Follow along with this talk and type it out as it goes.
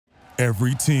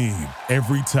Every team,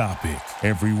 every topic,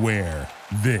 everywhere.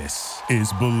 This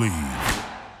is Believe.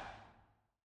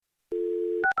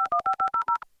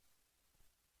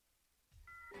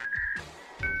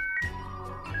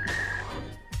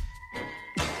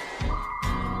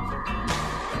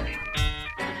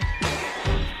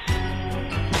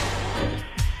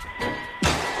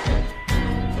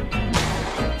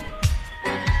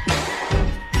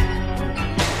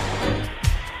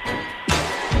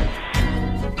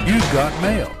 You've got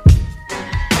mail.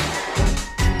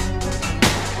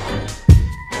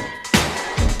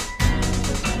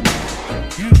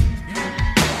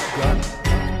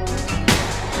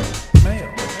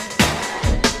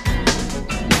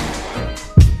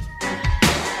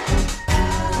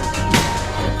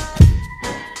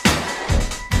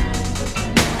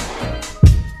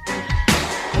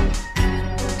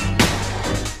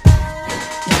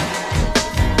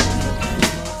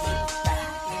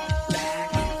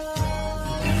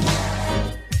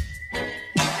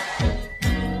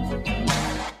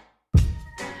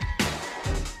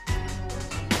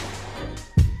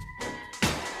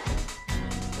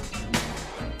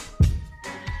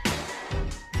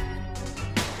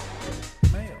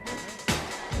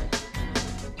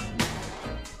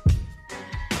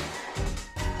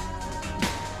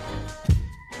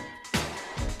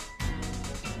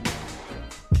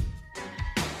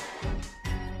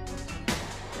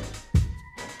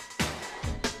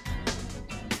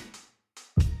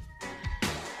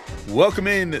 Welcome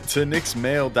in to Knicks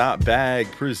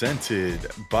Mail.bag, presented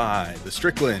by the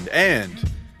Strickland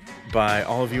and by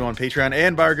all of you on Patreon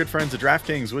and by our good friends at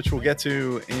DraftKings, which we'll get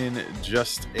to in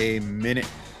just a minute.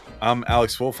 I'm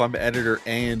Alex Wolf. I'm editor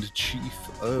and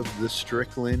chief of the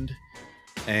Strickland,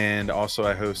 and also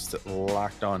I host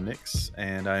Locked On Knicks,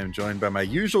 and I am joined by my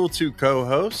usual two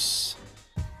co-hosts.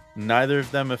 Neither of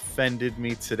them offended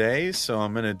me today, so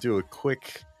I'm going to do a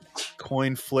quick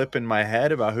coin flip in my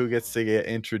head about who gets to get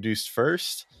introduced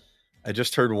first. I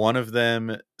just heard one of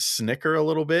them snicker a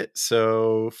little bit,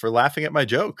 so for laughing at my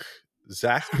joke,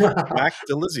 Zach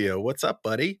Delizio, what's up,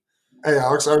 buddy? Hey,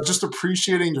 Alex, I was just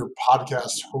appreciating your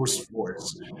podcast host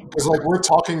voice, because we're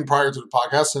talking prior to the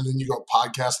podcast, and then you go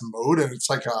podcast mode, and it's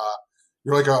like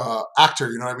you're like a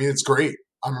actor. You know what I mean? It's great.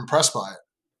 I'm impressed by it.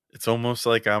 It's almost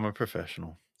like I'm a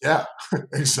professional. Yeah,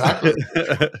 exactly.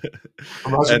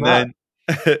 And then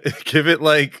give it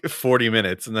like 40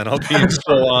 minutes, and then I'll be in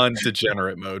full-on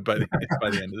degenerate mode by the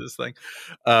end of this thing.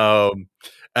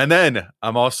 And then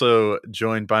I'm also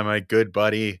joined by my good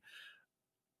buddy.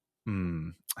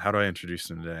 How do I introduce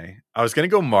him today? I was gonna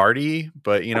go Marty,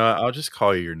 but I'll just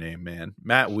call you your name, man.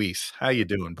 Matt Weiss. How you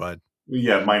doing, bud?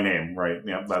 Yeah, my name, right?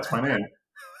 Yeah, that's my name.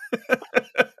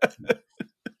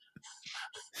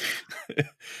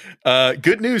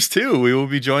 Good news too. We will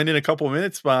be joined in a couple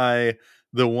minutes by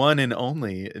the one and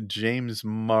only James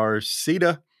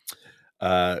Marceda,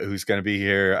 who's going to be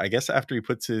here, I guess, after he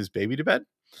puts his baby to bed.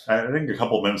 I think a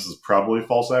couple of minutes is probably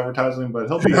false advertising, but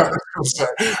he'll be here.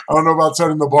 I don't know about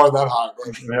setting the bar that high,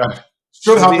 but yeah.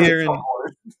 Should be here in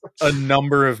a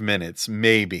number of minutes,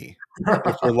 maybe.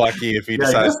 If we're lucky, if he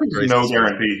decides to there's no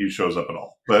guarantee he shows up at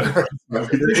all. But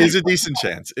there is a decent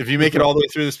chance. If you make it all the way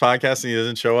through this podcast and he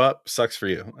doesn't show up, sucks for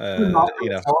you. Not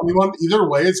tell anyone. Either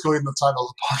way, it's going in the title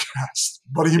of the podcast.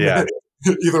 But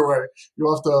either way,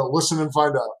 you'll have to listen and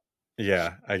find out.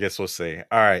 Yeah, I guess we'll see.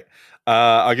 All right.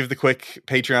 I'll give the quick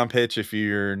Patreon pitch. If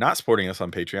you're not supporting us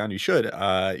on Patreon, you should.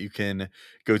 You can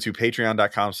go to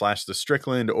patreon.com/the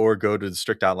Strickland or go to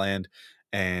thestrick.land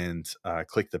and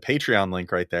click the Patreon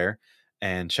link right there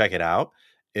and check it out.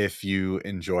 If you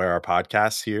enjoy our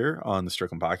podcasts here on the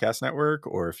Strickland Podcast Network,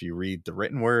 or if you read the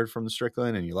written word from the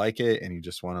Strickland and you like it and you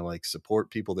just want to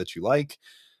support people that you like,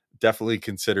 definitely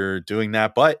consider doing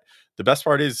that. But the best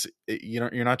part is, you're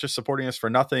not just supporting us for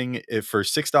nothing. If for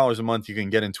 $6 a month, you can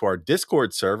get into our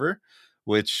Discord server,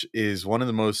 which is one of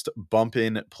the most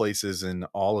bump-in places in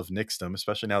all of Knicksdom,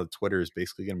 especially now that Twitter is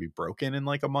basically going to be broken in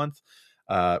like a month.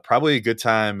 Probably a good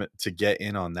time to get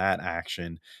in on that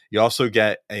action. You also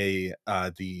get the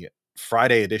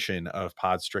Friday edition of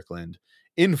Pod Strickland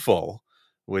in full,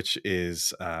 which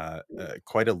is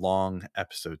quite a long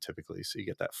episode typically. So you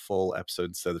get that full episode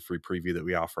instead of the free preview that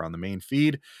we offer on the main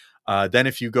feed. Then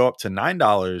if you go up to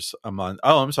 $9 a month,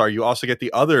 you also get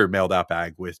the other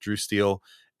Mail.bag with Drew Steele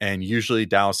and usually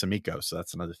Dallas Amico. So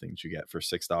that's another thing that you get for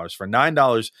 $6. For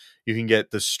 $9, you can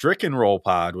get the Stricken Roll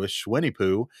Pod with Schwinny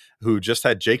Poo, who just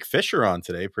had Jake Fisher on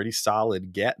today. Pretty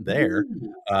solid get there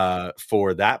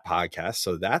for that podcast.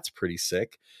 So that's pretty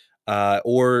sick. And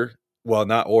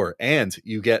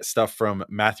you get stuff from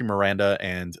Matthew Miranda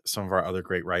and some of our other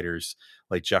great writers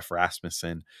like Jeff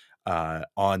Rasmussen.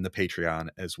 on the Patreon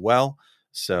as well.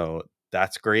 So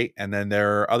that's great. And then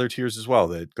there are other tiers as well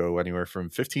that go anywhere from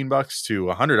 $15 to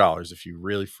 $100 if you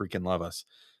really freaking love us.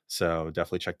 So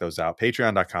definitely check those out.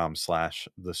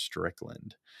 Patreon.com/the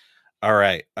Strickland. All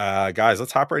right, guys,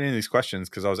 let's hop right into these questions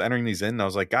because I was entering these in and I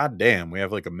was like, God damn, we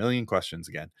have like a million questions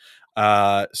again.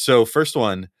 So first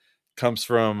one comes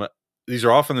from, these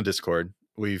are all from the Discord.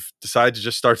 We've decided to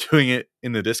just start doing it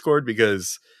in the Discord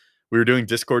because we were doing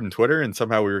Discord and Twitter and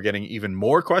somehow we were getting even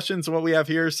more questions than what we have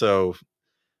here. So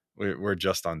we're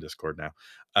just on Discord now.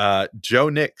 Joe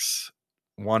Nix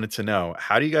wanted to know,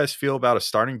 how do you guys feel about a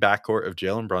starting backcourt of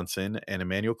Jalen Brunson and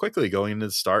Immanuel Quickley going into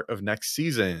the start of next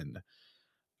season?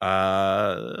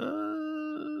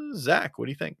 Zach, what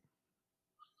do you think?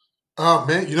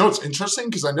 Man, it's interesting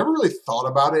because I never really thought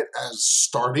about it as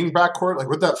starting backcourt. Like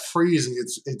with that phrasing,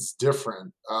 it's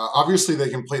different. Obviously, they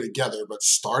can play together, but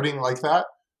starting like that,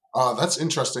 that's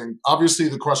interesting. Obviously,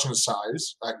 the question is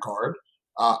size at guard.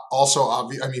 Also,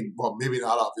 maybe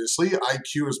not obviously.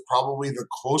 IQ is probably the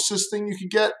closest thing you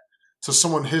could get to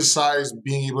someone his size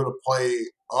being able to play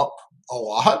up a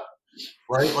lot,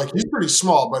 right? Like he's pretty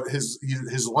small, but his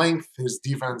length, his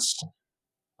defense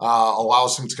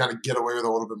allows him to kind of get away with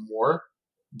a little bit more.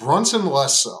 Brunson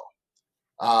less so.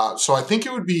 So I think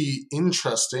it would be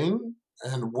interesting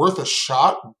and worth a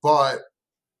shot, but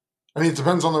it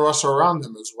depends on the roster around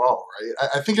them as well, right?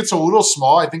 I think it's a little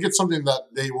small. I think it's something that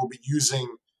they will be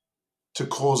using to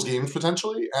close games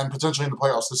potentially, and potentially in the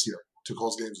playoffs this year to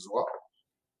close games as well.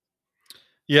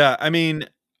 Yeah,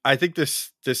 I think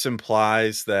this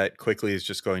implies that Quickley is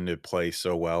just going to play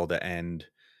so well to end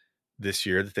this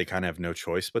year that they kind of have no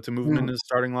choice but to move him into the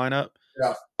starting lineup.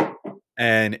 Yeah.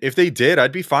 And if they did,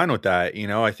 I'd be fine with that.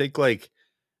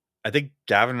 I think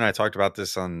Gavin and I talked about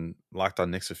this on Locked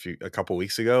on Knicks a couple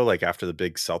weeks ago, like after the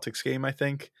big Celtics game, I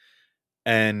think.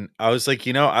 And I was like,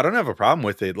 I don't have a problem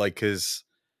with it. Like, cause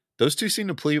those two seem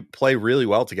to play really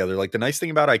well together. Like the nice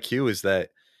thing about IQ is that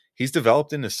he's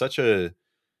developed into such a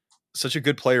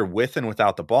good player with and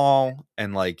without the ball.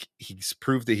 And like, he's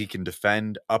proved that he can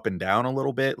defend up and down a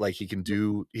little bit. Like he could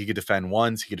defend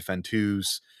ones, he could defend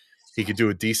twos. He could do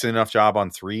a decent enough job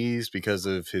on threes because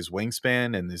of his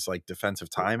wingspan and his like defensive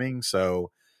timing.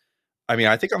 So,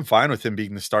 I think I'm fine with him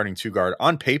being the starting two guard.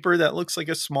 On paper, that looks like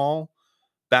a small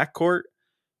backcourt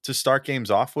to start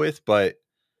games off with, but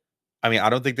I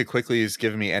don't think that Quickley has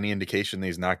given me any indication that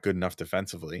he's not good enough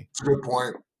defensively. That's a good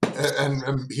point.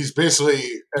 And he's basically,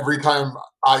 every time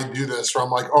I do this, where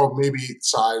I'm like, oh, maybe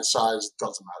size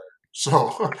doesn't matter.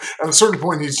 So at a certain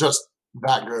point, he's just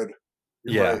that good.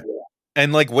 Yeah. Right.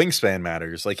 And like wingspan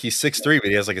matters. Like he's 6'3", but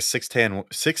he has like a 6'10"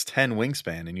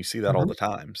 wingspan, and you see that all the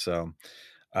time. So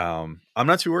I'm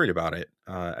not too worried about it.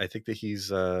 I think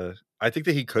that I think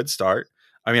that he could start.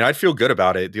 I'd feel good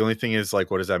about it. The only thing is,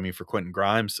 like, what does that mean for Quentin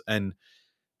Grimes? And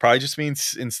probably just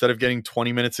means instead of getting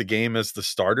 20 minutes a game as the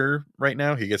starter right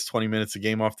now, he gets 20 minutes a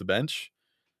game off the bench,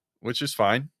 which is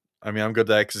fine. I'm good with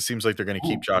that because it seems like they're going to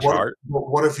keep Josh Hart.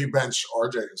 What if you bench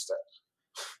RJ instead?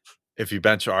 If you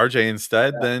bench RJ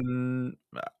instead, then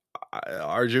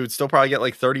RJ would still probably get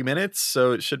like 30 minutes,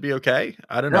 so it should be okay.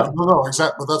 I don't know. No,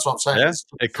 exactly. But that's what I'm saying. Yeah,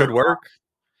 it could work.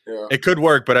 Yeah. It could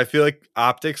work, but I feel like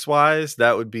optics wise,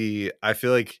 that would be. I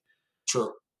feel like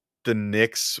true. The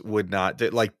Knicks would not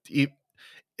like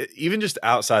even just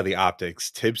outside the optics.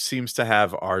 Tibbs seems to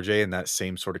have RJ in that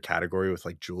same sort of category with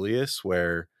like Julius,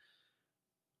 where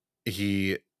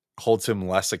he holds him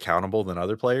less accountable than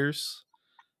other players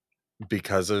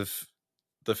because of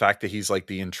the fact that he's like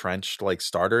the entrenched like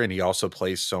starter, and he also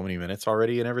plays so many minutes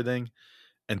already and everything.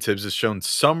 And Tibbs has shown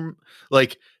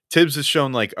like,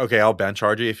 okay, I'll bench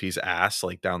RJ if he's ass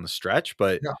like down the stretch,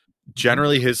 but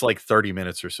generally his like 30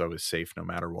 minutes or so is safe no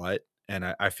matter what. And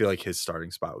I feel like his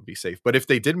starting spot would be safe. But if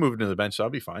they did move him to the bench,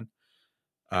 that'll be fine.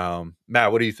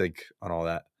 Matt, what do you think on all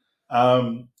that?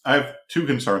 I have two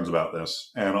concerns about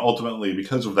this. And ultimately,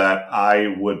 because of that,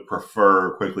 I would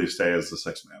prefer Quickley stay as the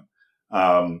sixth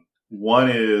man. One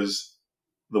is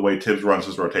the way Tibbs runs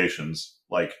his rotations.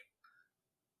 Like,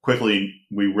 Quickley,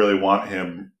 we really want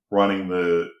him running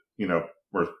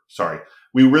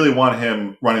we really want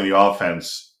him running the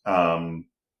offense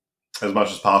as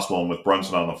much as possible. And with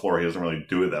Brunson on the floor, he doesn't really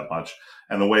do it that much.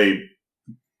 And the way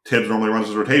Tibbs normally runs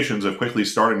his rotations, if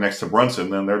Quickley's starting next to Brunson,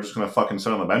 then they're just going to fucking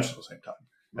sit on the bench at the same time.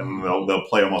 And they'll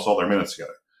play almost all their minutes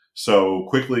together. So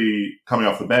Quickley coming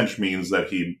off the bench means that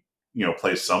he,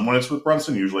 plays some minutes with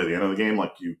Brunson, usually at the end of the game,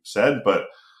 like you said. But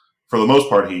for the most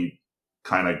part, he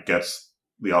kind of gets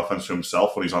the offense to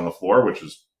himself when he's on the floor, which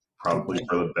is probably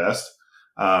for the best.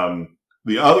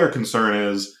 The other concern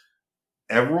is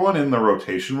everyone in the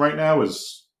rotation right now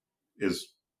is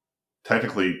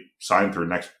technically signed through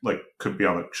next, like should be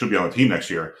on the team next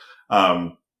year.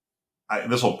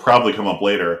 This will probably come up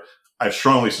later. I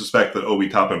strongly suspect that Obi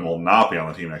Toppin will not be on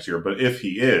the team next year, but if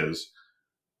he is,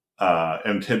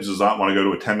 and Tibbs does not want to go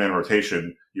to a 10-man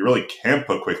rotation, you really can't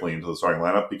put Quickley into the starting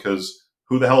lineup because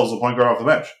who the hell is the point guard off the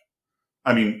bench?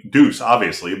 I mean, Deuce,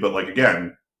 obviously, but like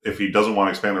again, if he doesn't want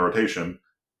to expand the rotation,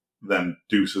 then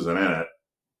Deuce isn't in it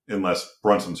unless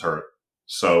Brunson's hurt.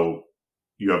 So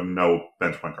you have no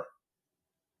bench point guard.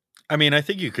 I mean, I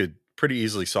think you could pretty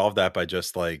easily solve that by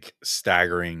just like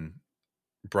staggering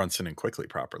Brunson and Quickley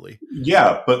properly.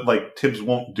 Yeah, but like Tibbs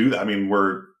won't do that. I mean,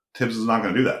 Tibbs is not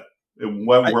going to do that. In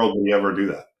what world would he ever do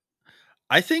that?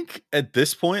 I think at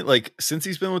this point, like since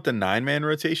he's been with the 9-man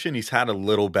rotation, he's had a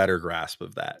little better grasp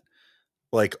of that.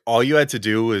 Like all you had to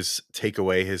do was take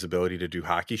away his ability to do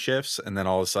hockey shifts, and then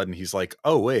all of a sudden he's like,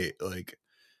 "Oh wait, like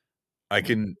I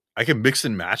can mix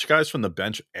and match guys from the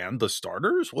bench and the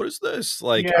starters. What is this?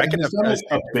 Like yeah, I can have guys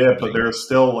a bit, but there's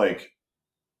still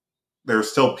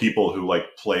people who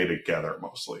like play together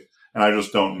mostly, and I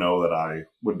just don't know that I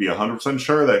would be 100%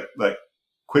 sure that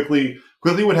Quickley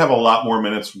would have a lot more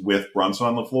minutes with Brunson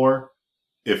on the floor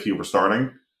if he were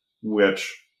starting,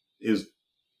 which is,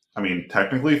 I mean,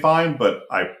 technically fine, but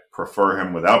I prefer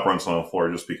him without Brunson on the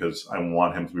floor just because I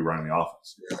want him to be running the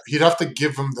offense. Yeah. You'd have to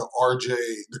give him the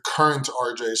current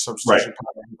RJ substitution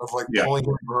pattern of like pulling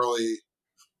him early.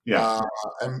 Yeah.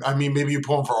 And I mean, maybe you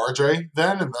pull him for RJ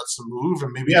then, and that's the move,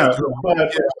 and maybe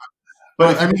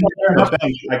But I mean,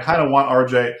 I kind of want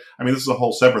RJ. I mean, this is a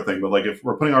whole separate thing, but like if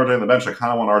we're putting RJ on the bench, I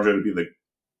kind of want RJ to be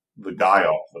the guy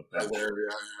off the bench.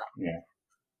 Yeah.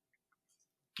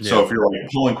 So if you're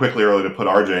like pulling Quickley early to put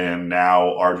RJ in,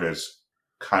 now RJ's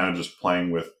kind of just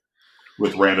playing with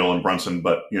Randall and Brunson,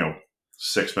 but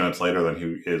 6 minutes later than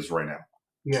he is right now.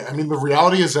 Yeah, I mean, the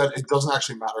reality is that it doesn't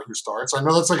actually matter who starts. I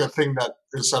know that's like a thing that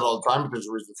is said all the time, but there's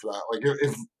a reason for that. Like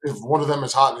if one of them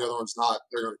is hot and the other one's not,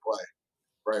 they're going to play.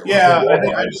 Right. Yeah,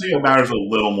 I just think it matters a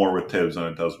little more with Tibbs than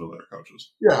it does with other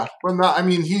coaches. Yeah, but not. I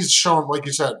mean, he's shown, like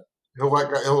you said,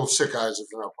 he'll sit guys if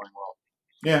they're not playing well.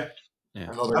 Yeah.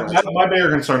 My bigger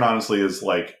concern, honestly, is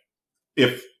like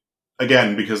if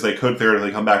again because they could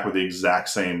theoretically come back with the exact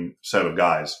same set of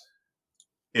guys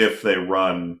if they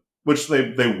run, which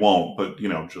they won't, but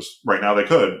just right now they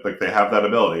could, like they have that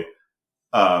ability.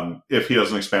 If he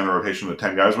doesn't expand the rotation to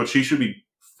 10 guys, which he should be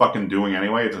fucking doing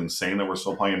anyway. It's insane that we're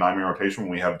still playing a 9-man rotation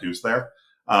when we have Deuce there.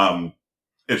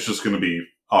 It's just going to be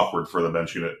awkward for the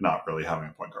bench unit not really having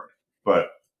a point guard.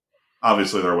 But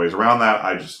obviously there are ways around that.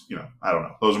 I just, I don't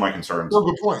know. Those are my concerns. No,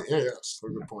 good point. Yeah, yes.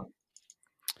 Good point.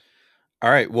 All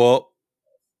right. Well,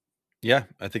 yeah,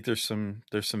 I think there's some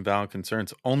valid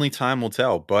concerns. Only time will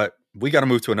tell, but we got to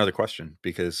move to another question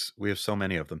because we have so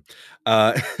many of them.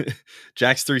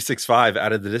 Jax365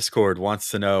 out of the Discord wants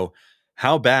to know,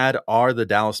 how bad are the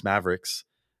Dallas Mavericks,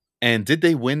 and did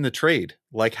they win the trade,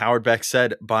 like Howard Beck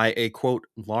said, by a quote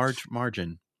large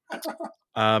margin?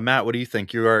 Matt, what do you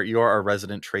think? You are our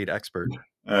resident trade expert.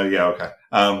 Yeah, okay.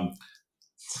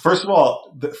 First of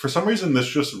all, for some reason, this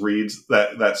just reads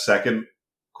that second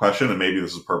question, and maybe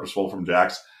this is purposeful from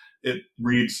Jax. It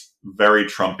reads very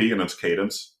Trumpy in its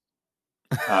cadence.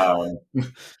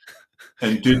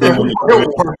 And did they win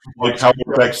the like Howard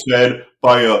Beck said,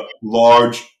 by a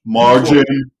large margin?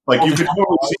 Like you could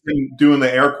totally see him doing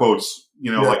the air quotes,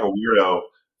 like a weirdo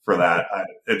for that.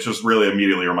 It just really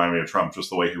immediately reminded me of Trump, just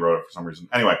the way he wrote it for some reason.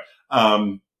 Anyway,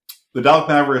 the Dallas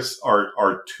Mavericks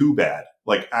are too bad,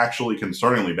 like actually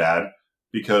concerningly bad,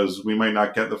 because we might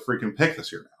not get the freaking pick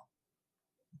this year now.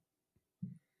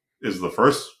 Is the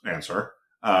first answer.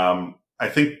 I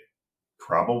think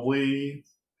probably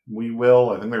we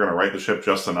will. I think they're going to right the ship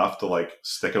just enough to like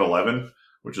stick at 11,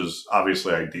 which is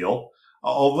obviously ideal.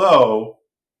 Although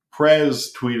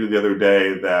Prez tweeted the other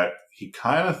day that he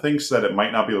kind of thinks that it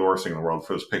might not be the worst thing in the world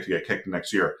for this pick to get kicked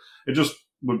next year. It just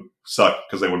would suck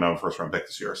because they wouldn't have a first round pick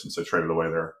this year since they traded away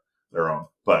their own.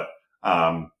 But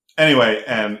anyway,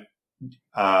 and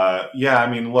I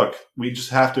mean, look, we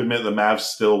just have to admit the Mavs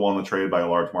still won the trade by a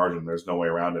large margin. There's no way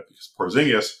around it because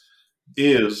Porzingis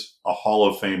is a Hall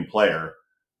of Fame player.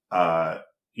 I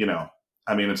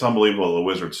mean, it's unbelievable the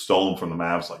Wizards stole him from the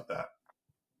Mavs like that.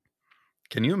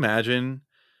 Can you imagine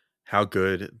how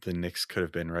good the Knicks could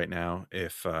have been right now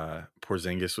if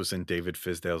Porzingis was in David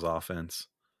Fizdale's offense?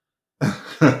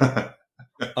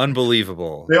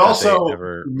 Unbelievable. They also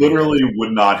literally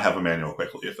would not have Immanuel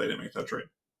Quickley if they didn't make that trade.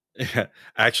 Yeah,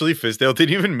 actually, Fizdale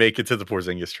didn't even make it to the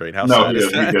Porzingis trade. How no, sad he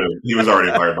is that? He was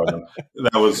already fired by them. He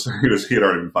had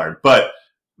already been fired. But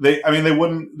they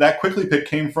wouldn't. That Quickley pick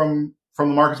came from the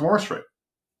Marcus Morris trade.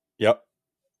 Yep,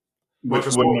 which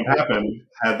wouldn't have happened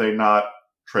had they not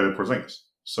traded Porzingis.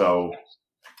 So,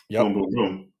 Yep. boom, boom,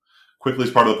 boom.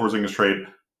 Quickly's part of the Porzingis trade.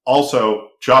 Also,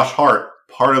 Josh Hart,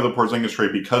 part of the Porzingis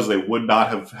trade because they would not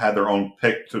have had their own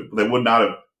pick. They would not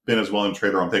have been as willing to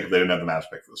trade their own pick if they didn't have the Mavs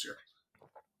pick for this year.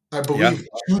 I believe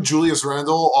 2 Julius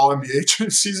Randle All NBA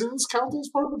seasons count as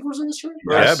part of the Porzingis trade.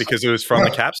 Right? Yeah, because it was from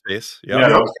the cap space. Yep. Yeah,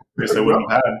 that was the space they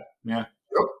wouldn't have had. Yeah.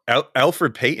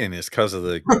 Alfred Payton is because of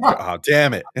the. Oh,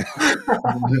 damn it!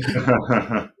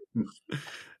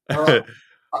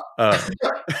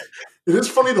 It is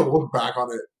funny to look back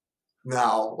on it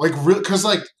now, because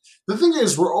the thing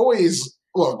is, we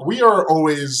are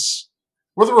always,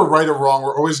 whether we're right or wrong,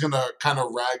 we're always gonna kind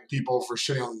of rag people for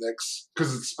shitting on the Knicks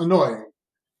because it's annoying.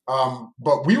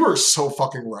 But we were so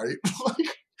fucking right.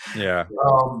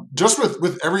 Just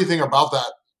with everything about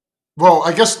that. Well,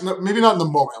 I guess maybe not in the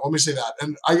moment. Let me say that.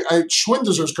 And Schwinn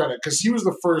deserves credit because he was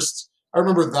the first. I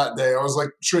remember that day. I was like,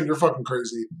 Schwinn, you're fucking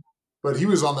crazy. But he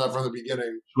was on that from the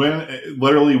beginning. Schwinn,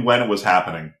 literally when it was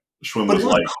happening, Schwinn was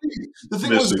like, the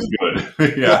thing this was is good.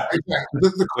 Yeah.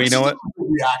 The you know what?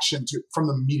 reaction from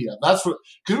the media. That's what,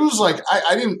 because it was like,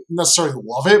 I didn't necessarily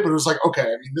love it, but it was like, okay, I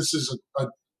mean, this is a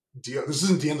deal. This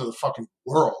isn't the end of the fucking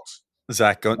world.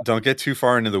 Zach, don't get too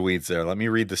far into the weeds there. Let me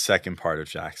read the second part of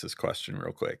Jax's question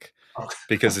real quick. Okay.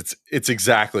 Because it's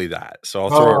exactly that. So I'll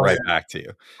throw it right back to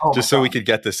you. Just so we could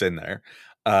get this in there.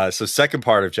 So second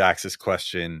part of Jax's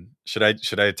question, should I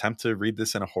attempt to read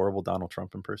this in a horrible Donald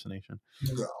Trump impersonation?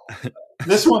 No.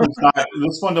 This one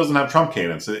doesn't have Trump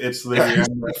cadence. It's the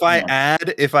if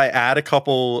I add a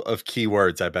couple of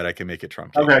keywords, I bet I can make it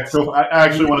Trump cadence. Okay, so I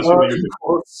actually want to see what you're doing.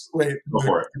 Wait, go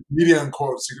for it. Media and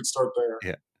quotes, you can start there.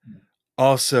 Yeah.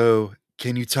 Also,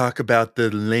 can you talk about the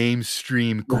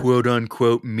lamestream quote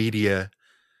unquote media,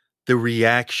 the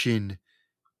reaction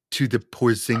to the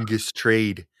Porzingis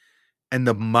trade, and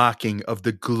the mocking of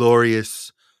the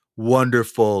glorious,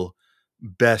 wonderful,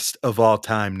 best of all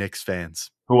time Knicks fans?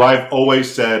 Who I've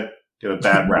always said get a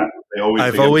bad rap.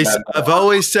 I've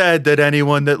always said that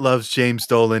anyone that loves James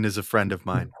Dolan is a friend of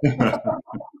mine.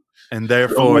 And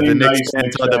therefore, the Knicks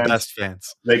fans are the best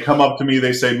fans. They come up to me,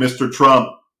 they say, Mr. Trump,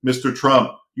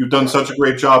 you've done such a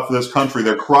great job for this country.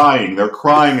 They're crying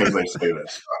as they say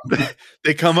this.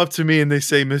 They come up to me and they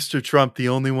say, Mr. Trump, the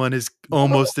only one is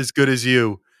almost as good as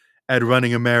you at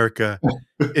running America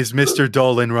is Mr.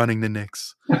 Dolan running the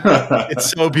Knicks.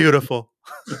 It's so beautiful.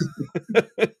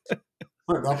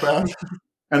 Not bad.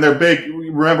 And they're big.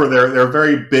 Remember, they're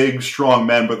very big, strong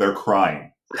men, but they're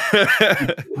crying.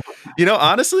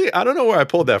 Honestly, I don't know where I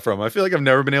pulled that from. I feel like I've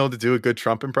never been able to do a good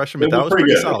Trump impression, but that was pretty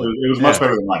good. Solid. It was much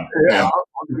better than mine. Yeah, I'll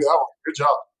do that one. Good job.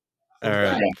 All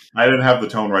right. Yeah, I didn't have the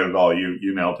tone right at all.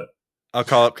 You nailed it. I'll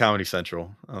call up Comedy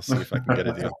Central. I'll see if I can get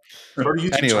a deal.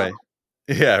 Anyway.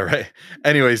 Yeah, right.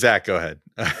 Anyway, Zach, go ahead.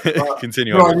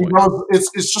 Continue.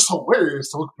 It's just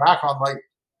hilarious to look back on, like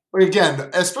again,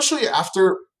 especially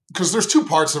after, because there's two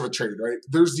parts of a trade, right?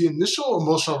 There's the initial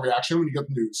emotional reaction when you get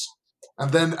the news.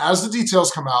 And then as the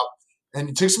details come out and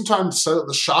you take some time to set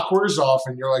the shock wears off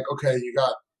and you're like, okay, you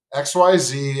got X, Y,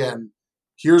 Z, and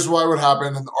here's why would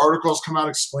happen. And the articles come out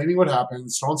explaining what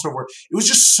happened, so on and so forth. It was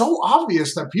just so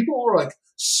obvious that people were like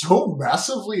so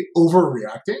massively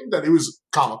overreacting that it was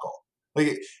comical.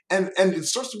 Like, and it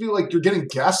starts to be like you're getting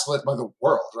gaslit by the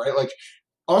world, right? Like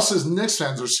us as Knicks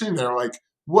fans are sitting there like,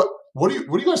 what are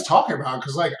you guys talking about?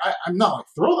 Because like I'm not like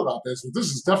thrilled about this, but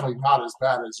this is definitely not as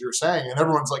bad as you're saying. And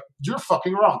everyone's like, you're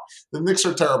fucking wrong. The Knicks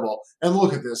are terrible. And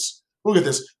look at this.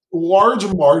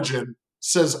 Large margin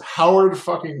says Howard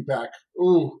fucking Beck.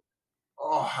 Ooh.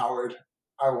 Oh, Howard.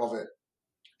 I love it.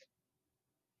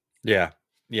 Yeah.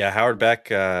 Howard Beck.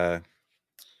 Good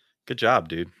job,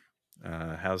 dude.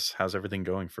 How's everything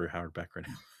going for Howard Beck right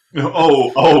now?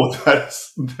 Oh,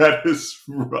 that is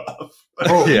rough.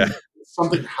 Oh, yeah.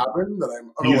 Something happened that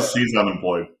I'm unaware. He's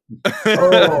unemployed.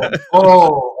 Oh man.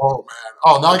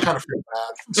 Oh, now I kind of feel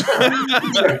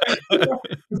bad.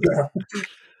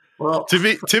 Well,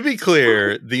 to be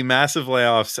clear, the massive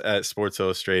layoffs at Sports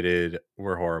Illustrated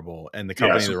were horrible, and the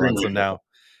company that runs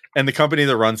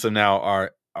them now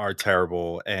are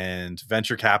terrible. And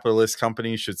venture capitalist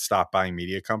companies should stop buying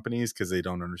media companies because they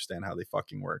don't understand how they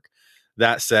fucking work.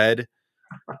 That said,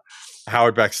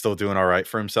 Howard Beck's still doing all right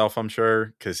for himself, I'm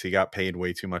sure, because he got paid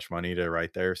way too much money to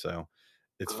write there, so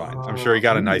it's fine. I'm sure he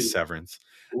got a nice severance.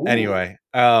 Ooh. Anyway,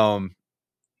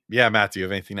 Matt, do you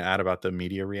have anything to add about the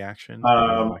media reaction?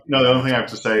 No, the only thing I have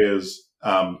to say is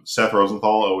Seth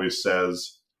Rosenthal always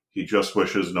says he just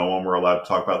wishes no one were allowed to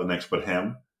talk about the Knicks but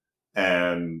him.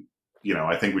 And,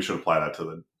 I think we should apply that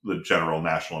to the general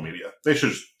national media. They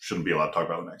shouldn't be allowed to talk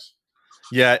about the Knicks.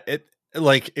 Yeah,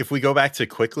 like if we go back to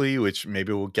Quickley, which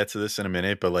maybe we'll get to this in a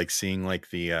minute, but like seeing like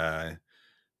the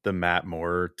the Matt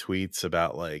Moore tweets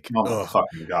about like, Oh my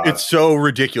fucking God. it's so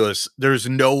ridiculous. There's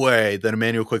no way that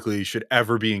Immanuel Quickley should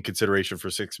ever be in consideration for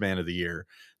sixth man of the year,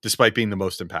 despite being the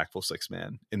most impactful sixth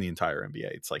man in the entire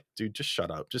NBA. It's like, dude, just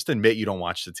shut up. Just admit you don't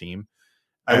watch the team.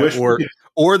 I wish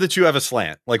or that you have a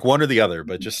slant, like one or the other,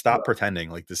 but just stop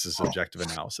pretending like this is objective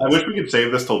analysis. I wish we could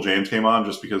save this till James came on,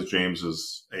 just because James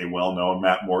is a well-known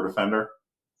Matt Moore defender.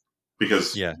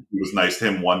 Because he was nice to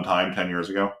him one time 10 years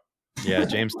ago. Yeah,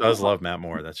 James does love Matt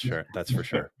Moore. That's sure. That's for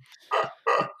sure.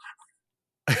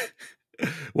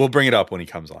 We'll bring it up when he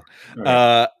comes on.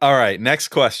 All right. Next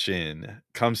question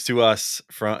comes to us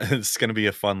from, it's going to be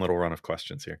a fun little run of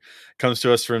questions here. Comes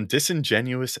to us from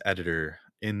Disingenuous Editor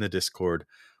in the Discord.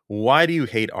 Why do you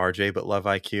hate RJ but love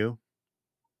IQ?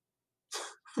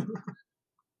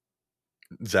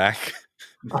 Zach?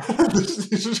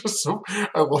 These are just so,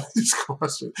 I love these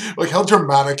questions. Like how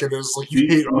dramatic it is. Like you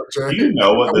hate RJ. Do you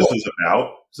know what this is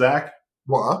about, Zach?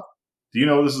 What? Do you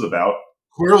know what this is about?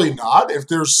 Clearly not. If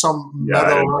there's some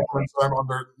meta reference I'm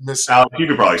missing. Alex, you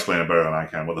could probably explain it better than I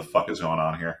can. What the fuck is going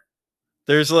on here?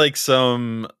 There's like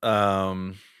some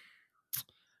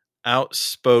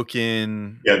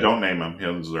outspoken don't name him. He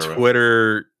doesn't deserve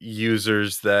Twitter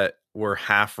users that were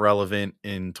half relevant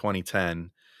in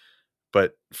 2010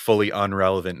 but fully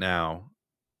unrelevant now,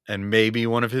 and maybe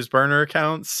one of his burner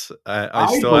accounts.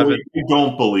 I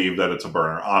don't believe that it's a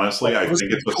burner. Honestly, I think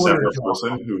it's a separate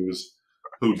person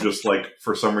who just like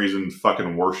for some reason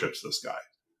fucking worships this guy.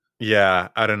 Yeah,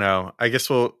 I don't know. I guess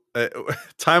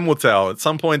time will tell. At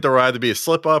some point, there will either be a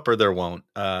slip up or there won't.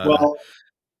 Well,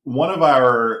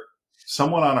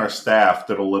 someone on our staff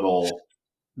did a little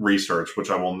research, which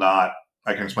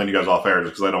I can explain to you guys off air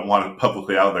just because I don't want it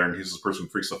publicly out there in case this person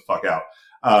freaks the fuck out.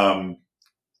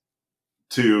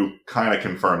 To kind of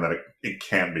confirm that it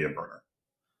can't be a burner.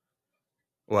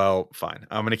 Well, fine.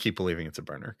 I'm going to keep believing it's a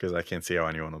burner because I can't see how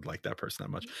anyone would like that person that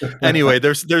much. Anyway,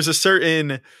 there's a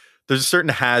certain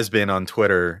has-been on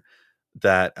Twitter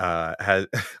that has.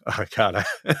 Oh God,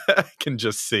 I can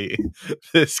just see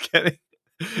this getting.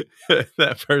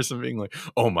 That person being like,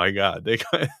 "Oh my God, they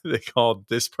called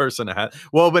this person a hat."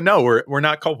 Well, but no, we're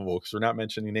not culpable because we're not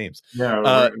mentioning names.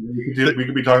 Yeah, we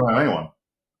could be talking about anyone.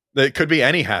 It could be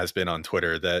any has been on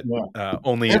Twitter that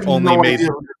only no made. Idea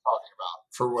what you're talking about,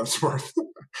 for what it's worth.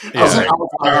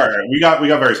 All right, we got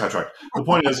very sidetracked. The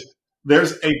point is,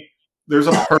 there's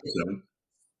a person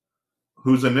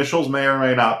whose initials may or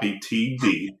may not be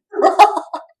TD.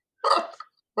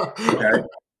 Okay.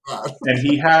 And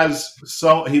he has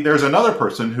there's another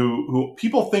person who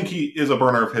people think he is a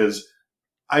burner of his.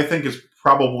 I think is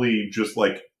probably just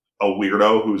like a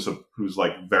weirdo who's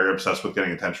like very obsessed with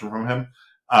getting attention from him.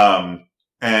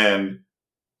 And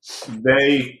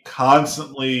they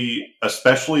constantly,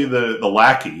 especially the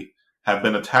lackey, have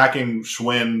been attacking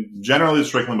Schwinn, generally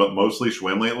Strickland, but mostly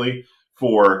Schwinn lately,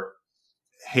 for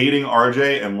hating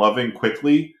RJ and loving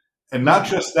Quickley. And not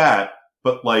just that,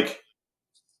 but like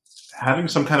having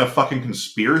some kind of fucking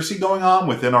conspiracy going on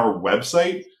within our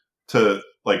website to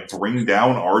like bring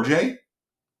down RJ.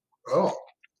 Oh.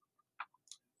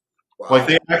 Wow. Like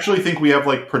they actually think we have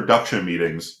like production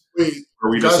meetings where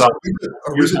we decide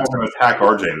here's how we're going to attack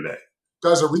RJ today.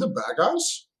 Guys, are we the bad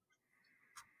guys?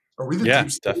 Are we the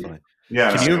deep state? Definitely. Yeah.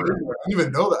 I didn't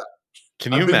even know that.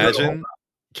 Can you imagine?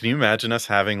 Can you imagine us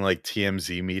having like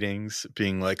TMZ meetings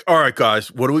being like, all right,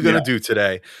 guys, what are we going to do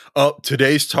today?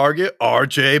 Today's target,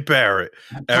 RJ Barrett.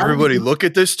 Everybody look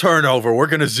at this turnover. We're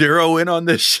going to zero in on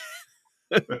this.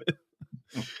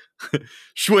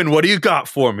 Schwinn, what do you got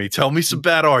for me? Tell me some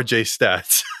bad RJ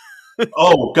stats.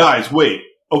 Oh, guys, wait.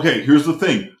 Okay, here's the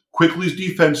thing. Quickley's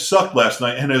defense sucked last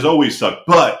night and has always sucked.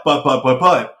 But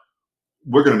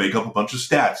we're going to make up a bunch of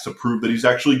stats to prove that he's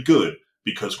actually good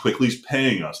because Quickley's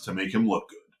paying us to make him look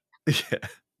good.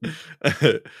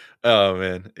 Yeah. Oh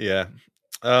man. Yeah.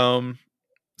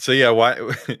 So yeah,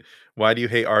 why do you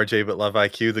hate RJ but love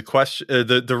IQ? The question,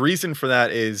 the reason for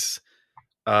that is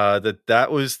that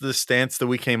was the stance that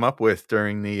we came up with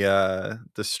during the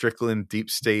Strickland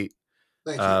deep state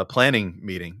planning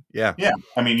meeting. Yeah.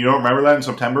 I mean, you don't remember that in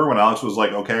September when Alex was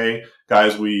like, "Okay,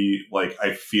 guys,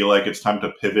 I feel like it's time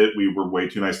to pivot. We were way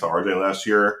too nice to RJ last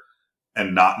year."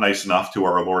 And not nice enough to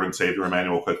our Lord and Savior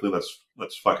Immanuel Quickley.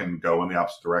 Let's fucking go in the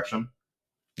opposite direction.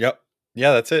 Yep.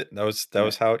 Yeah, that's it. That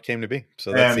was how it came to be.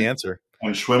 So that's the answer.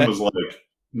 And Schwinn was like,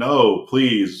 "No,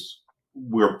 please,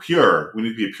 we're pure. We need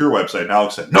to be a pure website." And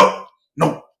Alex said, "No,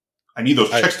 I need those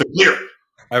checks to clear."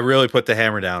 I really put the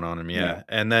hammer down on him. Yeah.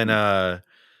 And then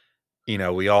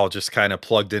we all just kind of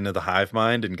plugged into the hive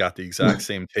mind and got the exact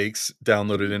same takes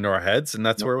downloaded into our heads, and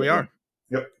that's where we are.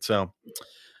 Yep. So.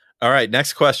 All right,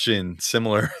 next question.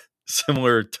 Similar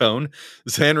similar tone.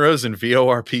 Zan Rosen,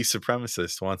 VORP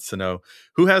supremacist, wants to know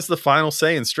who has the final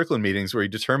say in Strickland meetings where you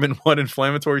determine what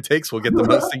inflammatory takes will get the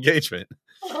most engagement.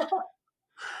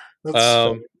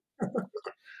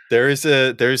 There's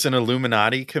an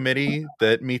Illuminati committee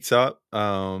that meets up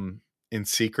in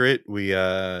secret.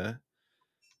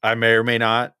 I may or may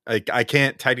not. I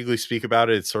can't technically speak about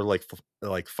it. It's sort of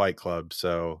like Fight Club.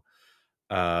 So,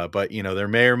 but there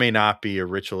may or may not be a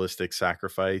ritualistic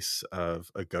sacrifice of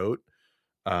a goat.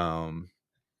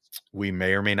 We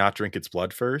may or may not drink its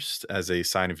blood first as a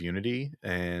sign of unity,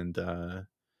 and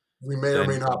we may or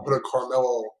may not put a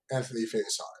Carmelo Anthony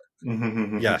face on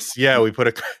it. Yes, yeah, we put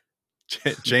a.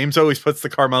 James always puts the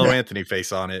Carmelo Anthony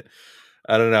face on it.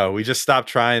 I don't know. We just stopped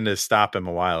trying to stop him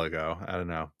a while ago. I don't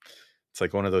know. It's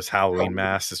like one of those Halloween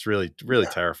masks. It's really, really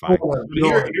terrifying.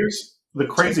 Here's the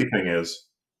crazy thing is,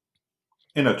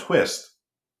 in a twist,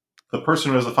 the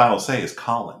person who has the final say is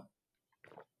Colin.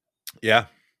 Yeah.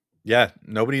 Yeah.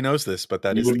 Nobody knows this, but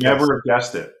that is the case. You would never have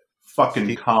guessed it.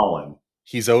 Fucking Colin.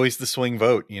 He's always the swing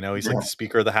vote. He's like the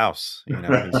Speaker of the House. He's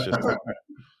just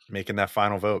making that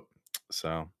final vote.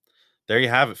 So there you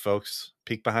have it, folks.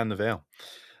 Peek behind the veil.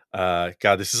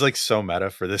 God, this is like so meta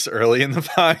for this early in the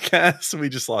podcast. We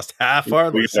just lost half our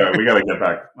listeners. We got to get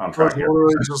back on track here.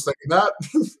 Just thinking that.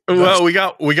 Well,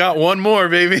 we got one more,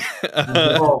 baby.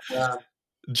 Oh, man.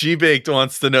 G Baked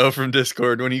wants to know from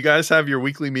Discord, when you guys have your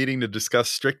weekly meeting to discuss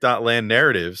strict.land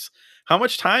narratives, how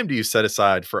much time do you set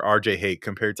aside for RJ hate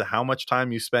compared to how much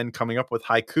time you spend coming up with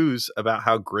haikus about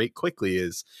how great Quickley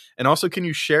is? And also, can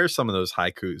you share some of those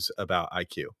haikus about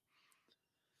IQ?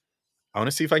 I want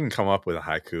to see if I can come up with a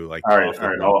haiku. All right.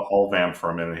 I'll vamp for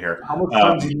a minute here. How much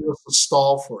time do you need us to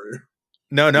stall for you?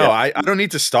 No, yeah. I don't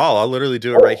need to stall. I'll literally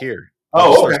do it right here.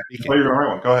 Oh, okay. Well, you're the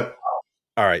right one. Go ahead.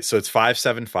 All right. So it's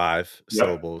 575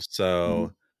 syllables.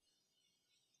 So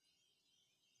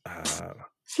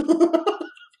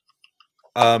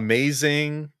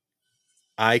amazing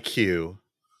IQ.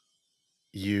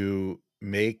 You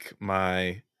make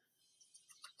my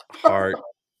heart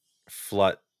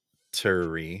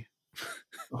fluttery.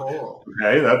 Oh.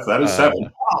 Okay, that is 7.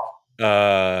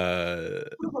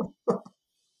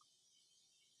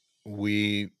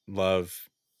 We love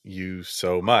you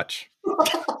so much.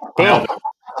 Boom.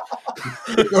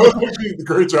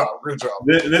 Great job.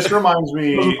 This reminds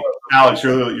me, Alex,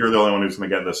 you're the only one who's going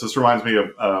to get this. This reminds me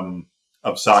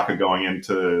of Sokka going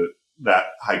into that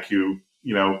haiku,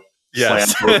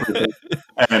 yes. slam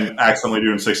and accidentally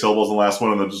doing 6 syllables in the last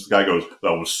one, and then just the guy goes,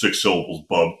 "That was 6 syllables,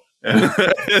 bub."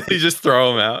 You just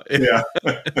throw them out. Yeah.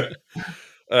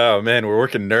 Oh man, we're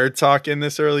working nerd talk in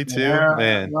this early too. Yeah,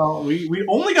 man. No, we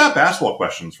only got basketball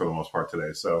questions for the most part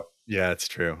today, so yeah, it's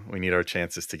true. We need our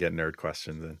chances to get nerd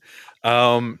questions in.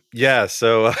 Yeah.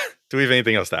 So, do we have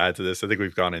anything else to add to this? I think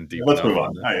we've gone in deep. Let's move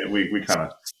on. We kind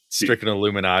of Strickland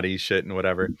Illuminati shit and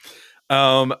whatever.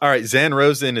 All right, Zan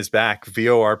Rosen is back.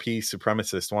 VORP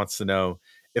supremacist wants to know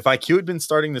if IQ had been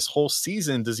starting this whole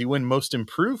season, does he win Most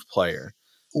Improved Player?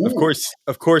 Ooh.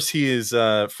 Of course, he is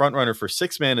front runner for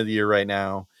 6th Man of the Year right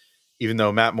now. Even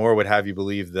though Matt Moore would have you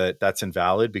believe that that's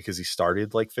invalid because he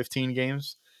started like 15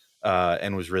 games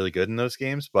and was really good in those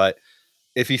games. But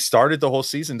if he started the whole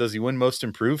season, does he win Most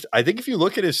Improved? I think if you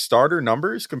look at his starter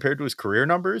numbers compared to his career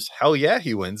numbers, hell yeah,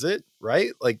 he wins it,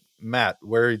 right? Like, Matt,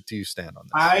 where do you stand on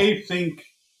this? I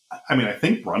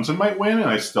think Brunson might win, and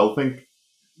I still think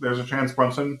there's a chance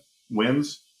Brunson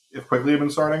wins if Quickley had been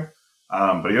starting.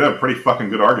 But he had a pretty fucking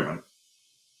good argument.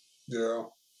 Yeah.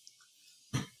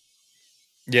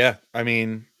 Yeah, I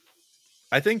mean,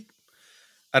 I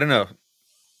don't know.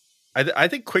 I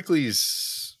think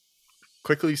Quickley's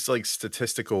like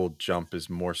statistical jump is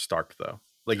more stark though.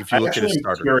 Like if you look at his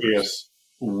starter. I'm curious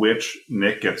which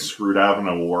Nick gets screwed out of an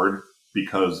award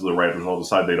because the writers will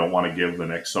decide they don't want to give the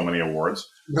Knicks so many awards.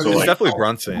 So it's definitely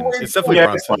Brunson. It's definitely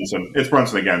Brunson. It's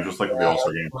Brunson again, just like the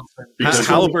All-Star game. Because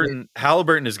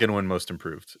Halliburton is going to win Most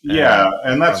Improved. Yeah,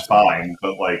 and that's fine,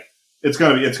 but like it's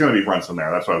gonna be Brunson there.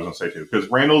 That's what I was gonna say too. Because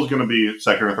Randall's gonna be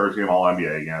 2nd or 3rd team All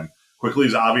NBA again.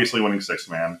 Quickly's obviously winning 6th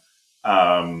man.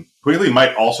 Quickley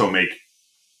might also make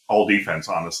All Defense.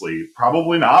 Honestly,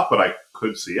 probably not, but I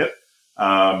could see it.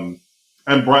 And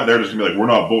Brent, they're just gonna be like, we're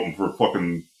not voting for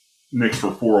fucking Knicks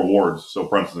for 4 awards, so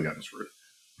Brunson's getting screwed.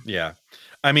 Yeah.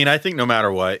 I mean, I think no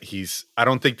matter what, I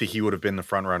don't think that he would have been the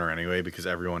front runner anyway, because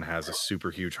everyone has a super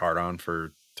huge hard on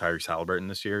for Tyrese Halliburton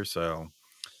this year. So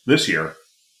this year,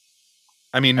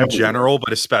 I mean, in general,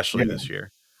 but especially this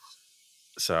year.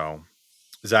 So,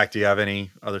 Zach, do you have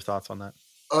any other thoughts on that?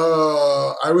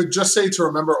 I would just say to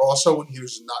remember also when he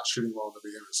was not shooting well at the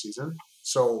beginning of the season.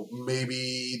 So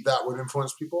maybe that would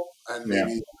influence people, and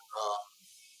maybe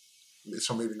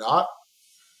So maybe not,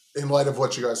 in light of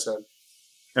what you guys said.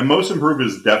 And most improved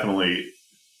is definitely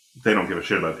they don't give a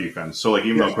shit about defense. So like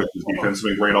even though Quickly's defense has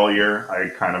been great all year, I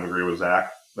kind of agree with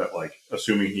Zach that like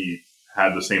assuming he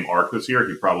had the same arc this year,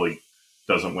 he probably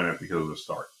doesn't win it because of the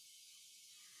start.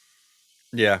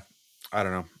 Yeah, I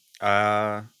don't know.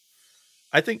 I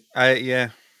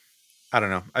don't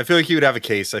know. I feel like he would have a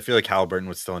case. I feel like Halliburton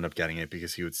would still end up getting it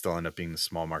because he would still end up being the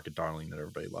small market darling that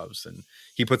everybody loves. And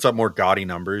he puts up more gaudy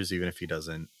numbers, even if he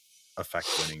doesn't affect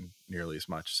winning nearly as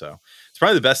much. So it's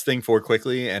probably the best thing for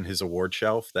Quickley and his award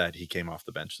shelf that he came off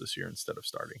the bench this year instead of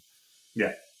starting.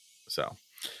 Yeah. So,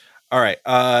 all right.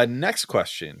 Next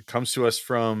question comes to us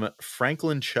from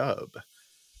Franklin Chubb.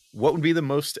 What would be the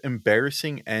most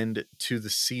embarrassing end to the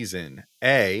season?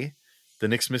 A, the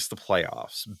Knicks miss the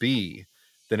playoffs. B,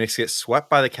 the Knicks get swept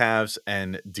by the Cavs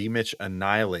and D-Mitch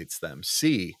annihilates them.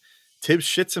 C, Tibbs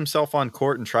shits himself on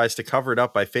court and tries to cover it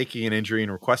up by faking an injury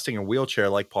and requesting a wheelchair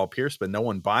like Paul Pierce, but no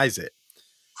one buys it.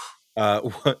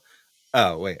 Oh,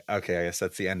 wait. Okay, I guess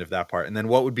that's the end of that part. And then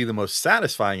what would be the most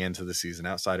satisfying end to the season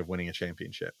outside of winning a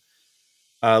championship?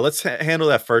 Let's handle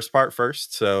that first part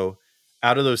first. So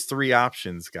out of those three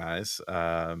options, guys,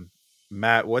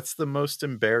 Matt, what's the most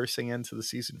embarrassing end to the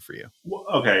season for you? Well,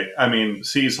 okay, I mean,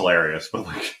 C is hilarious, but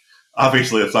like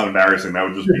obviously it's not embarrassing. That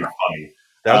would just be funny.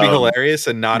 That would be hilarious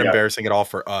and not embarrassing at all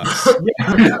for us.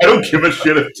 I don't give a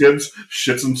shit if Tibbs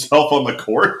shits himself on the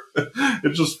court.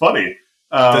 It's just funny.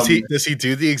 Does he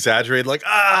do the exaggerated like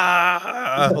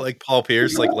like Paul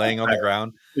Pierce like laying on the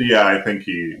ground? Yeah, I think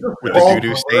he with the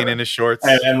doo-doo stain in his shorts,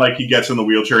 and like he gets in the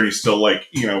wheelchair and he's still like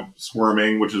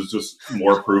squirming, which is just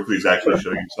more proof that he's actually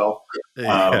shitting himself.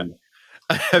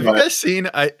 Have you guys seen?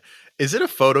 Is it a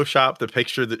Photoshop? The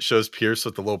picture that shows Pierce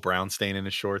with the little brown stain in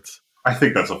his shorts. I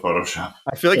think that's a Photoshop.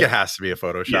 I feel like it has to be a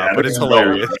Photoshop, but it's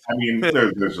hilarious. I mean,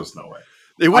 there's just no way.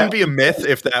 It wouldn't be a myth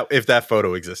if that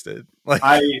photo existed. Like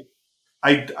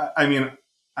I mean,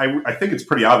 I think it's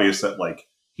pretty obvious that like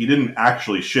he didn't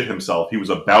actually shit himself. He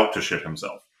was about to shit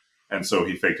himself, and so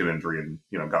he faked an injury and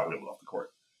got wheeled off the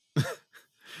court.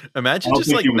 Imagine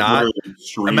just like not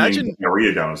imagine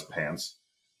diarrhea down his pants.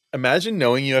 Imagine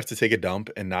knowing you have to take a dump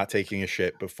and not taking a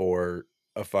shit before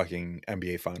a fucking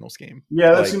NBA Finals game.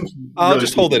 Yeah, that seems. I'll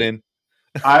just hold it in.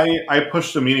 I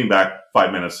pushed the meeting back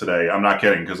 5 minutes today. I'm not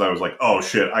kidding because I was like, oh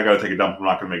shit, I got to take a dump. I'm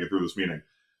not going to make it through this meeting.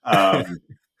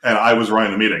 And I was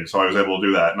running the meeting, so I was able to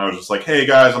do that. And I was just like, hey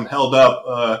guys, I'm held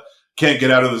up. Can't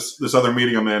get out of this other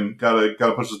meeting I'm in. Gotta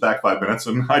push this back 5 minutes.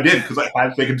 And I did because I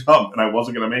had to take a dump and I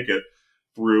wasn't going to make it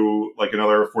through like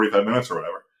another 45 minutes or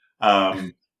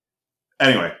whatever.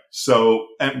 Anyway, so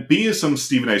and B is some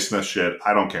Stephen A. Smith shit.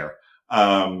 I don't care.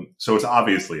 So it's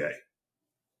obviously A.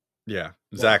 Yeah.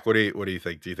 Zach, what do you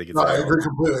think? Do you think it's No, I agree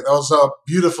completely. That was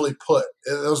beautifully put.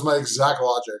 That was my exact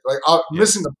logic. Like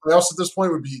missing the playoffs at this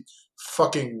point would be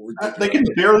fucking ridiculous. They can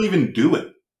barely even do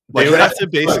it. They would have to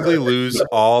basically lose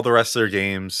all the rest of their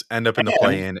games, end up in the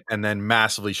play-in, and then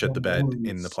massively shit the bed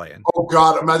in the play-in. Oh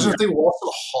God! Imagine if they lost to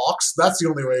the Hawks. That's the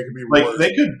only way it could be worse.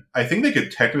 They could. I think they could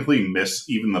technically miss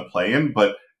even the play-in,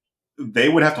 but they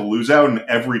would have to lose out, and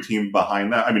every team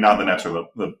behind that. I mean, not the Nets or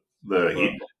the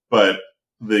Heat, but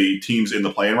the teams in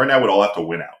the play-in right now would all have to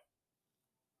win out.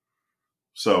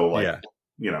 So, I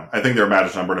think their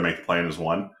magic number to make the play-in is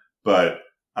 1, but.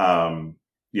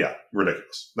 Yeah,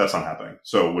 ridiculous. That's not happening.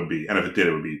 So it would be, and if it did,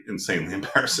 it would be insanely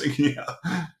embarrassing.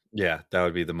 Yeah, that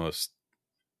would be the most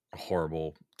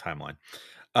horrible timeline.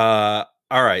 All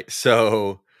right,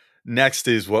 so next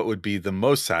is what would be the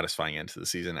most satisfying end to the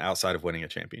season outside of winning a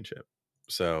championship.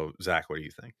 So Zach, what do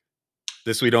you think?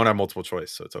 We don't have multiple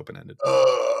choice, so it's open ended.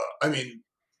 I mean,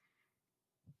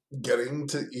 getting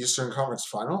to Eastern Conference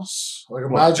Finals. Like,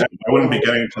 imagine why wouldn't it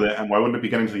be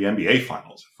getting to the NBA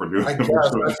Finals if we're doing? I guess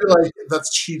I feel like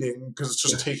that's cheating because it's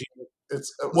just taking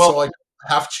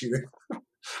half cheating.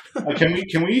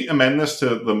 Can we amend this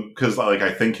to because like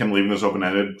I think him leaving this open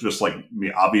ended just like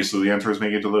obviously the answer is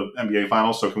making it to the NBA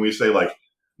Finals. So can we say like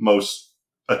most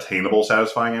attainable,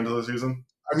 satisfying end of the season?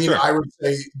 I mean, sure. I would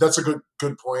say that's a good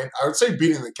point. I would say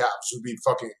beating the Cavs would be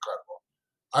fucking incredible.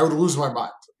 I would lose my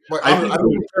mind. Like, I don't even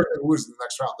care if they lose in the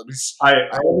next round. I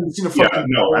haven't seen a fucking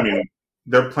I mean,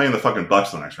 they're playing the fucking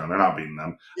Bucks in the next round. They're not beating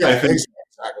them. Yeah, exactly.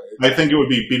 I think it would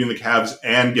be beating the Cavs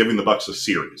and giving the Bucks a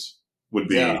series would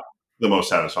be the most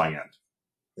satisfying end.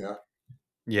 Yeah.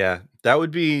 Yeah, that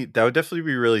would definitely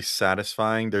be really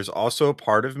satisfying. There's also a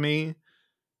part of me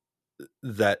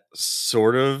that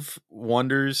sort of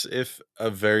wonders if a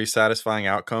very satisfying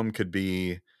outcome could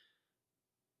be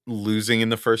losing in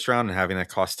the first round and having that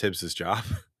cost Tibbs his job.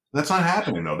 That's not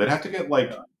happening though. They'd have to get we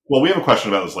have a question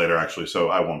about this later actually, so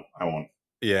I won't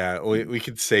Yeah, we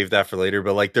could save that for later,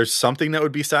 but like there's something that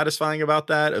would be satisfying about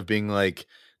that of being like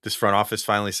this front office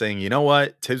finally saying, you know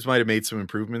what, Tibbs might have made some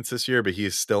improvements this year, but he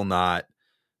is still not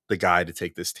the guy to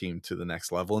take this team to the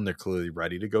next level, and they're clearly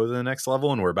ready to go to the next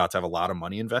level, and we're about to have a lot of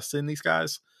money invested in these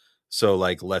guys. So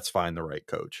like let's find the right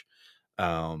coach.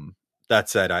 That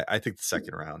said, I think the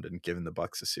second round and giving the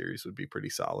Bucks a series would be pretty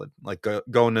solid. Like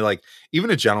going to like even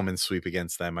a gentleman's sweep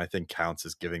against them, I think counts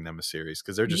as giving them a series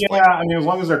because they're just I mean, as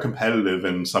long as they're competitive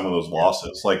in some of those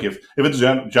losses, like if it's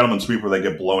a gentleman's sweep where they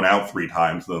get blown out 3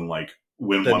 times, then like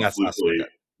win Then one that's not so flukily.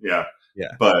 good.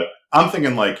 Yeah. But I'm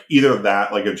thinking like either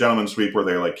that, like a gentleman's sweep where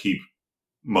they like keep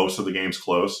most of the games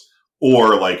close,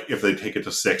 or like if they take it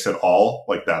to 6 at all,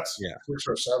 like that's 6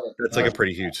 or 7. That's like a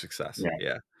pretty huge success.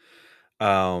 Yeah.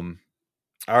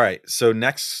 All right. So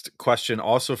next question,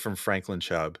 also from Franklin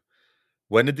Chubb.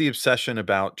 When did the obsession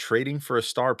about trading for a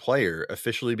star player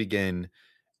officially begin?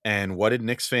 And what did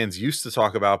Knicks fans used to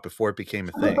talk about before it became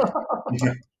a thing?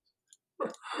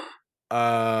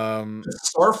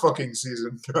 Star fucking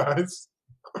season, guys.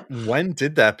 When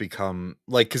did that become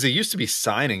like, because it used to be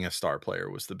signing a star player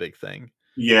was the big thing.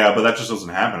 Yeah, but that just doesn't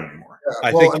happen anymore. Yeah,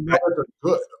 I think they're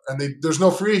good, and there's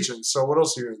no free agents. So what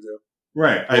else are you gonna do?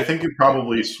 Right. I think it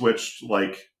probably switched.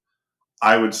 Like,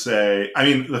 I would say. I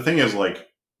mean, the thing is, like,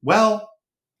 well,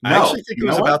 no, I actually think it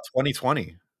was about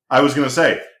 2020. I was going to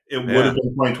say it would have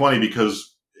been 2020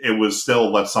 because it was still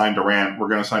let's sign Durant. We're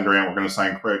going to sign Durant. We're going to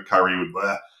sign Kyrie with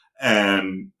blah.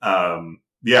 And and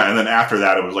then after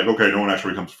that, it was like, okay, no one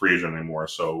actually becomes a free agent anymore.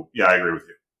 So yeah, I agree with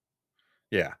you.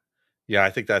 Yeah. I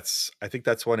think that's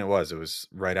when it was. It was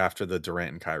right after the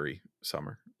Durant and Kyrie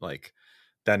summer. Like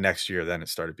that next year, then it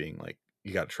started being like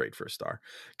you got to trade for a star,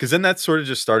 because then that sort of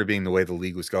just started being the way the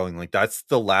league was going. Like that's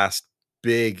the last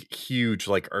big, huge,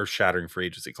 like earth-shattering free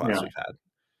agency class we've had.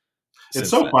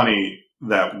 It's so funny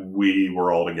that we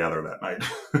were all together that night.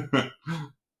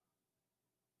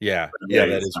 Yeah, that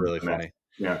is really funny.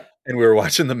 Yeah, and we were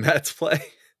watching the Mets play.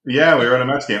 Yeah, we were at a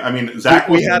Mets game. I mean, Zach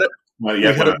we had it when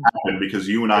it happened because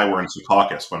you and I were in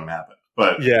Secaucus when it happened.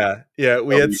 But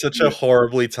we had such a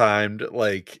horribly timed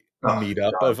like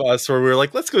meetup of us where we were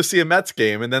like, let's go see a Mets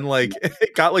game, and then like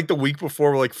it got like the week before,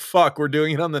 we're like, fuck, we're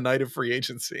doing it on the night of free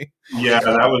agency. Yeah,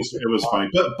 it was funny,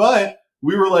 but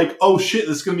we were like, oh shit,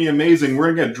 this is gonna be amazing.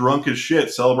 We're gonna get drunk as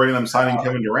shit celebrating them signing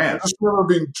Kevin Durant. I just remember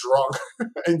being drunk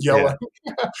and yelling.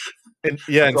 And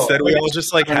instead we all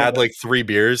just like had like 3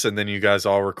 beers, and then you guys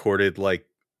all recorded like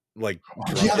there's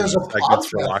a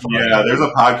podcast. There's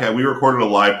a podcast. We recorded a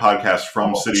live podcast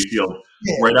from Citi Field,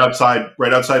 right outside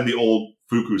the old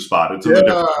Fuku spot. It's in the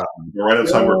different right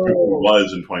outside where Fuku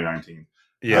was in 2019.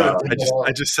 Yeah,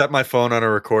 I just set my phone on a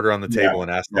recorder on the table and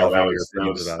asked that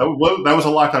was a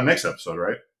Locked On Knicks episode,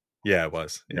 right? Yeah, it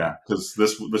was. Yeah, because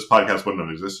this podcast wouldn't have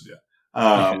existed yet.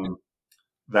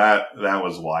 That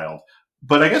was wild.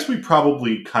 But I guess we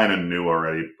probably kind of knew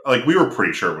already. Like, we were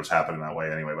pretty sure it was happening that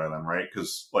way anyway by then, right?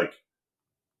 Because, like,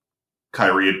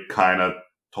 Kyrie had kind of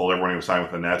told everyone he was signing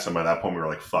with the Nets, and by that point we were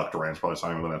like, fuck, Durant's probably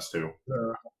signing with the Nets too.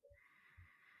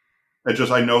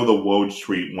 I know the Woj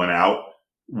tweet went out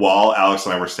while Alex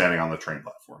and I were standing on the train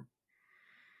platform.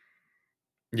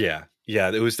 Yeah,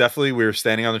 it was definitely, we were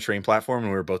standing on the train platform,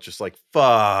 and we were both just like,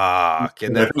 fuck.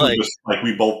 And then,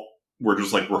 we both were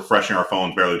just like refreshing our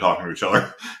phones, barely talking to each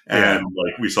other, and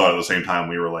like we saw it at the same time.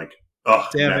 We were like, "Oh,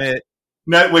 damn it!"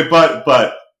 Wait,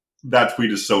 but that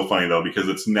tweet is so funny though because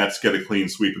it's Nets get a clean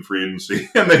sweep in free agency,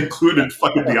 and they included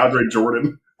fucking DeAndre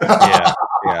Jordan.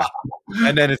 Yeah.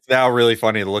 And then it's now really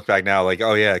funny to look back now, like,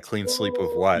 oh yeah, clean sleep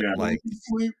with what? Yeah. Like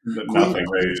nothing.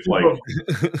 They like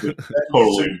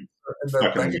totally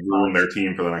fucking ruined their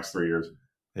team for the next 3 years.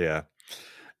 Yeah.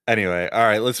 Anyway, all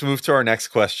right, let's move to our next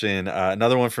question.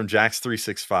 Another one from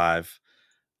Jax365.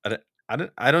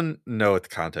 I don't know what the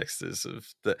context is of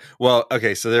the. Well,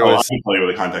 okay, so there was. I can tell you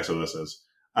what the context of this is.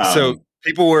 So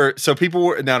people were.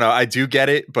 No. I do get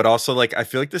it, but also like I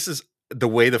feel like this is the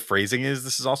way the phrasing is.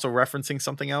 This is also referencing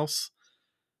something else.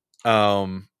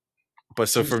 But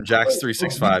so from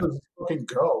Jax365. Fucking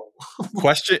go.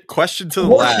 Question to the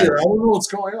lad. I don't know what's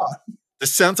going on.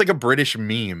 This sounds like a British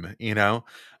meme, you know.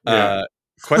 Yeah.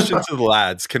 Question to the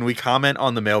lads: can we comment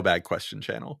on the Mailbag question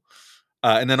channel?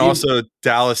 And then also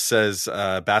Dallas says,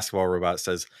 Basketball Robot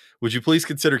says, would you please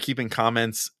consider keeping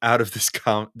comments out of this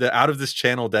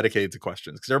channel dedicated to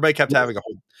questions? Because everybody kept having a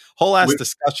whole ass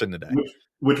discussion today.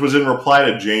 Which was in reply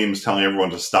to James telling everyone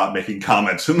to stop making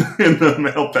comments in the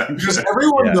Mailbag. Because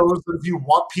everyone knows that if you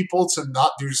want people to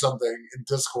not do something in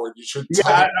Discord, you should.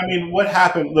 I mean, what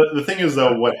happened? The thing is,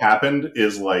 though, what happened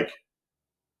is like,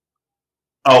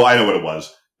 oh, I know what it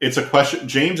was. It's a question.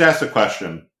 James asked a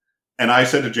question, And I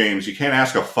said to James, you can't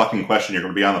ask a fucking question. You're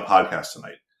going to be on the podcast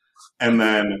tonight. And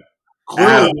then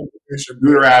Adam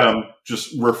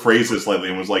just rephrased it slightly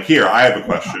and was like, here, I have a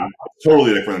question.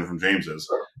 Totally different from James's.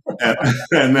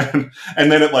 And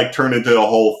then it like turned into a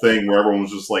whole thing where everyone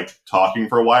was just like talking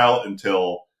for a while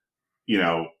until,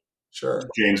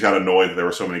 James got annoyed that there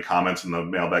were so many comments in the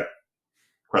Mailbag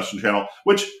question channel,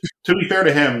 which, to be fair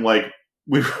to him, like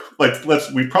we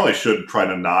probably should try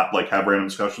to not like have random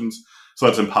discussions. So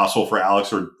it's impossible for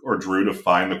Alex or Drew to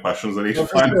find the questions that he should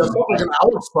find. It's like an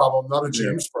Alex problem, not a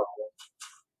James problem.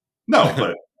 No,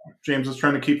 but James is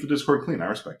trying to keep the Discord clean. I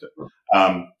respect it.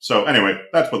 So anyway,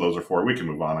 that's what those are for. We can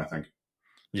move on, I think.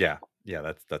 Yeah,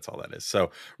 that's all that is.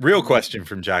 So, real question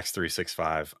from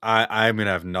Jax365. I'm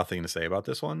gonna have nothing to say about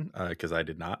this one because I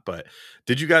did not. But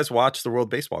did you guys watch the World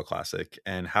Baseball Classic?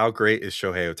 And how great is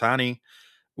Shohei Ohtani?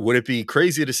 Would it be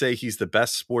crazy to say he's the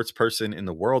best sports person in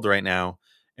the world right now?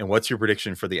 And what's your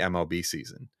prediction for the MLB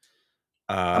season?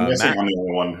 I'm guessing Matt, I'm the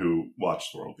only one who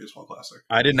watched the World Baseball Classic.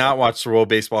 I did not watch the World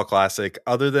Baseball Classic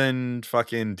other than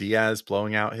fucking Diaz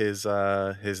blowing out his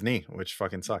knee, which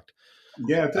fucking sucked.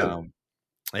 Yeah, it did.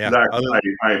 Zach,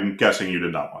 I'm guessing you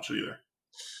did not watch it either.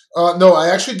 No, I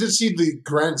actually did see the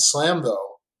Grand Slam,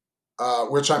 though,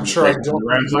 which I'm sure I don't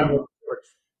remember.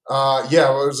 Yeah,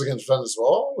 it was against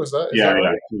Venezuela. Was that? Yeah,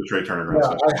 the Trey Turner Grand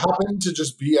Slam. I happened to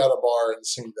just be at a bar and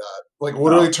see that. Like,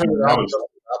 literally turned it out.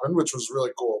 Happened, which was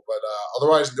really cool, but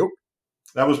otherwise, nope.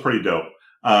 That was pretty dope.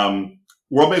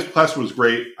 World Baseball Classic was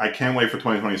great. I can't wait for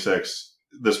 2026.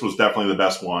 This was definitely the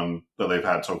best one that they've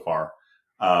had so far.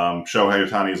 Shohei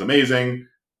Ohtani is amazing.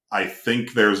 I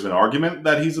think there's an argument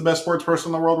that he's the best sports person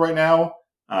in the world right now.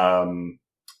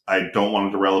 I don't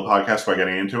want to derail the podcast by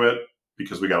getting into it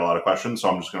because we got a lot of questions. So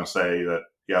I'm just going to say that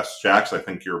yes, Jax, I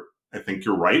think you're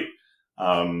right.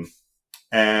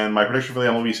 And my prediction for the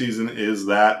MLB season is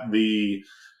that the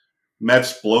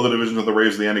Mets blow the division of the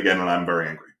Rays at the end again, and I'm very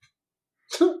angry.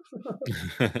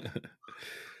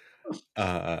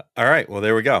 All right. Well,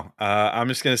 there we go. I'm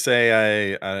just going to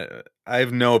say I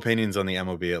have no opinions on the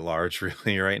MLB at large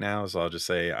really right now. So I'll just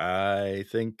say I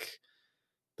think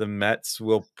the Mets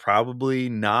will probably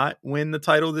not win the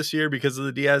title this year because of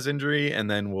the Diaz injury,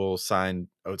 and then we'll sign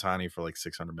Ohtani for like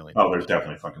 $600 million. Oh, there's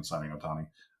definitely fucking signing Ohtani.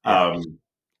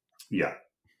 Yeah.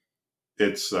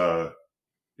 It's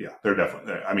they're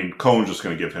definitely. I mean, Cohen's just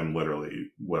going to give him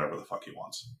literally whatever the fuck he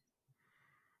wants.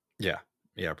 Yeah,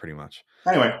 pretty much.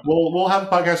 Anyway, we'll have a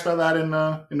podcast about that in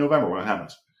November when it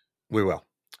happens. We will.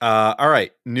 All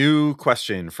right. New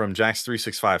question from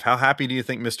Jax365. How happy do you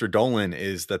think Mr. Dolan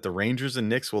is that the Rangers and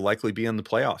Knicks will likely be in the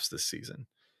playoffs this season?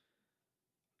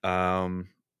 I'm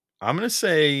going to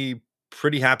say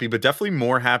pretty happy, but definitely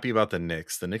more happy about the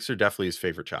Knicks. The Knicks are definitely his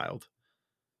favorite child.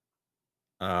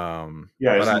 Isn't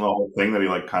the whole thing that he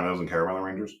like kind of doesn't care about the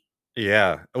Rangers?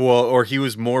 Yeah. Well, or he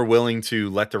was more willing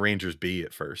to let the Rangers be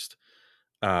at first,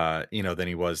 than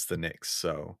he was the Knicks.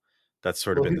 So that's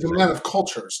sort of been he's a man of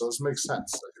culture, so this makes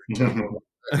sense.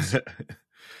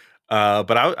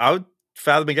 But I would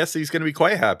fathom a guess that he's going to be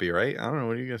quite happy, right? I don't know.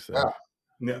 What do you guys think?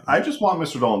 Yeah, I just want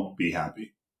Mr. Dolan to be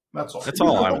happy. That's all. That's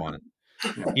all I want.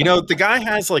 The guy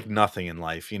has like nothing in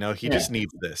life. He just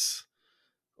needs this.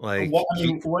 Like,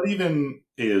 what even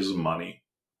is money?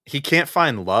 He can't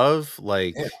find love.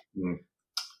 Like,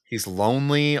 he's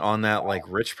lonely on that like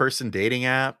rich person dating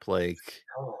app. Like,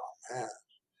 oh man.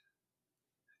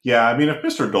 Yeah, I mean, if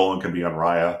Mr. Dolan can be on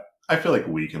Raya, I feel like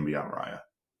we can be on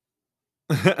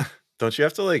Raya. Don't you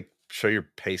have to like show your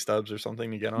pay stubs or something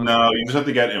to get on? No, you just have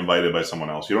to get invited by someone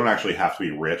else. You don't actually have to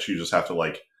be rich. You just have to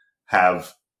like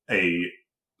have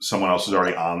someone else who's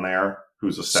already on there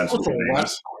who's ostensibly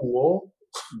famous. Cool.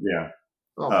 Yeah.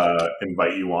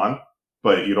 Invite you on,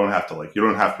 but you don't have to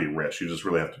be rich. You just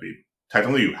really have to be,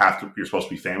 technically you're supposed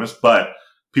to be famous, but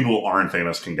people who aren't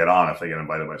famous can get on if they get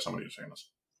invited by somebody who's famous.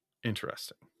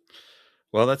 Interesting.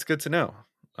 Well, that's good to know.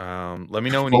 Let me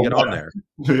know when you get on there.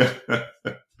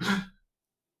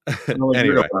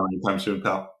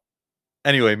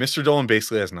 Anyway, Mr. Dolan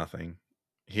basically has nothing.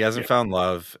 He hasn't found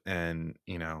love, and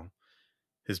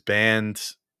his band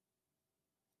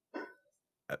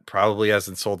probably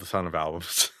hasn't sold a ton of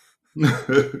albums.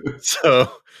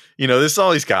 So, this is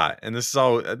all he's got, and this is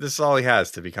all he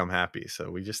has to become happy. So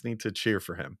we just need to cheer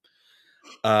for him.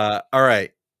 All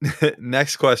right.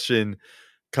 Next question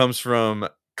comes from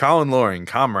Colin Loring,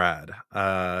 comrade.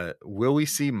 Will we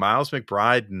see Miles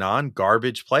McBride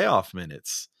non-garbage playoff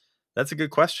minutes? That's a good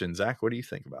question. Zach, what do you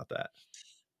think about that?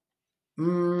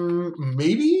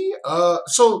 Maybe.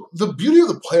 So the beauty of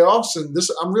the playoffs, and this,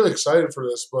 I'm really excited for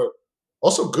this, but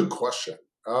also good question.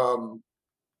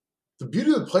 The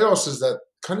beauty of the playoffs is that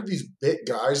kind of these bit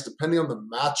guys, depending on the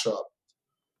matchup.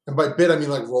 And by bit, I mean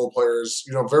like role players,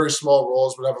 very small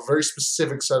roles, but have a very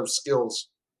specific set of skills,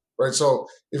 right? So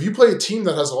if you play a team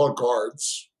that has a lot of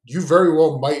guards, you very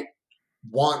well might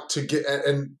want to get,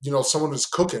 and someone who's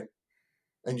cooking,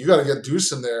 and you got to get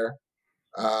Deuce in there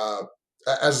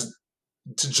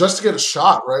just to get a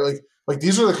shot, right? Like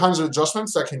these are the kinds of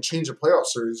adjustments that can change a playoff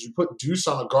series. You put Deuce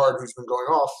on a guard who's been going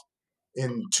off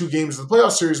in 2 games of the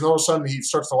playoff series, and all of a sudden he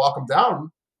starts to lock him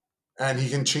down, and he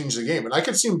can change the game. And I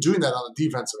could see him doing that on the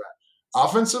defensive end.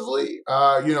 Offensively,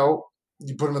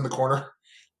 you put him in the corner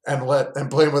and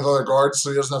play him with other guards, so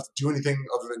he doesn't have to do anything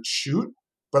other than shoot.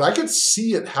 But I could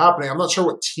see it happening. I'm not sure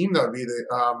what team that would be,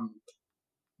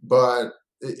 but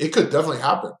it could definitely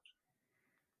happen.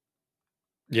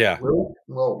 Yeah.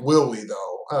 Will we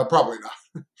though? Probably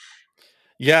not.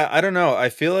 Yeah, I don't know. I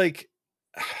feel like,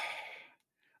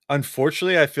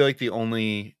 unfortunately, the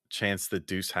only chance that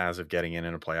Deuce has of getting in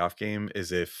a playoff game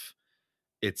is if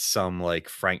it's some like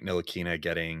Frank Ntilikina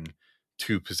getting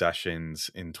 2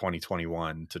 possessions in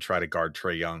 2021 to try to guard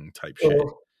Trae Young type shit.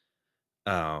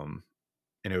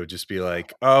 And it would just be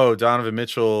like, oh, Donovan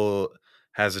Mitchell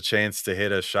has a chance to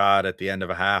hit a shot at the end of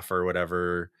a half or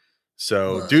whatever.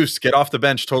 So right. Deuce, get off the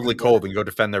bench totally cold and go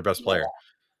defend their best player.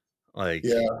 Like,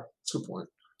 yeah, that's a good point.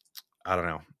 I don't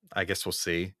know. I guess we'll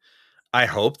see. I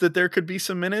hope that there could be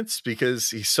some minutes because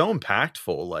he's so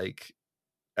impactful. Like,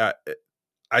 I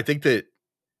think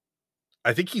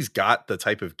he's got the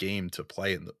type of game to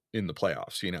play in the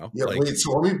playoffs, Yeah, like, wait,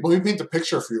 so let me paint the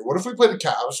picture for you. What if we play the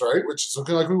Cavs, right? Which is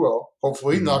looking like we will,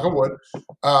 hopefully, knock on wood.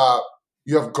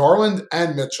 You have Garland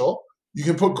and Mitchell. You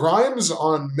can put Grimes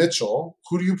on Mitchell.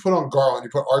 Who do you put on Garland? You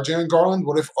put RJ on Garland?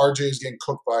 What if RJ is getting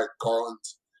cooked by Garland?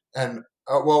 And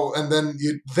and then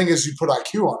the thing is you put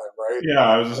IQ on him, right? Yeah,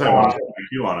 I was just saying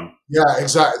IQ on him. Yeah,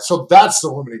 exactly. So that's the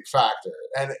limiting factor.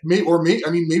 And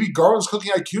maybe Garland's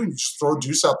cooking IQ and you just throw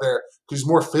Deuce out there because he's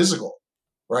more physical,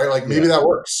 right? Like maybe that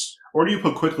works. Or do you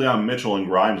put Quickley on Mitchell and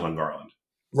Grimes on Garland?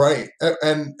 Right.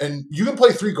 And you can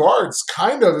play 3 guards,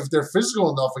 kind of, if they're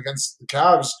physical enough against the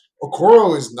Cavs.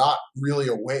 Okoro is not really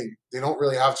a wing. They don't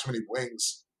really have too many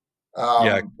wings.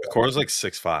 Okoro's like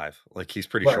 6'5". Like, he's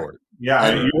pretty short. Yeah,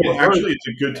 actually, it's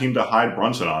a good team to hide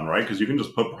Brunson on, right? Because you can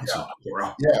just put Brunson on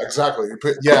Okoro. Yeah, exactly.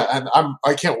 And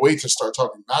I can't wait to start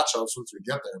talking matchups once we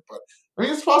get there. But, I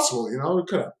mean, it's possible, it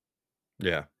could happen.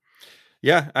 Yeah.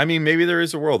 Yeah, I mean, maybe there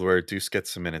is a world where Deuce gets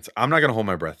some minutes. I'm not going to hold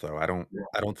my breath, though. I don't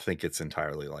think it's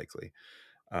entirely likely.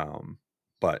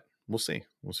 But we'll see.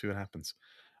 We'll see what happens.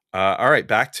 All right,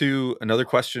 back to another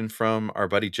question from our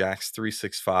buddy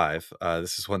Jax365.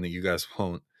 This is one that you guys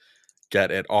won't get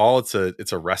at all. It's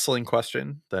a wrestling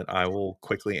question that I will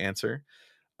quickly answer.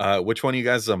 Which one of you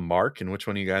guys is a mark and which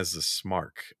one of you guys is a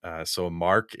smark? So a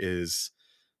mark is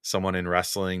someone in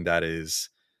wrestling that is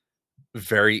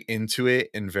very into it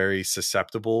and very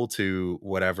susceptible to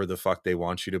whatever the fuck they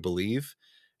want you to believe.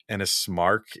 And a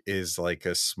smark is like a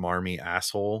smarmy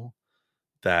asshole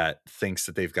that thinks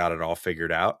that they've got it all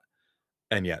figured out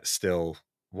and yet still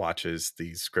watches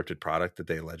the scripted product that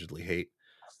they allegedly hate.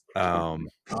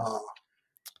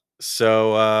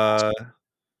 So I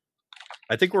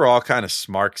think we're all kind of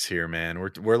smarks here,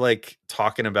 man. We're like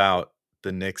talking about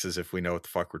the Knicks as if we know what the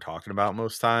fuck we're talking about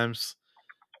most times.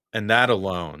 And that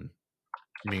alone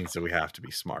means that we have to be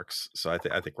smarks. So I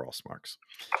think we're all smarks.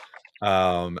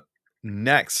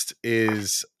 Next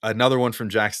is another one from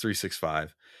Jax365.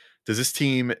 Does this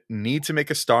team need to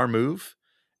make a star move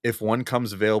if one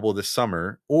comes available this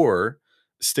summer, or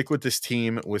stick with this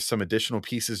team with some additional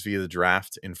pieces via the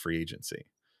draft and free agency?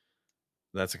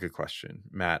 That's a good question.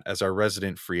 Matt, as our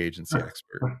resident free agency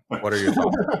expert, what are your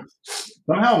thoughts?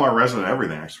 Somehow I'm our resident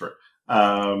everything expert.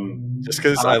 Just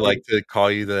because I like to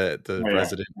call you the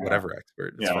resident whatever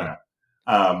expert. It's fine.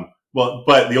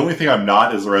 But the only thing I'm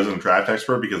not is the resident draft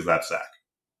expert because that's Zach.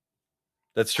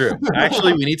 That's true.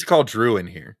 Actually, we need to call Drew in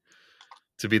here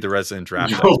to be the resident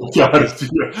draft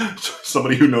expert.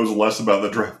 Somebody who knows less about the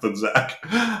draft than Zach.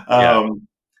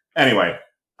 Anyway,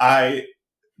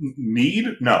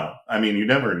 no. I mean, you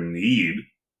never need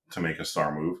to make a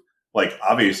star move. Like,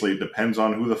 obviously, it depends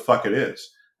on who the fuck it is.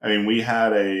 I mean, we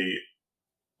had a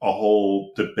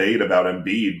whole debate about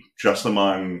Embiid just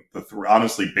among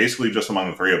the basically just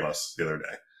among the 3 of us the other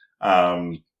day.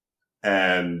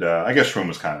 And I guess Shroom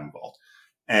was kind of involved.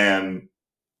 And,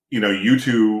 you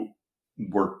two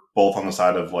were both on the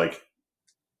side of like,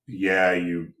 yeah,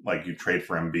 you trade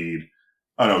for Embiid.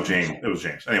 Oh no, James. It was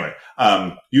James. Anyway,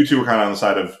 you two were kind of on the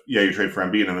side of, yeah, you trade for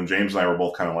Embiid. And then James and I were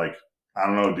both kind of like, I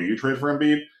don't know, do you trade for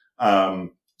Embiid?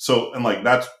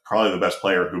 That's probably the best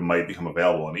player who might become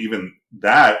available. And even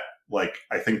that, I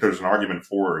think there's an argument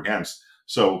for or against.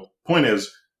 So point is,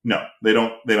 no, they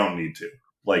don't need to.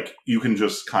 Like, you can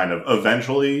just kind of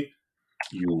eventually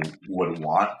you would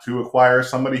want to acquire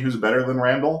somebody who's better than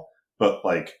Randall, but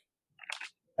like,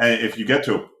 and if you get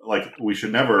to, like, we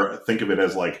should never think of it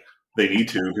as like they need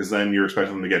to, because then you're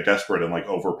expecting them to get desperate and like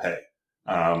overpay,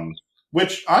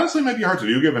 which honestly might be hard to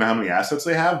do given how many assets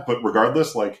they have. But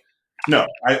regardless, like, no,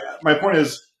 my point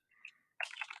is,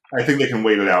 I think they can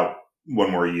wait it out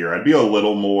one more year. I'd be a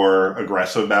little more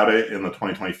aggressive about it in the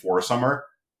 2024 summer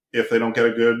if they don't get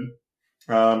a good,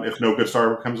 if no good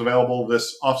star becomes available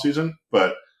this offseason.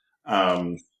 But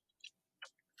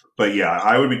yeah,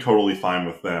 I would be totally fine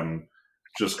with them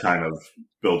just kind of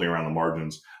building around the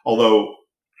margins. Although,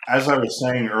 as I was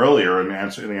saying earlier in the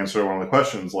answer to one of the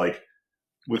questions, like,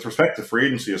 with respect to free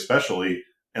agency especially,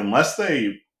 unless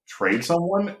they trade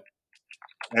someone,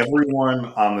 everyone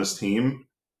on this team,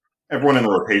 everyone in the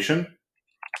rotation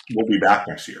will be back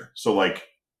next year. So, like,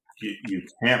 you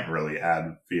can't really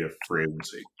add via free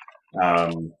agency.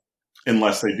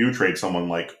 Unless they do trade someone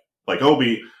like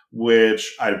Obi,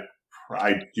 which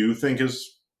I do think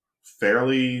is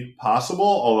fairly possible,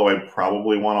 although I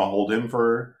probably want to hold him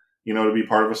for, to be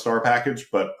part of a star package.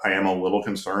 But I am a little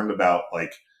concerned about,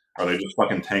 like, are they just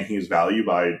fucking tanking his value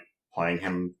by playing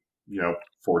him,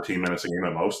 14 minutes a game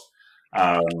at most?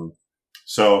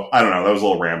 So I don't know. That was a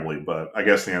little rambly, but I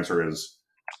guess the answer is,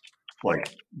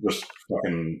 like, just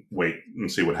fucking wait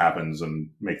and see what happens and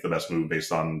make the best move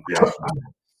based on the outcome.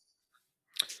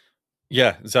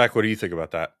 Yeah, Zach, what do you think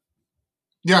about that?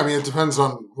 Yeah, I mean, it depends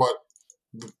on what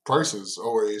the price is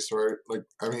always, right? Like,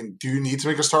 I mean, do you need to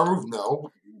make a star move?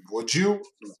 No. Would you?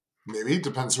 Maybe.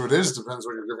 Depends who it is. Depends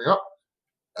what you're giving up.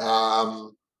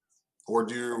 Or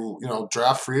do you,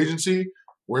 draft free agency?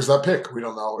 Where's that pick? We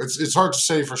don't know. It's hard to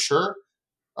say for sure.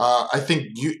 I think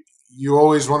you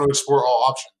always want to explore all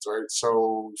options, right?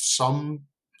 So some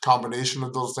combination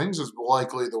of those things is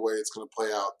likely the way it's going to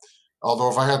play out.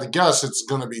 Although if I had to guess, it's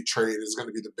going to be trade. It's going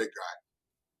to be the big guy.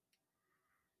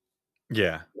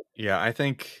 Yeah. I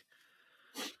think,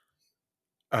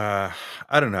 I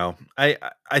don't know. I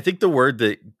think the word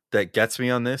that gets me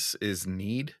on this is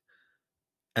need.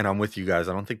 And I'm with you guys.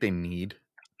 I don't think they need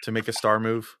to make a star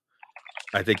move.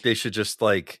 I think they should just,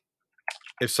 like,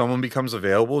 if someone becomes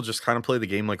available, just kind of play the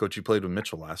game like what you played with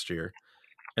Mitchell last year.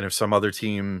 And if some other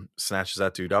team snatches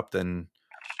that dude up, then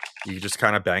you just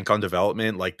kind of bank on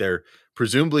development. Like, they're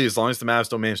presumably, as long as the Mavs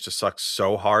don't manage to suck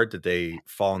so hard that they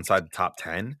fall inside the top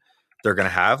 10, they're going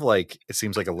to have, like, it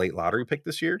seems like a late lottery pick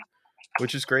this year,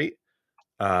 which is great.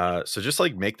 So just,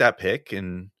 like, make that pick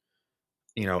and,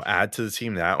 add to the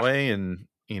team that way and,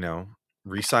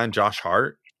 re-sign Josh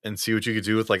Hart and see what you could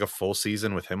do with, like, a full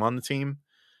season with him on the team.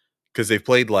 Because they've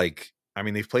played like a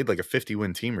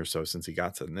 50-win team or so since he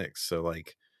got to the Knicks. So,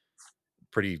 like,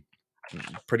 pretty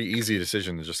easy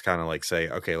decision to just kind of, like, say,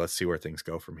 okay, let's see where things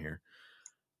go from here.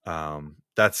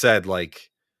 That said, like,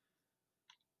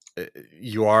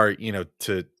 you are,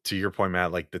 to your point,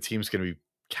 Matt, like, the team's going to be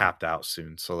capped out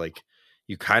soon. So, like,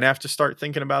 you kind of have to start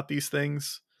thinking about these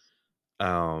things.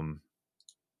 And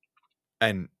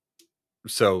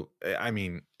so, I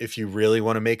mean, if you really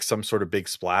want to make some sort of big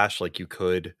splash, like, you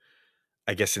could,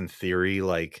 I guess, in theory,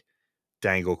 like,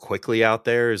 dangle Quickley out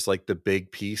there is, like, the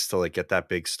big piece to, like, get that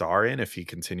big star in. If he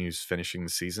continues finishing the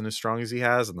season as strong as he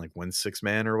has and, like, wins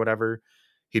 6-man or whatever,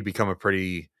 he'd become a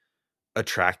pretty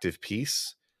attractive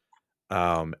piece.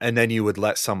 And then you would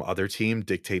let some other team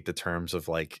dictate the terms of,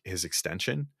 like, his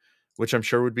extension, which I'm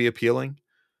sure would be appealing,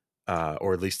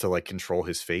 or at least to, like, control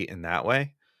his fate in that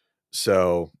way.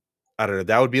 So I don't know.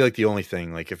 That would be, like, the only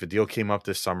thing. Like, if a deal came up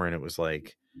this summer and it was,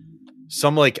 like,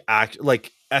 some, like,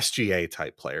 like SGA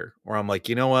type player, where I'm like,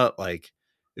 you know what? Like,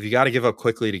 if you got to give up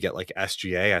Quickley to get, like,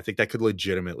 SGA, I think that could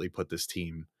legitimately put this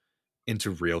team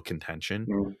into real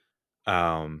contention.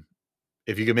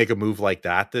 If you could make a move like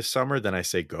that this summer, then I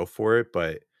say go for it.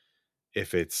 But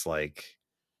if it's like,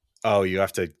 oh, you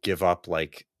have to give up,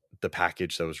 like, the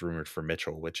package that was rumored for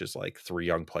Mitchell, which is, like, 3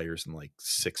 young players and, like,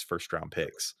 6 first-round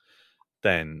picks,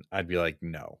 then I'd be like,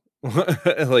 no.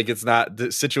 Like, it's not,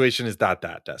 the situation is not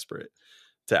that desperate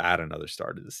to add another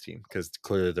star to this team, because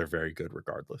clearly they're very good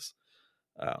regardless.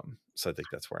 So I think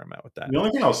that's where I'm at with that. The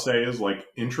only thing I'll say is, like,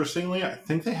 interestingly, I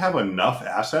think they have enough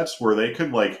assets where they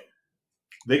could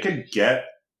get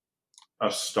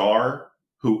a star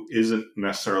who isn't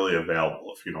necessarily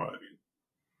available, if you know what I mean.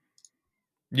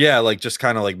 Yeah, like, just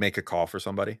kind of, like, make a call for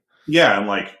somebody. Yeah, and,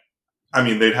 like, I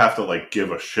mean, they'd have to, like,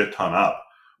 give a shit ton up,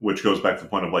 which goes back to the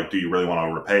point of, like, do you really want to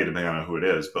overpay depending on who it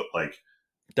is? But, like,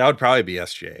 that would probably be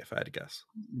SGA if I had to guess.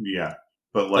 Yeah,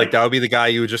 but, like, that would be the guy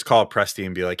you would just call Presti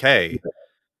and be like, hey,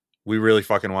 we really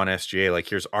fucking want SGA. Like,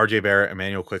 here's RJ Barrett,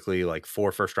 Emmanuel Quickley, like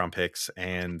 4 first-round picks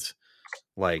and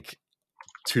like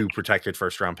 2 protected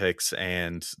first-round picks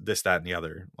and this, that, and the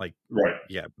other. Like, Right.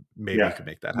 yeah, maybe you could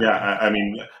make that happen. Yeah, I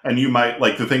mean, and you might,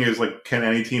 like, the thing is, like, can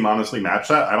any team honestly match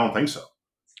that? I don't think so.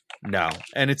 No.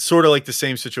 And it's sort of like the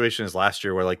same situation as last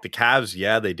year where, like, the Cavs,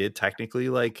 yeah, they did technically,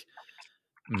 like,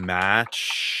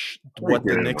 match what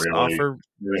the Knicks offer.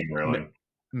 Really.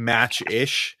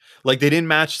 Match-ish. Like, they didn't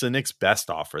match the Knicks' best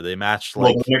offer. They matched,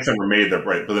 well, like... the Knicks never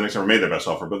made their best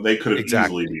offer, but they could have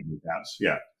easily beaten the Cavs.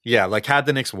 Yeah. Yeah, like, had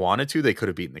the Knicks wanted to, they could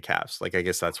have beaten the Cavs. Like, I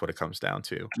guess that's what it comes down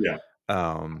to. Yeah.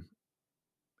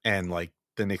 And, like,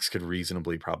 the Knicks could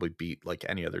reasonably probably beat, like,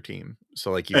 any other team. So,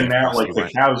 like... And now, like,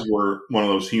 the Cavs were one of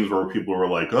those teams where people were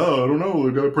like, oh, I don't know,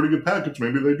 they got a pretty good package.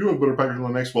 Maybe they do have a better package than the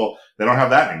Knicks. Well, they don't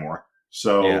have that anymore.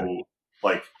 So,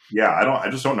 I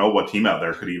just don't know what team out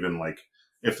there could even, like,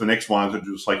 if the Knicks wanted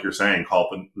to, just like you're saying, call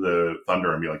up the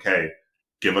Thunder and be like, hey,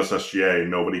 give us SGA.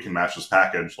 Nobody can match this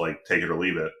package. Like, take it or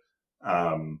leave it.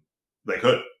 They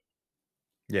could.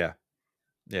 Yeah.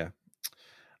 Yeah.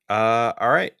 All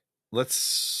right.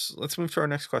 Let's move to our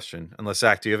next question. Unless,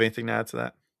 Zach, do you have anything to add to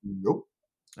that? Nope.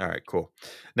 All right, cool.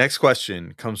 Next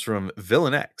question comes from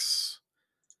Villain X.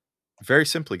 Very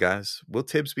simply, guys, will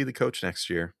Tibbs be the coach next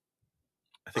year?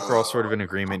 I think we're all sort of in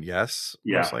agreement. Yes,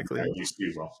 most likely. Yeah,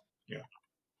 you will. Yeah.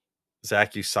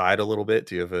 Zach, you sighed a little bit.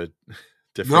 Do you have a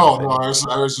different? No. I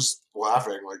was just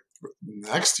laughing. Like,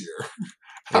 next year.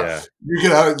 Yeah. You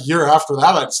get out a year after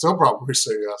that, I'd still probably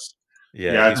say yes.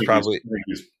 Yeah, I think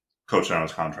he's coaching on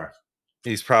his contract.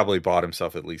 He's probably bought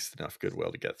himself at least enough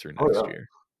goodwill to get through next year.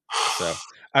 So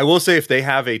I will say, if they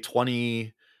have a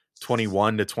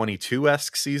 2021 to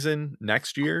 22-esque season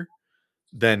next year,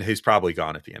 then he's probably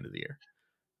gone at the end of the year.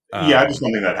 I just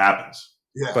don't think that happens.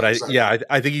 Yeah, but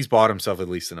I think he's bought himself at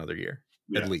least another year,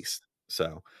 at least.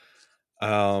 So,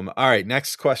 all right.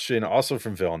 Next question, also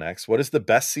from Phil. Next, what is the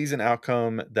best season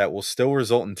outcome that will still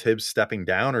result in Tibbs stepping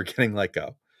down or getting let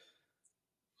go?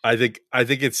 I think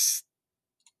it's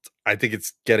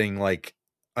getting, like,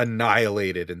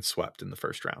 annihilated and swept in the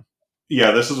first round.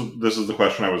 Yeah, this is the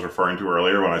question I was referring to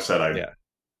earlier when I said I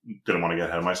didn't want to get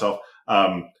ahead of myself.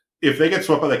 If they get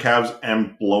swept by the Cavs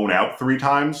and blown out 3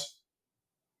 times,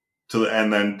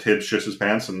 and then Tibbs shits his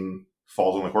pants and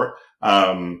falls on the court,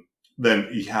 then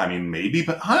I mean, maybe.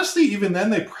 But honestly, even then,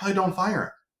 they probably don't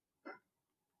fire him.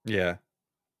 Yeah.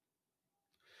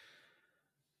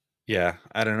 Yeah,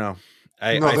 I don't know.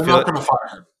 They're not going to fire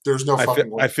him. There's no fucking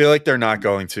way. I feel like they're not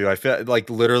going to. I feel like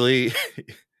literally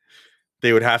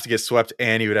they would have to get swept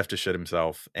and he would have to shit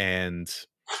himself. And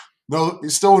no, he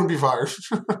still wouldn't be fired.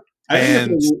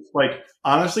 And like,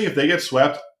 honestly, if they get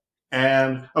swept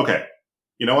and okay,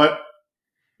 you know what?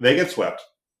 They get swept.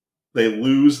 They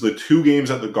lose the 2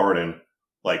 games at the Garden,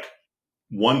 like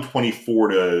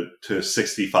 124 to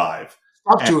 65.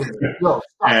 Stop doing it. No,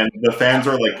 stop. And the fans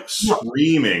are like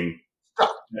screaming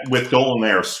with Dolan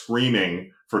there,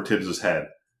 screaming for Tibbs' head.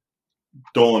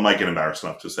 Dolan might get embarrassed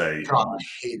enough to say, God, I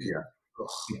hate you.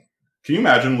 Can you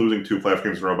imagine losing 2 playoff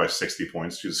games in a row by 60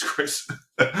 points? Jesus Christ.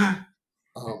 Oh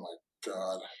my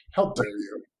God. How dare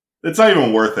you? It's not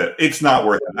even worth it. It's not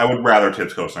worth it. I would rather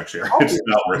Tibbs coach next year. It's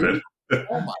not worth it.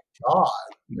 Oh my God.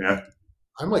 Yeah.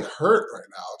 I'm like hurt right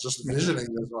now, just visioning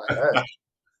this in my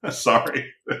head.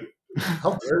 Sorry.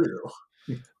 How dare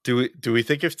you? Do we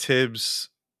think if Tibbs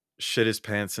shit his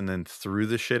pants and then threw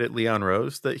the shit at Leon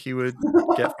Rose that he would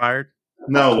get fired?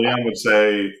 No, Leon would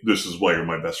say, "This is why you're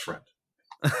my best friend."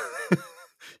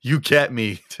 You get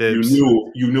me, Tibbs.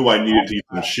 You knew I needed to eat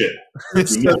some shit.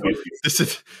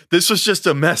 This was just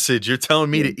a message. You're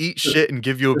telling me to eat shit and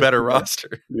give you a better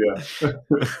roster. Yeah.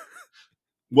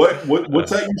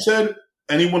 What's that you said?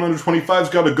 Anyone under 25's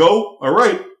got to go? All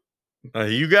right.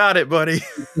 You got it, buddy.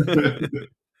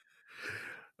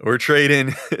 We're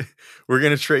trading. We're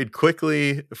going to trade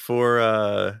Quickley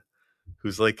for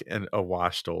who's like a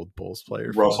washed old Bulls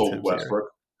player. Russell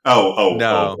Westbrook.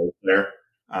 No. There.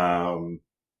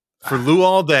 For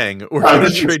Luol Deng. We're going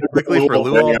to trade Quickley for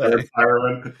Luol Deng.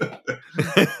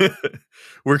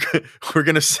 We're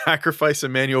going to sacrifice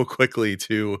Emmanuel Quickley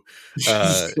to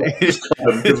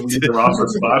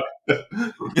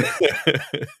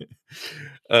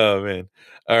oh man.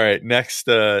 All right, next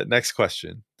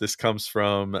question. This comes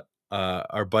from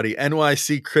our buddy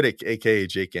NYC Critic, aka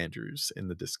Jake Andrews, in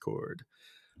the Discord.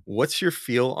 What's your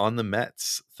feel on the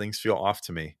Mets? Things feel off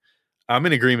to me. I'm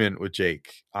in agreement with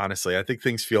Jake. Honestly, I think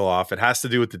things feel off. It has to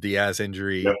do with the Diaz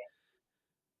injury. Yep.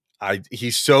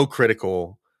 He's so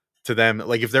critical to them.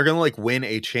 Like, if they're going to like win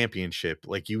a championship,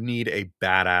 like, you need a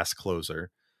badass closer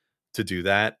to do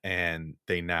that, and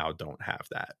they now don't have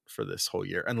that for this whole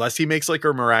year unless he makes like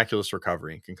a miraculous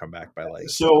recovery and can come back by like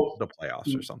the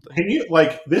playoffs or something. Can you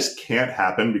like this can't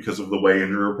happen because of the way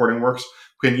injury reporting works?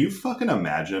 Can you fucking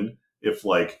imagine if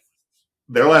like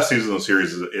their last season of the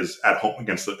series is at home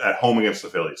against the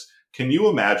Phillies? Can you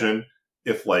imagine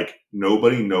if like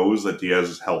nobody knows that Diaz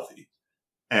is healthy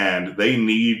and they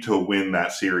need to win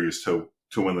that series to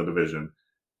win the division,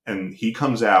 and he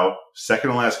comes out second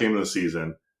to last game of the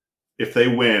season? If they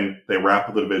win, they wrap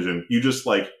up the division. You just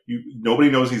like nobody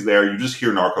knows he's there. You just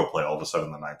hear Narco play all of a sudden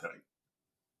in the ninth inning.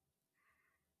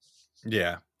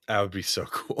 Yeah, that would be so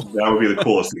cool. That would be the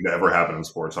coolest thing to ever happen in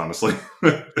sports, honestly.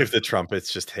 If the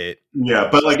trumpets just hit. Yeah,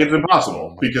 but like it's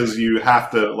impossible because you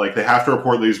have to like they have to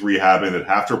report that he's rehabbing, they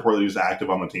have to report that he's active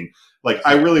on the team. Like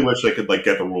I really wish they could like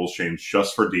get the rules changed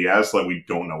just for Diaz so that we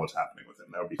don't know what's happening with him.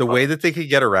 That would be the fun. way that they could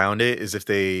get around it is if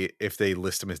they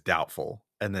list him as doubtful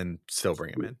and then still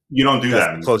bring him in. You don't do That's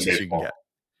that the in closest baseball. you can get.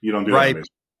 You don't do Right. that in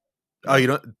baseball. Oh, you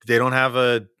don't. They don't have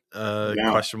a No.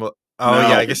 questionable. Oh, No.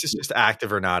 yeah. I guess it's just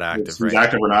active or not active, It's right?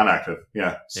 active or non-active.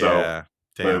 Yeah. So yeah.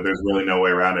 Damn. there's really no way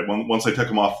around it. Once they took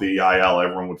him off the IL,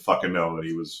 everyone would fucking know that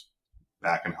he was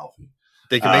back and healthy.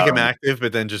 They can make him active,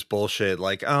 but then just bullshit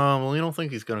like, oh, well, you don't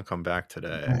think he's going to come back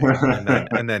today,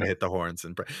 and then hit the horns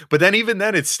but then even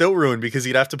then it's still ruined because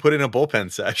he'd have to put in a bullpen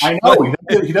session. I know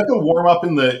he'd have to warm up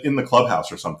in the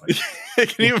clubhouse or something.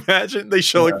 Can you imagine? They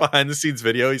show like behind the scenes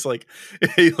video. He's like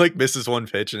he like misses one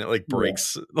pitch and it like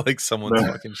breaks like someone's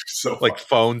fucking like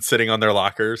phone sitting on their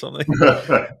locker or something.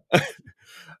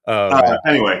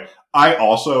 Anyway, I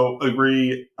also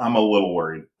agree. I'm a little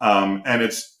worried. And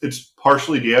it's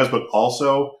partially Diaz, but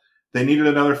also they needed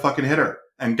another fucking hitter.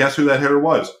 And guess who that hitter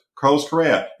was? Carlos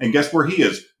Correa. And guess where he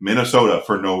is? Minnesota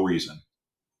for no reason.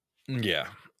 Yeah.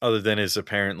 Other than his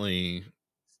apparently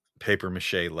paper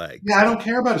mache leg. Yeah, I don't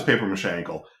care about his paper mache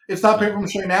ankle. It's not paper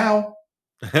mache now.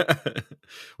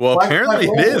 Well, apparently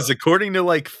it is, according to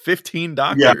like 15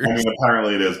 doctors. Yeah, I mean,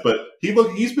 apparently it is. But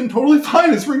he's been totally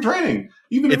fine in spring training.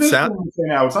 Even if it's now,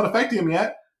 it's not affecting him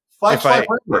yet. Flag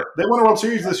forever. They won a World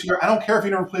Series this year. I don't care if he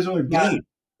never plays another game.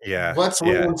 Yeah. Let's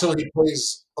wait until he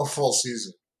plays a full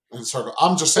season in circle.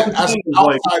 I'm just saying, as an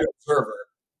outside observer,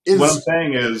 what I'm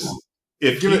saying is,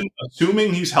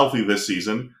 assuming he's healthy this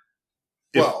season,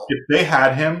 if they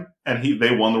had him and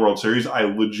they won the World Series, I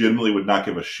legitimately would not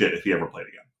give a shit if he ever played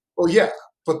again. Well, yeah,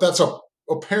 but that's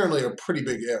apparently a pretty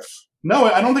big if. No,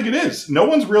 I don't think it is. No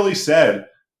one's really said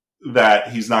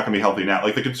that he's not going to be healthy now.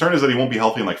 Like the concern is that he won't be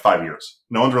healthy in like 5 years.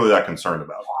 No one's really that concerned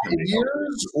about 5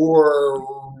 years or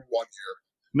 1 year.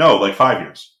 No, like 5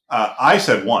 years. I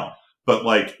said 1, but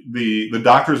like the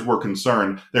doctors were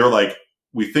concerned. They were like,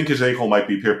 we think his ankle might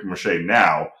be paper mache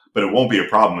now, but it won't be a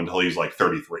problem until he's like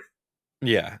 33.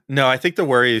 Yeah. No, I think the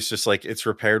worry is just like it's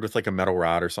repaired with like a metal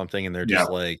rod or something, and they're just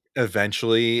like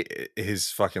eventually his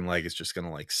fucking leg is just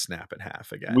gonna like snap in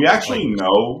half again. We actually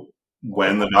know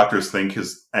when the doctors think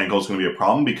his ankle is going to be a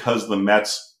problem because the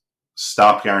Mets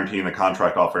stopped guaranteeing the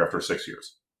contract offer after 6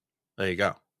 years. There you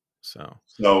go.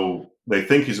 So they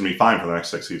think he's going to be fine for the next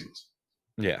 6 seasons.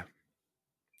 Yeah.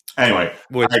 Anyway,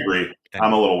 I agree.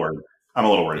 I'm a little worried.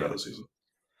 About this season.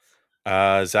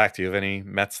 Zach, do you have any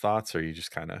Mets thoughts, or are you just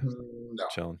kind of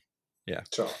chilling? Yeah.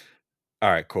 Chill.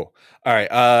 All right, cool. All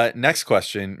right. Next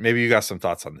question. Maybe you got some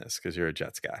thoughts on this because you're a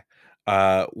Jets guy.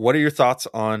 What are your thoughts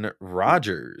on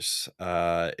Rodgers?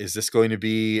 Is this going to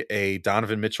be a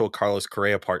Donovan Mitchell, Carlos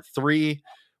Correa part 3?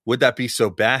 Would that be so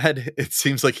bad? It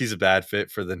seems like he's a bad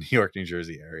fit for the New York, New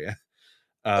Jersey area.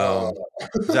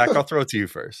 Zach, I'll throw it to you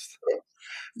first.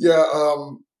 Yeah.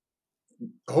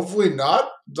 Hopefully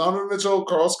not Donovan Mitchell,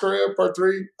 Carlos Correa, part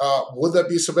 3. Would that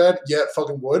be so bad? Yeah, it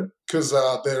fucking would. Because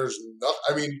there's nothing.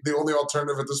 I mean, the only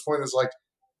alternative at this point is like,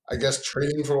 I guess,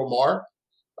 trading for Lamar.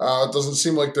 It doesn't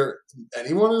seem like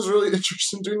anyone is really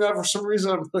interested in doing that for some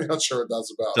reason. I'm really not sure what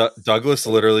that's about. Douglas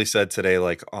literally said today,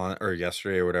 like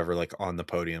yesterday or whatever, like on the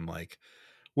podium, like,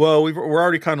 well, we're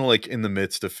already kind of like in the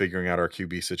midst of figuring out our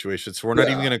QB situation, so we're not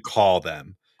even going to call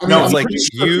them. I mean, it's like,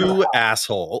 you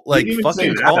asshole. Like,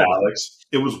 fucking call that, Alex.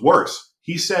 It was worse.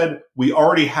 He said, we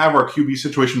already have our QB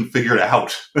situation figured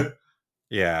out.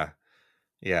 Yeah.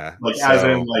 Yeah. Like, as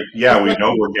in, like, yeah, we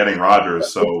know we're getting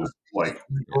Rodgers, so, like,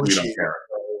 we don't care.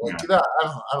 Like, I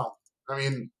don't. I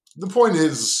mean, the point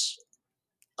is,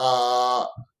 I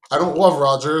don't love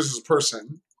Rodgers as a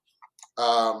person,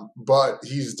 but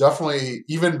he's definitely,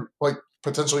 even, like,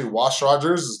 potentially Wash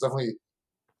Rodgers is definitely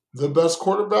the best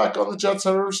quarterback on the Jets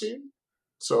I've ever seen.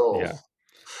 So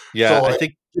yeah, like, I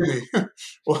think.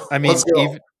 Well, I mean,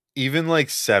 even like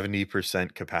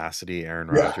 70% capacity, Aaron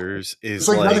Rodgers is it's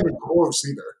like not even close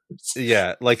either.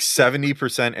 Yeah, like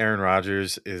 70% Aaron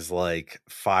Rodgers is like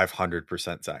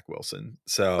 500% Zach Wilson.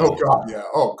 So, Oh god, yeah.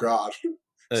 Oh god.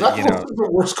 Zach you know, Wilson's the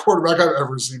worst quarterback I've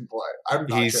ever seen play. I'm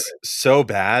not he's kidding. so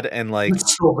bad, and like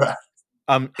He's so bad.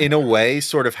 I'm in a way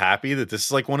sort of happy that this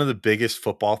is like one of the biggest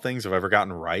football things I've ever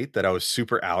gotten right, that I was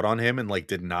super out on him and like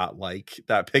did not like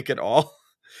that pick at all.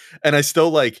 And I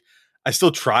still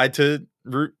tried to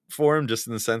root for him, just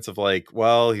in the sense of like,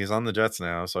 well, he's on the Jets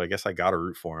now, so I guess I gotta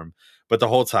root for him. But the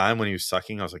whole time when he was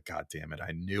sucking, I was like, God damn it,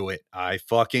 I knew it. I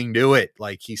fucking knew it.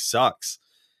 Like, he sucks.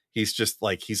 He's just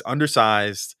like, he's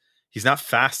undersized. He's not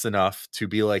fast enough to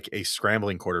be like a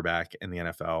scrambling quarterback in the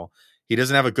NFL. He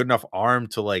doesn't have a good enough arm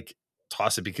to like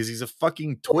toss it because he's a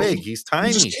fucking twig. He's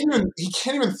tiny. He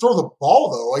can't even throw the ball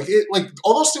though. Like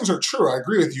all those things are true. I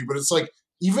agree with you, but it's like,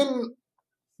 even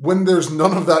when there's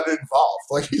none of that involved,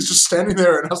 like he's just standing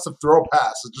there and has to throw a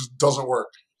pass. It just doesn't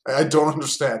work. I don't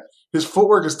understand. His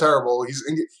footwork is terrible.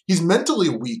 He's mentally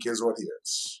weak, is what he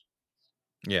is.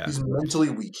 Yeah, he's mentally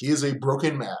weak. He is a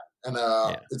broken man, and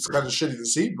it's kind of shitty to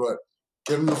see. But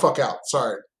get him the fuck out.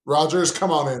 Sorry, Rodgers,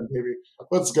 come on in, baby.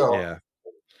 Let's go. Yeah.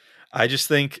 I just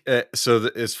think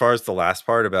as far as the last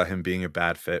part about him being a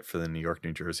bad fit for the New York,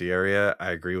 New Jersey area,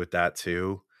 I agree with that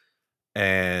too.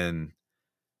 And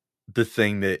the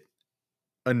thing that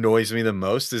annoys me the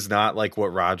most is not like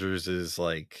what Rodgers is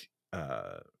like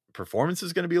performance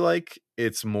is going to be like.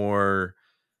 It's more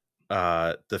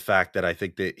the fact that I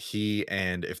think that he,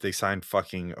 and if they sign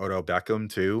fucking Odell Beckham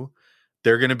too,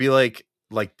 they're going to be like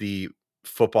the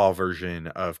football version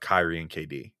of Kyrie and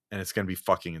KD. And it's going to be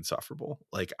fucking insufferable.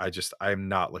 Like, I'm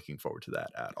not looking forward to that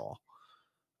at all.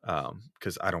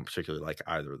 Because I don't particularly like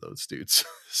either of those dudes.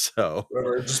 So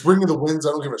whatever. Just bring me the wins. I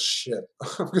don't give a shit.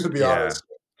 I'm going to be honest.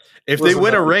 If they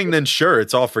win a ring, then sure,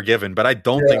 it's all forgiven. But I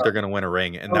don't think they're going to win a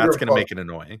ring, and that's going to make it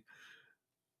annoying.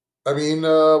 I mean,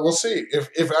 we'll see.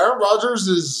 If Aaron Rodgers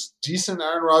is decent,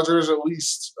 Aaron Rodgers at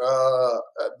least,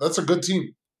 that's a good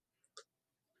team.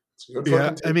 It's a good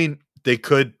fucking team. I mean, they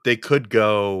could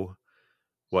go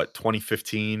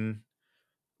 2015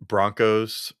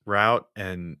 Broncos route,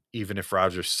 and even if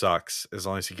Rodgers sucks, as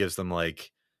long as he gives them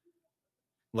like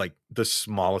the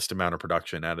smallest amount of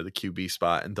production out of the QB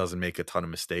spot and doesn't make a ton of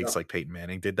mistakes like Peyton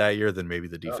Manning did that year, then maybe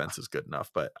the defense is good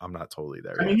enough. But I'm not totally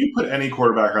there. I mean, you put any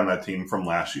quarterback on that team from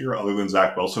last year other than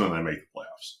Zach Wilson, and they make the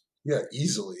playoffs. Yeah,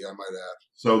 easily, I might add.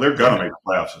 So they're gonna make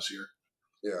the playoffs this year.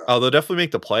 Yeah. Oh, they'll definitely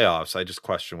make the playoffs. I just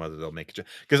question whether they'll make it,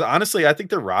 because honestly, I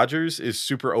think that Rodgers is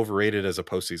super overrated as a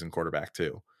postseason quarterback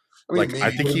too. I mean,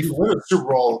 I think if you win a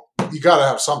Super Bowl, you got to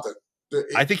have something.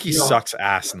 I think he sucks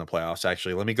ass in the playoffs.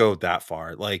 Actually, let me go that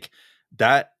far. Like,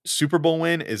 that Super Bowl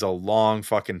win is a long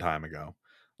fucking time ago.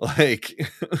 Like,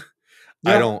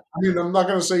 I mean, I'm not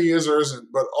going to say he is or isn't,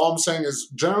 but all I'm saying is,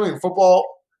 generally in football,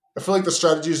 I feel like the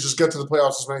strategy is just get to the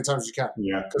playoffs as many times as you can.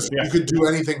 Yeah, because you could do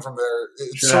anything from there.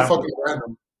 It's so fucking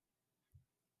random.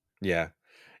 Yeah,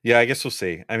 I guess we'll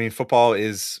see. I mean, football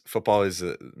is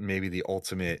maybe the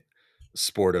ultimate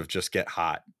sport of just get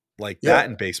hot. Like that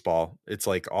in baseball, it's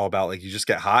like all about like you just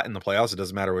get hot in the playoffs. It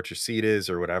doesn't matter what your seed is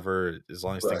or whatever. As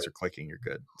long as things are clicking, you're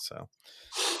good. So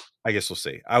I guess we'll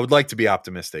see. I would like to be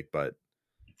optimistic, but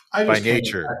by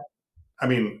nature, I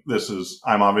mean,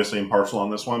 I'm obviously impartial on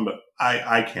this one, but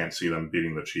I can't see them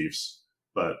beating the Chiefs.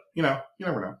 But you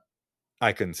never know.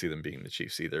 I couldn't see them beating the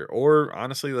Chiefs either, or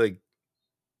honestly, like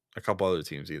a couple other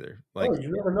teams either. Like,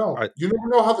 you never know. You never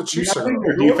know how the Chiefs are. I think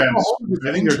their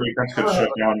defense could shut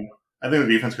down. I think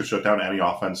the defense could shut down any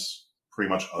offense pretty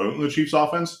much other than the Chiefs'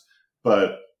 offense.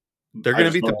 But they're going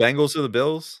to beat the Bengals or the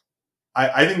Bills.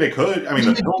 I think they could. I mean,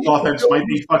 the Bills' offense might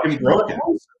be fucking broken.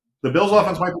 The Bills'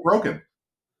 offense might be broken.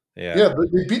 Yeah,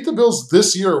 they beat the Bills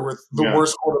this year with the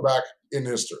worst quarterback in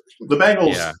history. The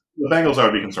Bengals I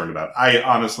would be concerned about. I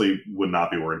honestly would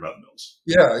not be worried about the Bills.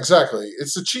 Yeah, exactly.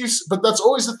 It's the Chiefs, but that's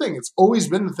always the thing. It's always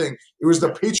been the thing. It was the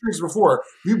Patriots before.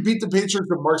 You beat the Patriots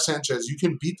with Mark Sanchez. You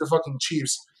can beat the fucking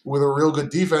Chiefs with a real good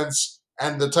defense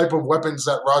and the type of weapons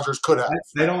that Rodgers could have.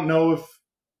 I don't know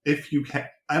if you can.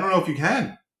 I don't know if you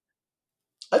can.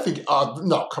 I think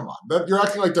no, come on. You're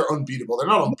acting like they're unbeatable. They're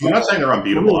not unbeatable. I'm not saying they're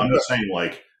unbeatable. I'm just saying,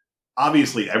 like,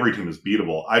 obviously every team is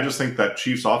beatable. I just think that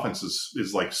Chiefs offense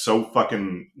is like so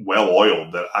fucking well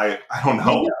oiled that I don't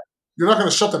know. Yeah. You're not going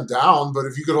to shut them down, but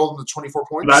if you could hold them to 24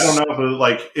 points. But I don't know, but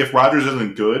like if Rodgers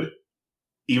isn't good,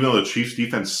 even though the Chiefs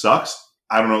defense sucks,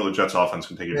 I don't know if the Jets offense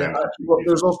can take advantage of it.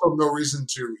 There's also no reason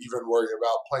to even worry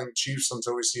about playing Chiefs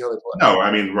until we see how they play. No,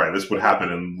 I mean, right. This would happen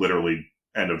in literally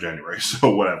end of January,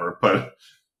 so whatever. But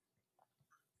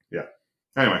yeah.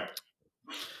 Anyway.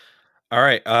 All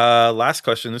right. Last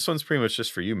question. This one's pretty much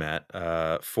just for you,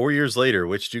 Matt. 4 years later,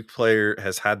 which Duke player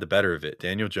has had the better of it,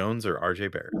 Daniel Jones or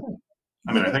RJ Barrett?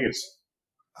 I mean, I think it's.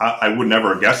 I would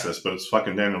never have guessed this, but it's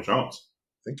fucking Daniel Jones.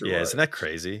 I think you're Yeah, right. isn't that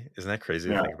crazy? Isn't that crazy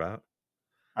to think about?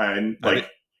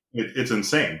 It's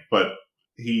insane. But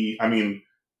I mean,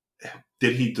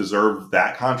 did he deserve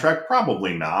that contract?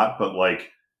 Probably not. But like,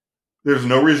 there's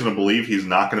no reason to believe he's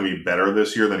not going to be better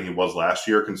this year than he was last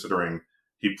year, considering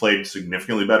he played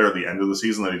significantly better at the end of the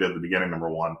season than he did at the beginning, number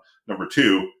one. Number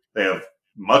two, they have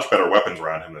much better weapons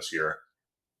around him this year.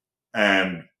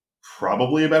 And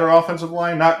probably a better offensive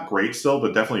line. Not great still,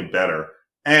 but definitely better.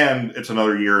 And it's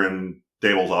another year in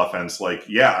Dable's offense. Like,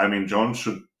 yeah, I mean, Jones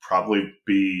should probably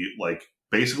be, like,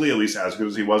 basically at least as good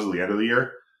as he was at the end of the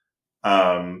year.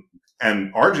 And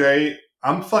RJ,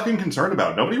 I'm fucking concerned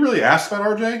about. Nobody really asked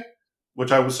about RJ,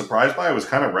 which I was surprised by. I was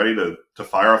kind of ready to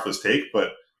fire off this take,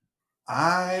 but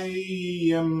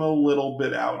I am a little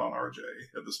bit out on RJ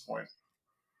at this point.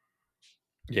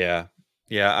 Yeah.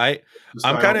 I'm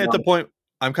kind of at the point.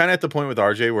 I'm kind of at the point with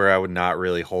RJ where I would not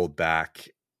really hold back,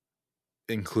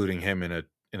 including him in a.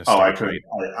 I couldn't.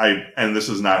 And this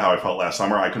is not how I felt last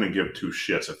summer. I couldn't give two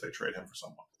shits if they trade him for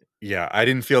someone. Yeah, I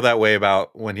didn't feel that way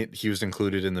about when he was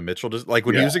included in the Mitchell. Like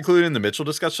when he was included in the Mitchell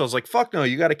discussion, I was like, "Fuck no,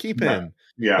 you got to keep him."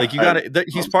 Yeah, like you got to.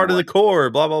 He's part of the core.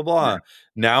 Blah blah blah. Yeah.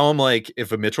 Now I'm like,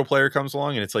 if a Mitchell player comes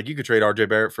along and it's like you could trade RJ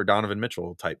Barrett for Donovan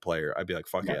Mitchell type player, I'd be like,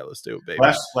 "Fuck yeah, let's do it, baby."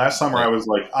 Last summer, I was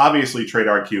like, obviously trade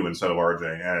RQ instead of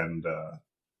RJ, and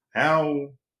now,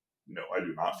 no, I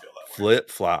do not feel that way. Flip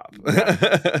flop.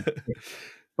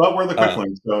 But we're the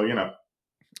Quicklings, so you know.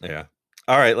 Yeah.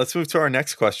 All right, let's move to our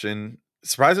next question.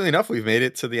 Surprisingly enough, we've made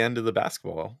it to the end of the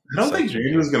basketball. I don't think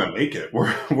James is going to make it.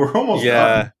 We're almost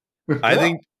done. Yeah,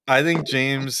 I think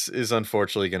James is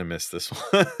unfortunately going to miss this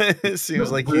one. It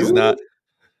seems like he's not.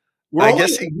 I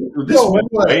guess this went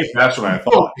way faster than I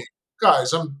thought.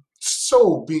 Guys, I'm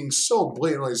being so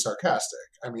blatantly sarcastic.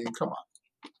 I mean, come on.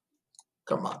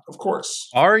 Of course.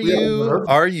 Are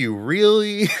you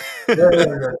really? There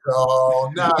you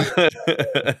go. Now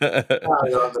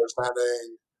you're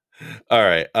understanding. All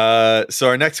right. So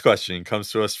our next question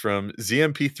comes to us from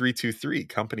ZMP323,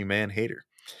 Company Man Hater.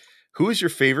 Who is your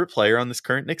favorite player on this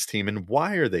current Knicks team, and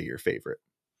why are they your favorite?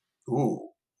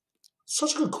 Ooh,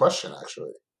 such a good question,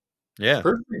 actually. Yeah.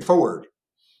 Very straightforward.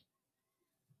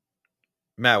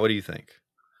 Matt, what do you think?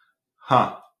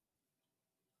 Huh.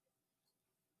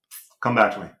 Come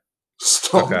back to me.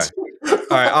 Stop. Okay. All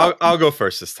right. I'll go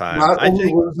first this time. Not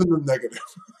only was in the negative.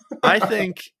 I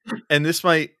think, and this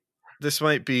might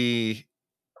be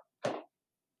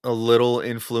a little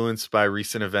influenced by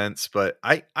recent events, but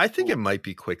I think it might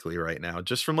be Quickley right now,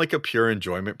 just from like a pure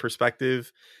enjoyment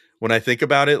perspective. When I think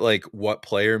about it, like what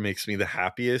player makes me the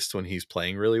happiest when he's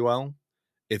playing really well,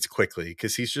 it's Quickley,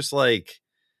 because he's just like,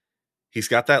 he's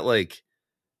got that like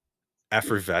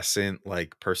effervescent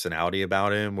like personality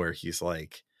about him where he's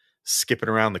like skipping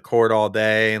around the court all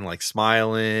day and like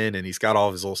smiling, and he's got all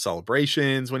of his little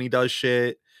celebrations when he does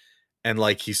shit. And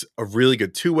like he's a really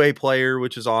good two-way player,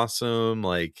 which is awesome.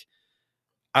 Like,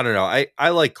 I don't know. I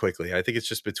like Quickley. I think it's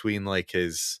just between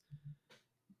his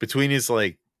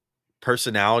like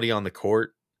personality on the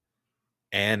court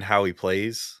and how he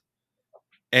plays,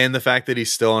 and the fact that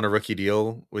he's still on a rookie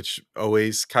deal, which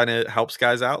always kind of helps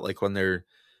guys out. Like when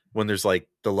there's like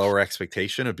the lower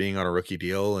expectation of being on a rookie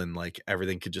deal and like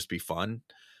everything could just be fun.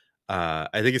 I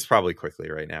think it's probably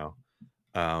Quickley right now.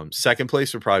 Second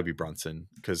place would probably be Brunson,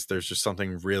 because there's just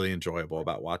something really enjoyable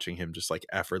about watching him just like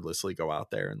effortlessly go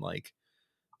out there and like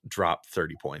drop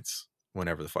 30 points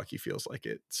whenever the fuck he feels like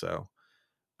it. So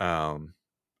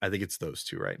I think it's those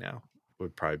two right now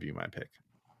would probably be my pick.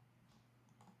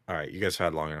 All right, you guys have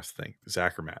had long enough to think.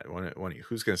 Zach or Matt,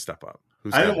 who's going to step up?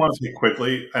 I didn't want to pick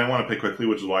Quickley.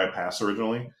 Which is why I passed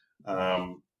originally.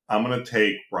 I'm going to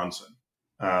take Brunson.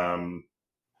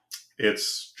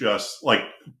 It's just like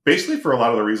basically for a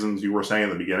lot of the reasons you were saying in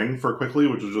the beginning for Quickley,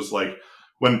 which was just like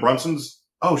when Brunson's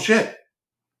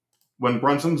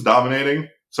dominating.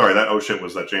 Sorry, that oh shit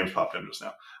was that James popped in just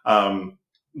now.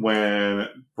 When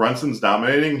Brunson's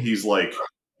dominating, he's like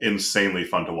insanely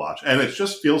fun to watch, and it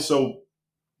just feels so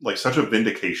like such a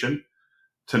vindication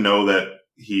to know that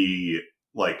he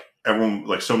like everyone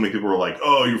like so many people were like,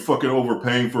 oh, you're fucking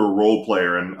overpaying for a role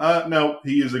player, and no,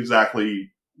 he is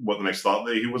exactly what the Knicks thought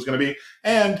that he was going to be,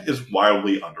 and is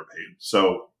wildly underpaid.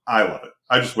 So I love it.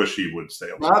 I just wish he would stay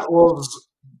alive. That was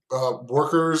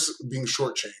workers being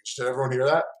shortchanged. Did everyone hear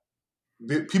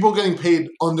that? People getting paid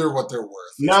under what they're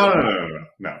worth. No.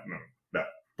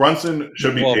 Brunson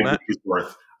should be paid what he's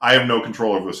worth. I have no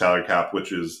control over the salary cap,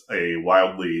 which is a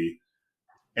wildly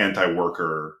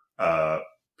anti-worker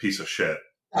piece of shit.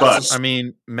 But I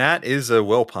mean, Matt is a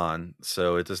Wilpon,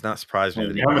 so it does not surprise me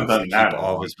that he haven't wants to done that keep in a all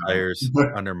of long his time. players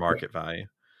under market value.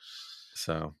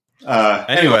 So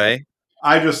anyway,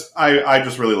 I just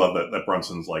really love that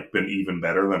Brunson's like been even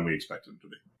better than we expected him to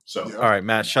be. So all right,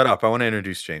 Matt, shut up. I want to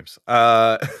introduce James.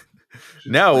 Now,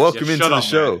 welcome into the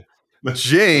show,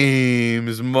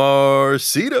 James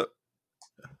Marceda.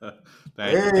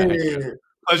 Thank you.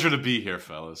 Pleasure to be here,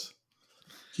 fellas.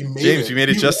 James, you made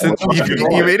it just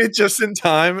you made it just in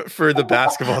time for the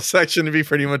basketball section to be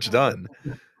pretty much done.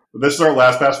 This is our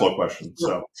last basketball question.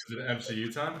 So is it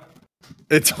MCU time?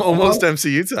 It's almost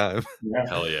MCU time. Yeah.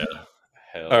 Hell yeah.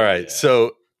 All right,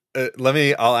 so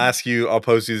I'll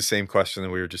pose you the same question that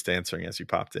we were just answering as you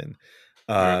popped in.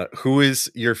 Who is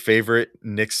your favorite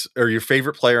Knicks or your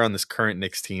favorite player on this current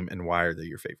Knicks team, and why are they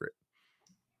your favorite?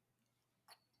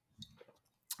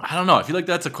 I don't know. I feel like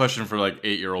that's a question for like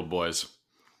 8-year-old boys.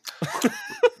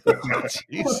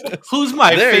 Who's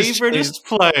my favoriteest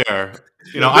player?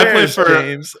 You know, I play for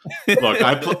James. Look,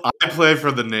 I play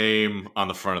for the name on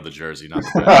the front of the jersey, not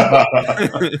the back.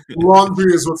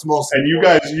 Laundry is what's most. And you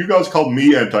guys called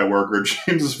me anti-worker.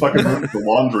 James is fucking moving the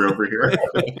laundry over here.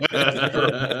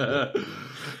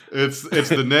 It's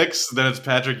the Knicks, then it's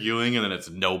Patrick Ewing, and then it's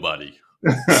nobody.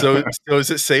 So is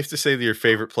it safe to say that your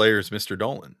favorite player is Mr.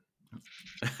 Dolan?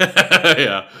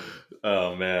 Yeah.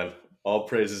 Oh man. All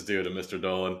praises due to Mr.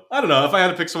 Dolan. I don't know if I had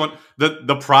to pick someone.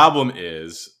 The problem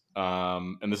is,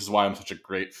 and this is why I'm such a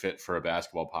great fit for a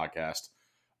basketball podcast.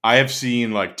 I have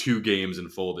seen like 2 games in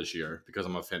full this year because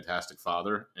I'm a fantastic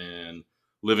father, and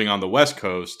living on the West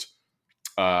Coast,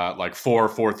 like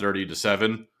 4:30 to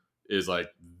 7 is like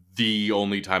the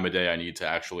only time of day I need to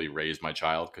actually raise my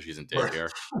child because she's in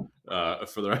daycare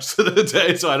for the rest of the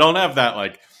day. So I don't have that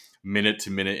like minute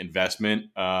to minute investment.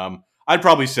 I'd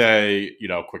probably say,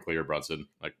 Quickley or Brunson,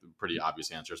 like pretty obvious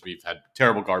answers. We've had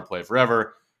terrible guard play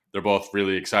forever. They're both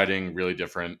really exciting, really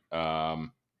different.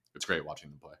 It's great watching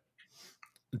them play.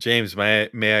 James, may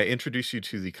I introduce you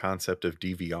to the concept of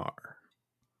DVR?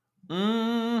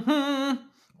 Mm-hmm.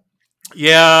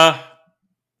 Yeah.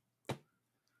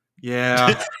 I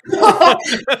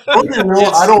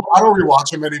don't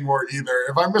rewatch him anymore either.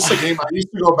 If I miss a game, I used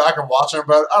to go back and watch him,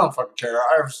 but I don't fucking care.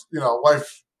 I have,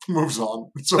 life moves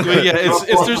on. It's okay. Yeah,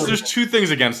 there's 2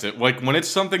 things against it. Like when it's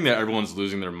something that everyone's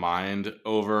losing their mind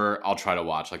over, I'll try to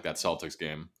watch like that Celtics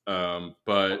game.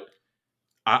 But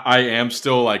I am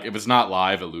still like, if it's not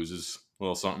live, it loses a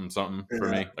little something for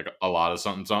me, like a lot of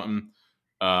something.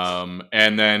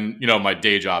 And then my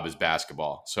day job is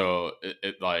basketball, so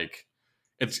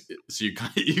so you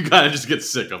kind of just get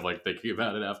sick of like thinking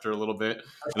about it after a little bit.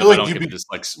 And if I don't get to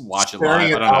just like watch it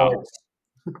live, I don't know.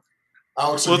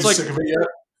 Alex, are you sick of it yet?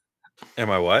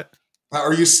 Am I what?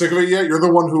 Are you sick of it yet? You're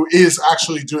the one who is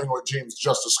actually doing what James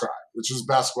just described, which is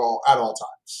basketball at all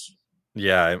times.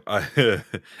 Yeah.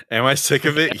 Am I sick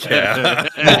of it? Yeah.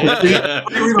 Yeah,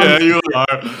 you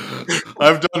are.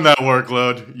 I've done that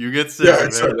workload. You get sick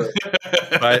of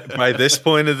it. By this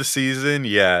point of the season,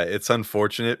 yeah, it's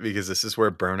unfortunate because this is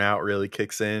where burnout really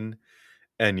kicks in.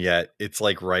 And yet it's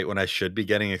like right when I should be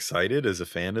getting excited as a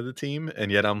fan of the team.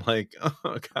 And yet I'm like,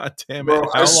 oh, God damn it.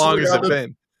 How long has it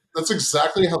been? That's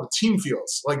exactly how the team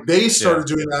feels. Like they started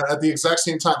doing that at the exact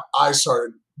same time I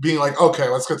started being like, okay,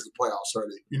 let's get to the playoffs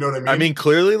already. You know what I mean? I mean,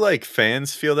 clearly like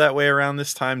fans feel that way around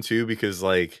this time too, because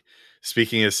like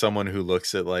speaking as someone who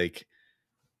looks at like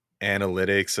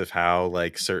analytics of how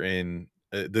like certain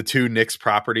the 2 Knicks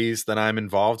properties that I'm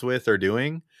involved with are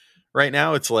doing right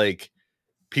now, it's like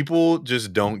people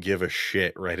just don't give a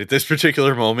shit right at this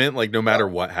particular moment. Like no matter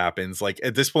what happens, like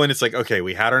at this point, it's like, okay,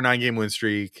 we had our 9-game win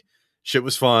streak. Shit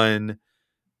was fun.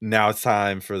 Now it's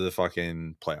time for the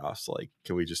fucking playoffs. Like,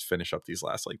 can we just finish up these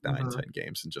last like 9-10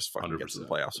 games and just fucking 100%. Get to the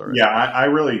playoffs already? Yeah, I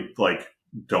really like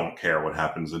don't care what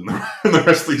happens in the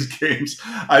rest of these games.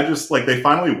 I just like they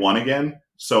finally won again,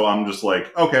 so I'm just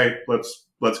like, okay, let's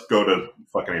go to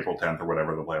fucking April 10th or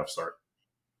whatever the playoffs start.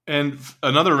 And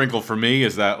another wrinkle for me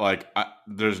is that like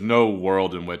there's no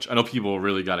world in which I know people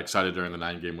really got excited during the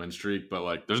 9-game win streak, but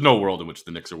like there's no world in which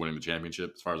the Knicks are winning the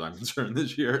championship as far as I'm concerned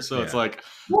this year. So it's like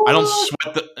I don't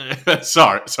sweat the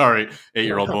sorry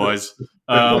 8-year-old boys,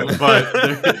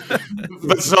 but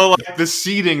so like the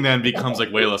seeding then becomes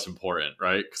like way less important,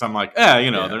 right? Because I'm like,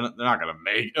 they're not gonna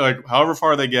make like however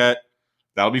far they get,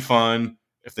 that'll be fun.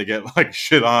 If they get like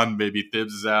shit on, maybe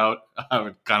Thibs is out. I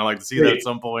would kind of like to see that at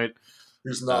some point.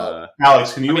 Who's not?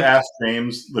 Alex, can you ask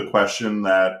James the question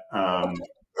that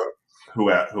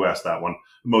who asked that one?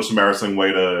 The most embarrassing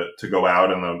way to go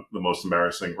out and the most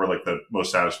embarrassing or like the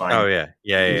most satisfying? Oh, yeah.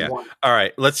 All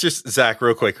right. Let's just, Zach,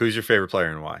 real quick. Who's your favorite player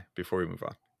and why before we move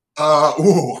on?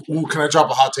 Can I drop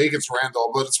a hot take? It's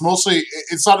Randall, but it's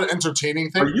not an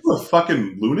entertaining thing. Are you a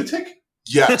fucking lunatic?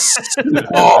 Yes.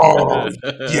 Oh,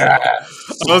 yeah.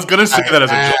 I was gonna say that as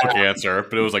a joke answer,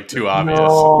 but it was like too obvious.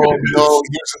 No. Here's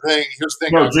the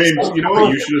thing. No, James, you know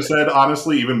what you should have said,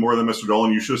 honestly, even more than Mr.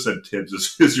 Dolan? You should have said Tibbs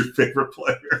is your favorite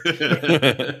player. I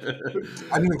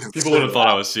didn't even People would have thought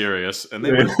I was serious. And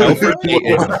they Elfrid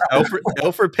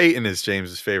Payton is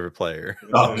James's favorite player.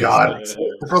 Oh, God.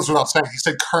 It goes without saying. He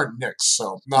said current Knicks,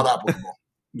 so not applicable.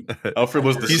 Elfrid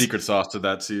was the secret sauce to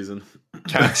that season.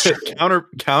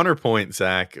 Counterpoint,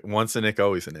 Zach. Once a Knick,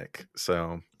 always a Knick.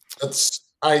 So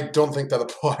I don't think that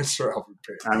applies for Elfrid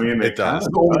Payton. I mean, it does.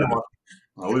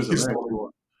 Always a Knick.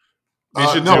 We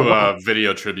should do a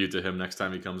video tribute to him next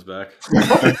time he comes back.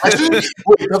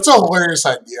 That's a hilarious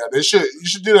idea. You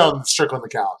should do that on the Strickland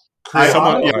account.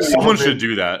 Someone should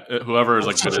do that. Whoever is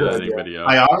good at editing video.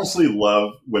 I honestly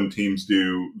love when teams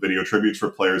do video tributes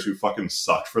for players who fucking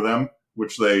sucked for them,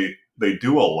 which they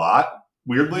do a lot.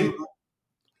 Weirdly,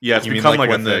 yeah, it's become like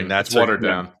when the Nets watered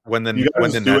down. When the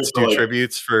Nets do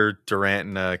tributes for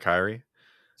Durant and Kyrie.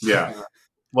 Yeah,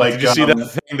 did you see that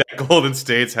thing that Golden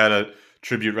State's had a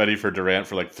tribute ready for Durant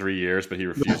for 3 years, but he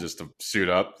refuses to suit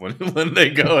up when they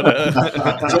go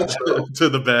to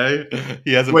the Bay.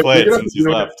 He hasn't played since he's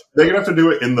left. They're gonna have to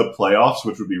do it in the playoffs,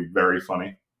 which would be very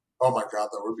funny. Oh my god,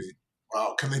 that would be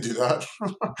wow! Can they do that?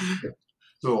 Is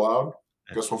it allowed?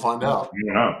 Guess we'll find out.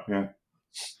 Yeah.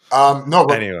 No,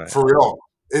 but anyway, for real,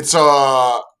 it's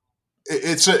a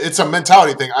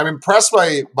mentality thing. I'm impressed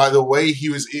by the way he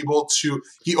was able to.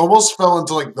 He almost fell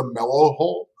into the mellow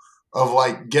hole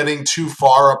of getting too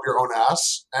far up your own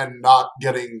ass and not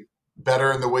getting better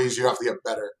in the ways you have to get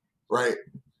better. Right.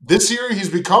 This year, he's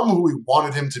become who we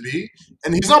wanted him to be,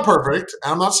 and he's not perfect.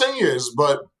 And I'm not saying he is,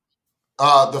 but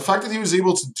the fact that he was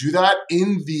able to do that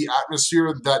in the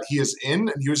atmosphere that he is in,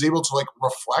 and he was able to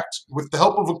reflect with the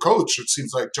help of a coach, it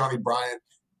seems like Johnny Bryant.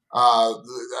 I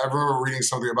remember reading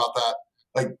something about that.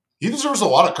 He deserves a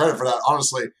lot of credit for that,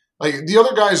 honestly. The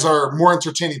other guys are more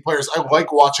entertaining players. I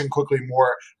like watching Quickley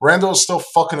more. Randall is still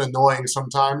fucking annoying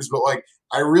sometimes, but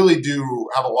I really do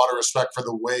have a lot of respect for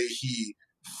the way he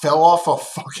fell off a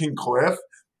fucking cliff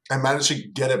and managed to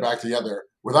get it back together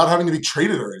without having to be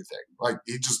traded or anything.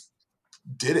 He just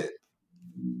did it.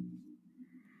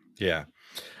 Yeah.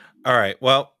 All right.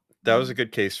 Well, that was a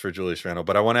good case for Julius Randle,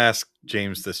 but I want to ask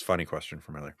James this funny question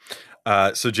from earlier.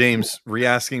 So James,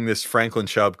 re-asking this Franklin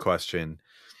Chubb question,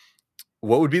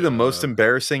 what would be the most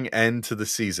embarrassing end to the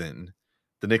season?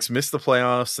 The Knicks miss the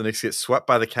playoffs, the Knicks get swept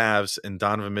by the Cavs, and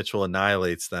Donovan Mitchell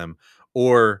annihilates them,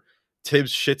 or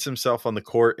Tibbs shits himself on the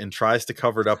court and tries to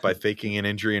cover it up by faking an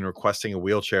injury and requesting a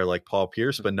wheelchair like Paul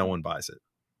Pierce, but no one buys it.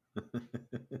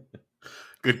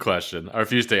 Good question. I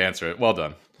refuse to answer it. Well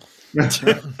done.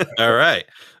 All right.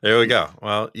 There we go.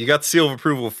 Well, you got the seal of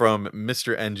approval from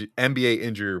Mr. NBA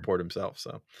Injury Report himself,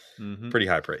 so pretty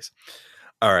high praise.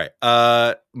 All right.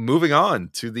 Moving on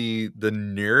to the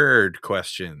nerd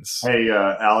questions. Hey,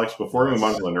 Alex, before we move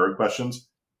on to the nerd questions,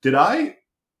 did I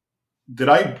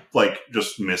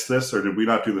just miss this, or did we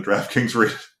not do the DraftKings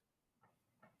read?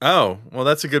 Oh, well,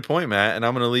 that's a good point, Matt, and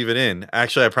I'm going to leave it in.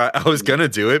 Actually, I was going to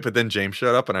do it, but then James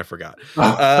showed up and I forgot.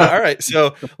 All right,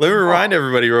 so let me remind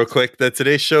everybody real quick that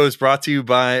today's show is brought to you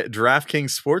by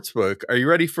DraftKings Sportsbook. Are you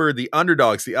ready for the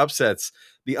underdogs, the upsets,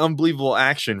 the unbelievable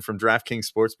action from DraftKings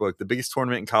Sportsbook? The biggest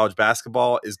tournament in college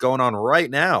basketball is going on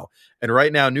right now. And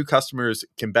right now, new customers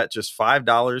can bet just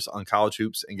 $5 on college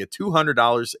hoops and get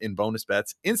 $200 in bonus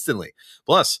bets instantly.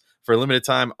 Plus, for a limited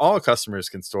time, all customers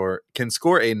can score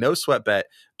a no-sweat bet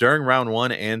during round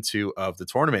 1 and 2 of the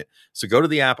tournament. So go to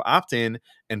the app, opt in,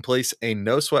 and place a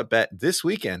no-sweat bet this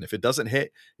weekend. If it doesn't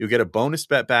hit, you'll get a bonus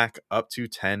bet back up to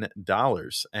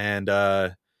 $10.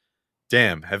 And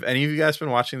damn, have any of you guys been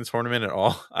watching the tournament at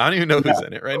all? I don't even know who's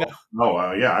in it right now.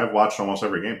 Oh, yeah, I've watched almost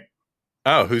every game.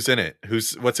 Oh, who's in it?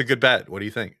 What's a good bet? What do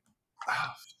you think?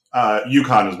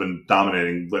 UConn has been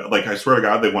dominating. I swear to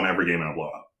God, they won every game in a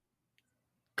blowout.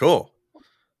 Cool.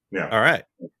 Yeah. All right.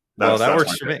 Well, that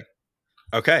works for me.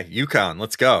 Okay, UConn,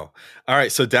 let's go. All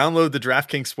right, so download the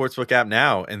DraftKings Sportsbook app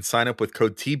now and sign up with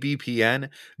code TBPN.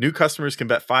 New customers can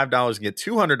bet $5 and get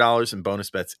 $200 in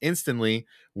bonus bets instantly,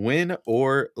 win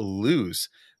or lose.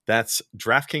 That's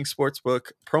DraftKings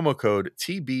Sportsbook, promo code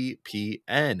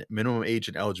TBPN. Minimum age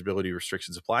and eligibility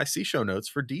restrictions apply. See show notes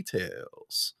for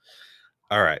details.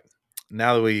 All right,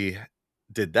 now that we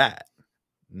did that,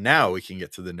 now we can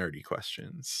get to the nerdy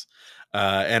questions.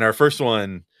 And our first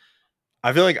one,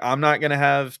 I feel like I'm not going to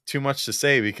have too much to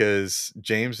say because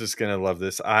James is going to love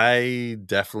this. I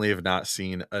definitely have not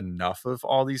seen enough of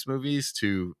all these movies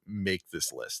to make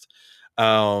this list.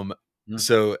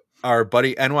 So Our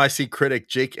buddy NYC critic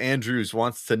Jake Andrews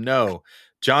wants to know,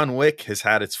 John Wick has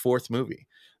had its 4th movie,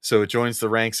 so it joins the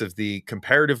ranks of the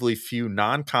comparatively few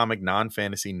non-comic,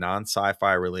 non-fantasy,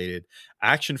 non-sci-fi related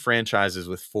action franchises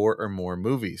with 4 or more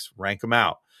movies. Rank them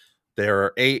out. There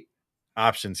are 8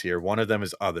 options here. One of them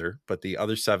is other, but the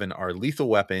other 7 are Lethal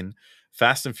Weapon,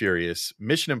 Fast and Furious,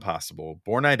 Mission Impossible,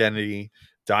 Bourne Identity,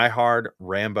 Die Hard,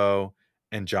 Rambo,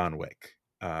 and John Wick.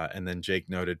 And then Jake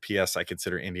noted, P.S. I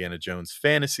consider Indiana Jones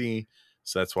fantasy,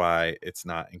 so that's why it's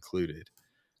not included.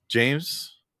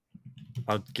 James,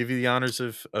 I'll give you the honors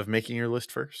of making your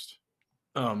list first.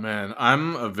 Oh man,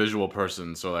 I'm a visual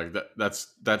person, so like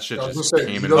that shit just say, came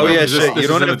you in. don't- Oh, yeah, Is this, shit, this you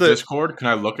don't is in have the the- Discord. Can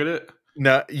I look at it?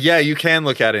 No, yeah, you can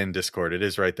look at it in Discord. It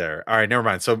is right there. All right, never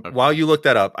mind. So while you look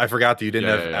that up, I forgot that you didn't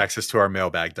have access to our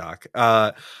mailbag doc.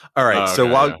 All right,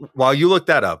 so while you look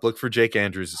that up, look for Jake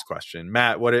Andrews' question.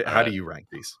 Matt, how do you rank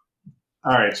these?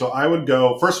 All right, so I would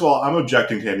go. First of all, I'm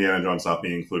objecting to Indiana Jones not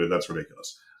being included. That's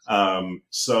ridiculous.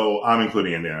 So I'm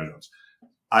including Indiana Jones.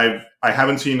 I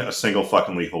haven't seen a single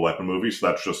fucking Lethal Weapon movie, so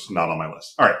that's just not on my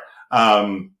list. All right.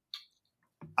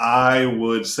 I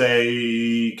would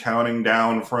say, counting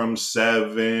down from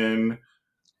 7,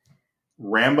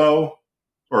 Rambo,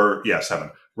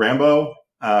 7. Rambo,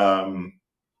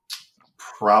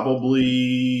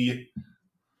 probably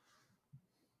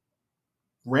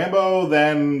Rambo,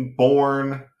 then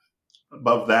Bourne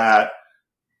above that,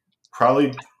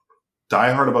 probably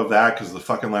Die Hard above that because the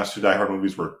fucking last 2 Die Hard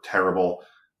movies were terrible.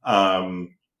 Then,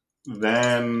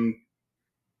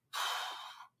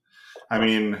 I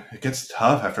mean, it gets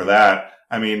tough after that.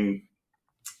 I mean,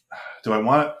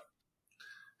 how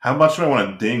much do I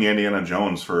want to ding Indiana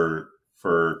Jones for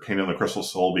Kingdom of the Crystal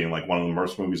Soul being like one of the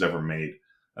worst movies ever made?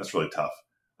 That's really tough.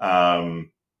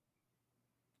 I'm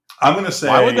going to say...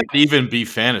 Why would that even be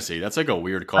fantasy? That's like a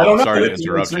weird call. I don't know. Sorry to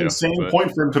interrupt it's an you. insane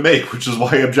point for him to make, which is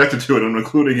why I objected to it. I'm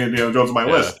including Indiana Jones on my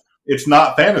list. It's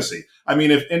not fantasy. I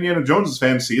mean, if Indiana Jones is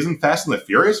fantasy, isn't Fast and the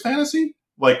Furious fantasy?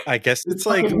 Like, I guess it's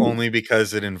like only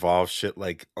because it involves shit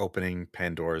like opening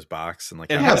Pandora's box and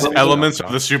like it has elements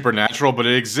of the supernatural, but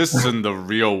it exists in the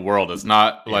real world. It's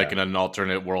not like in an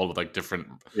alternate world with like different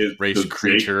race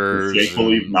creatures. Jake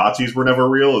believe Nazis were never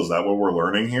real? Is that what we're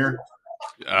learning here?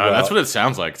 That's what it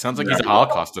sounds like. It sounds like he's a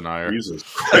Holocaust denier. Jesus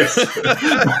Christ.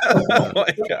 Oh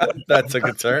my God. That took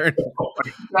a turn. Oh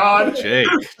my God. Jake,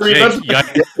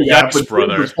 yikes,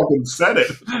 brother. Fucking said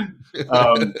it.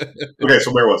 Okay,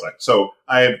 so where was I? So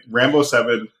I had Rambo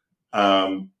 7,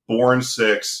 Bourne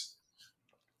 6,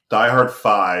 Die Hard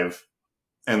 5,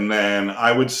 and then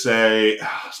I would say,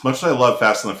 as much as I love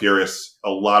Fast and the Furious, a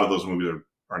lot of those movies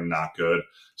are not good.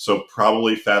 So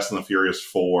probably Fast and the Furious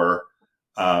 4.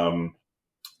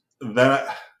 Then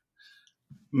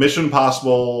Mission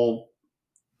Impossible,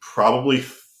 probably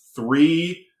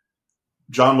 3,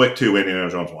 John Wick 2,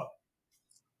 Indiana Jones 1.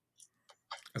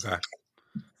 Okay.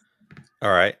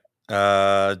 All right.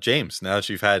 James, now that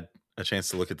you've had a chance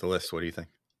to look at the list, what do you think?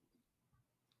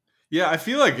 Yeah, I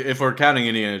feel like if we're counting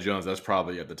Indiana Jones, that's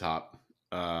probably at the top.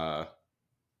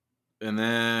 And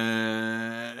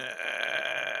then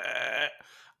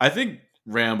I think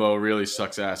Rambo really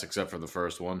sucks ass except for the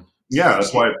first one. Yeah,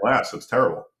 that's why it lasts. It's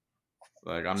terrible.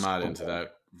 Like, I'm not into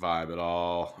that vibe at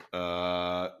all.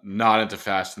 Not into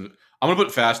Fast. I'm gonna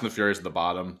put Fast and the Furious at the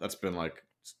bottom. That's been like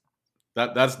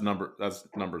that's number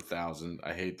 1,000.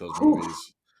 I hate those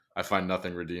movies. I find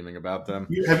nothing redeeming about them.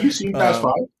 Have you seen Fast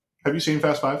 5? Have you seen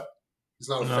Fast 5? He's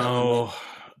not a fan.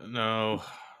 No.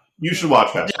 You should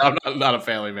watch Fast. Yeah, I'm not a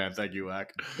family man. Thank you,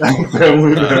 Wack. I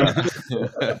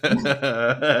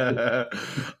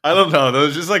don't know.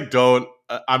 Those just like don't.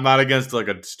 I'm not against like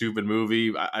a stupid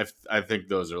movie. I think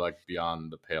those are like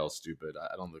beyond the pale stupid.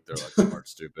 I don't think they're like smart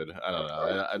stupid. I don't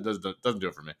know. It doesn't do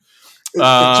it for me. It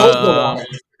toes the line.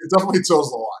 It definitely toes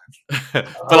the line.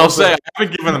 But I'll say I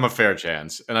haven't given them a fair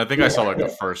chance, and I think I saw like the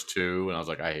first 2, and I was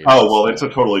like, I hate. Oh well, it's a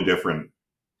totally different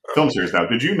film series now.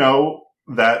 Did you know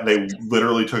that they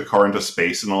literally took a car into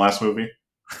space in the last movie?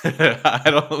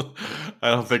 I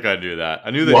don't think I knew that.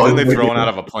 I knew that didn't they throw one out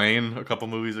of a plane a couple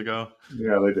movies ago?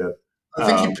 Yeah, they did. I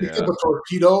think he picked up a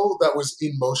torpedo that was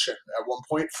in motion at one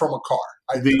point from a car.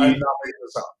 I'm not making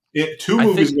this up. 2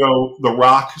 movies ago, The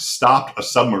Rock stopped a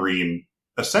submarine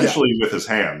essentially with his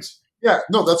hands. Yeah,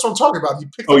 no, that's what I'm talking about. He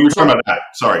picked you're talking about that.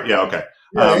 Sorry. Yeah, okay.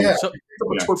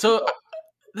 So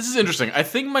this is interesting. I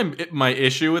think my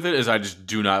issue with it is I just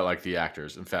do not like the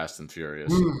actors in Fast and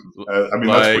Furious. I mean,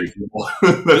 that's reasonable.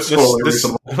 That's totally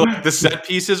reasonable. Like, the set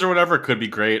pieces or whatever could be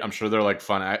great. I'm sure they're like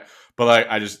fun. But like,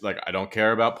 I just like I don't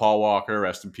care about Paul Walker.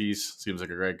 Rest in peace. Seems like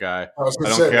a great guy. I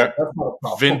don't care.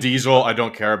 Vin Diesel. I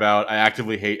don't care about. I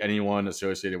actively hate anyone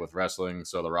associated with wrestling.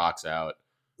 So The Rock's out.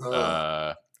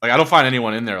 Like I don't find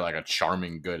anyone in there like a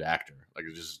charming, good actor. Like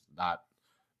it's just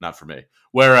not for me.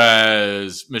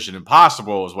 Whereas Mission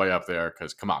Impossible is way up there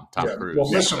because come on, Tom Cruise.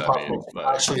 Well, Mission you know what I Impossible mean?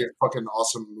 is actually a fucking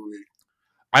awesome movie.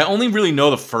 I only really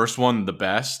know the first one the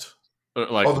best.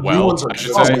 Like, the new ones are I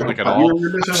should good. say, like at all.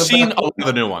 I've seen a lot of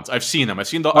the new ones. I've seen them. I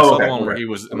saw the one where he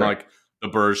was in like the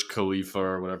Burj Khalifa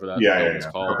or whatever that is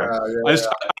called. I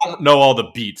don't know all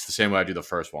the beats the same way I do the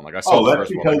first one. Like I saw the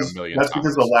first one like a million times. That's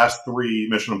because the last 3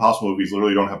 Mission Impossible movies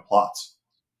literally don't have plots.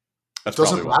 That's it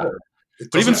doesn't matter.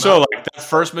 But even so, like that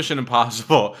first Mission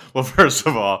Impossible, well, first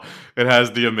of all, it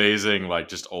has the amazing, like,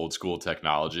 just old school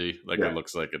technology. Like it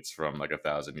looks like it's from like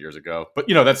 1,000 years ago. But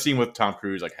you know, that scene with Tom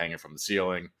Cruise like hanging from the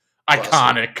ceiling,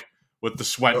 iconic with the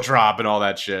sweat drop and all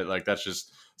that shit. Like that's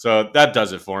just so that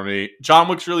does it for me. John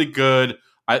Wick's really good.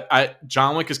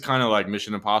 John Wick is kind of like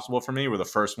Mission Impossible for me, where the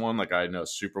first one like I know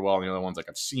super well, and the other ones like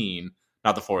I've seen,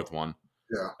 not the fourth one.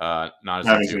 Yeah. Not as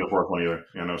I haven't seen the fourth one either.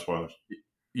 Yeah, no spoilers.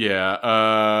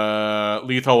 Yeah,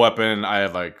 Lethal Weapon, I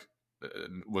had like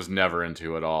was never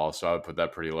into at all, so I would put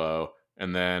that pretty low.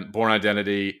 And then Born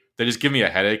Identity, they just give me a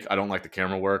headache. I don't like the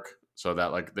camera work, so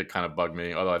that like they kind of bug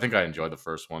me. Although I think I enjoyed the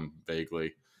first one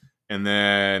vaguely. And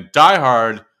then Die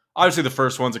Hard, obviously the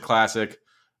first one's a classic,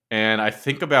 and I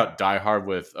think about Die Hard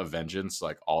with a Vengeance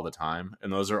like all the time,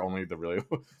 and those are only the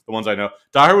ones I know.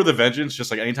 Die Hard with a Vengeance, just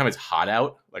like anytime it's hot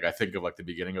out, like I think of like the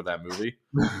beginning of that movie,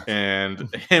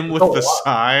 and him with the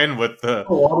sign with the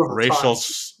racial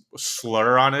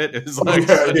slur on it is like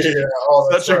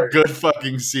such a good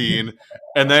fucking scene.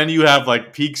 And then you have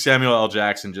like peak Samuel L.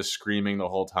 Jackson just screaming the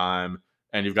whole time,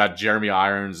 and you've got Jeremy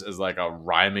Irons as like a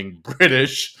rhyming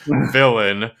British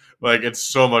villain. Like it's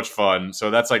so much fun.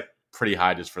 So that's like pretty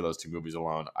high just for those 2 movies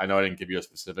alone. I know I didn't give you a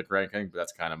specific ranking, but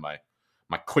that's kind of my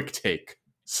quick take,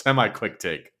 semi-quick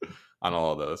take on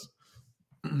all of those.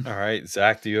 All right,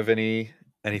 Zach, do you have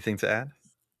anything to add?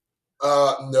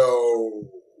 No.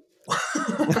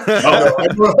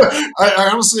 I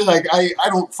honestly like I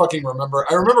don't fucking remember.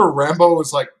 I remember Rambo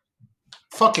was like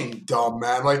fucking dumb,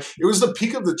 man. Like it was the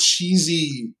peak of the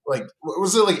cheesy, like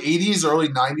was it like 80s, early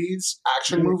 90s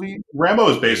action movie?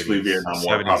 Rambo is basically Vietnam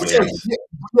War.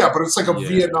 Yeah, but it's like a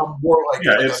Vietnam War, like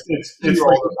it's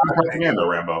like propaganda.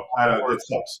 Rambo. It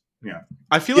sucks. Yeah,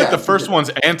 I feel like the first one's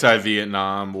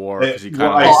anti-Vietnam War because he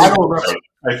kind of.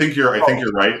 I think you're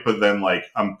right, but then like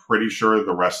I'm pretty sure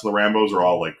the rest of the Rambos are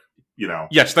all like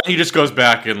Yes, then he just goes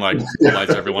back and like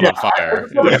lights everyone on fire.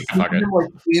 Like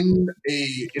in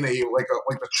a like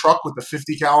the truck with the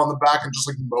 50 cal on the back and just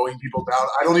like mowing people down.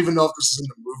 I don't even know if this is in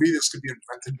the movie. This could be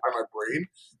invented by my brain,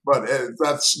 but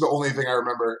that's the only thing I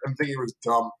remember. I'm thinking it was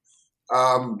dumb.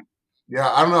 Yeah,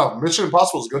 I don't know. Mission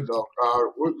Impossible is good though.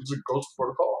 What is it? Ghost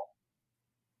Protocol?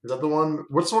 Is that the one?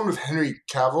 What's the one with Henry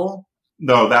Cavill?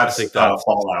 No, that's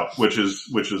Fallout, which is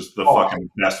the fucking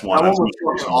best one. That one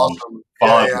was awesome.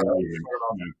 Yeah.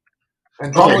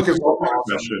 And John Wick is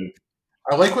awesome.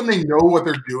 I like when they know what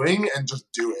they're doing and just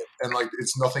do it, and like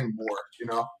it's nothing more, you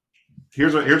know.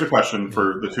 Here's a question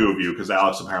for the 2 of you, because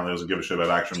Alex apparently doesn't give a shit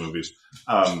about action movies.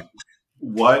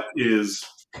 What is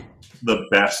the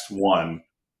best one?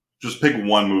 Just pick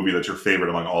one movie that's your favorite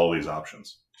among all these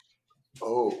options.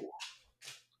 Oh.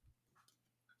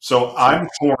 So I'm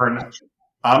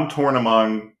torn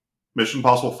among Mission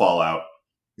Impossible Fallout,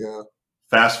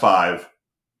 Fast 5,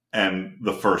 and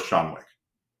the first John Wick.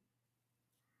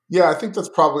 Yeah, I think that's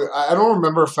probably. I don't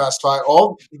remember Fast 5.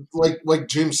 All like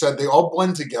James said, they all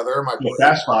blend together in my brain.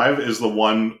 Fast 5 is the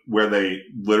one where they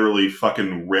literally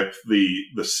fucking rip the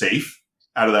safe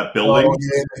out of that building. Oh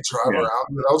yeah, they drive around.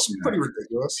 That was pretty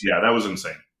ridiculous. Yeah, that was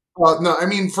insane. No, I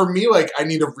mean, for me, like, I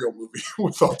need a real movie,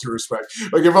 with all due respect.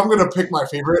 Like, if I'm going to pick my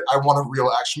favorite, I want a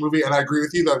real action movie, and I agree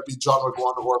with you, that would be John Wick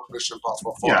 1 or Mission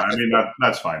Impossible 4. Yeah, I mean,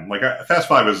 that's fine. Like, Fast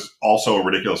 5 is also a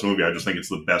ridiculous movie. I just think it's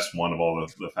the best one of all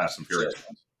the Fast and Furious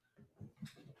ones.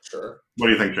 Sure. What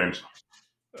do you think, James?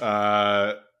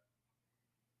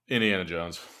 Indiana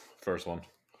Jones, first one.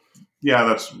 Yeah,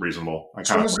 that's reasonable. I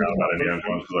kind of forgot about Indiana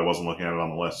Jones because I wasn't looking at it on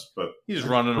the list. But he's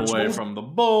running away from the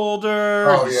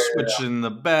boulder, switching the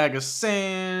bag of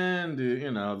sand,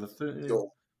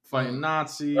 fighting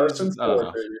Nazis. Harrison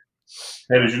Ford, baby.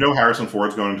 Hey, did you know Harrison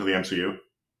Ford's going into the MCU?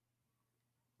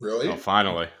 Really? Oh,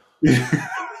 finally.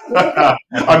 I've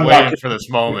been waiting for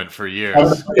this moment for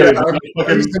years. They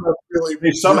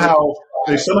somehow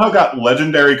got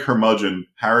legendary curmudgeon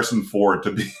Harrison Ford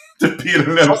to be in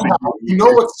an MCU. You know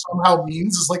what somehow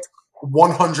means is like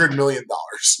 $100 million.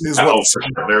 For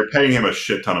sure. They're paying him a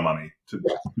shit ton of money to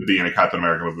be in a Captain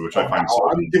America movie, which I find so.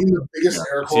 I'm giving the biggest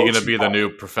air Is he going to be the new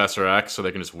Professor X so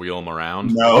they can just wheel him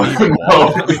around? No,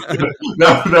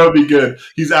 that would be good.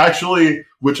 He's actually,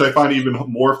 which I find even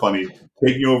more funny,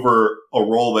 taking over a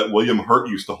role that William Hurt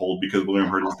used to hold because William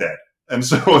Hurt is dead. And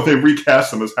so they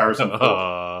recast him as Harrison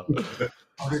Ford.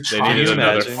 They needed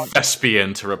another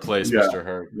thespian to replace Mr.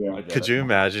 Hurt. Yeah. Could you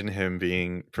imagine him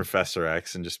being Professor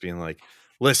X and just being like,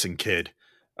 listen, kid,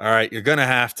 all right, you're going to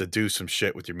have to do some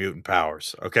shit with your mutant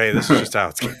powers. Okay, this is just how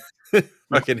it's going.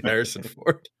 Fucking Harrison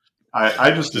Ford.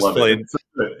 I just love it.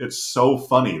 It's so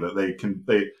funny that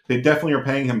they definitely are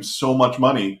paying him so much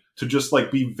money to just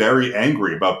like be very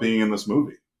angry about being in this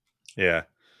movie. Yeah.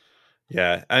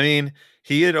 Yeah. I mean,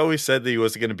 he had always said that he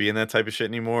wasn't going to be in that type of shit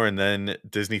anymore. And then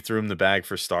Disney threw him the bag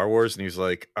for Star Wars. And he was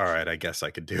like, all right, I guess I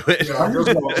could do it.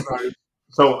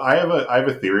 So I have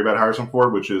a theory about Harrison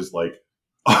Ford, which is like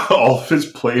all of his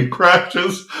plane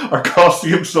crashes are costing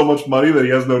him so much money that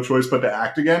he has no choice but to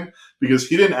act again, because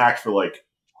he didn't act for like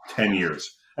 10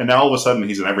 years. And now all of a sudden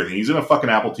he's in everything. He's in a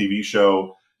fucking Apple TV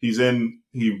show. He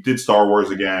did Star Wars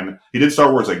again. He did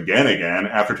Star Wars again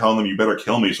after telling them, you better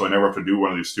kill me so I never have to do one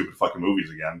of these stupid fucking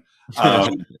movies again.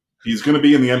 He's going to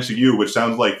be in the MCU, which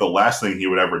sounds like the last thing he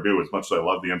would ever do, as much as I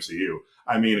love the MCU.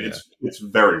 I mean, it's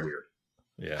very weird.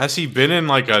 Yeah. Has he been in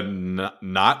like a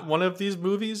not one of these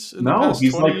movies in the past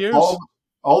he's 20 like years?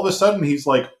 All of a sudden he's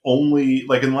like only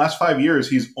like in the last 5 years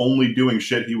he's only doing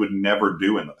shit he would never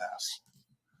do in the past.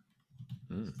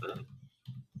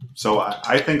 So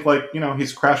I think like, you know,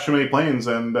 he's crashed too many planes,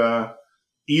 and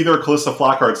either Calista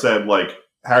Flockhart said like,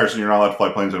 Harrison, you're not allowed to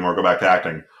fly planes anymore, go back to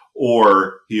acting,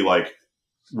 or he like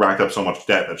racked up so much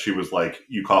debt that she was like,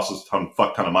 you cost us a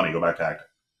fuck ton of money, go back to acting.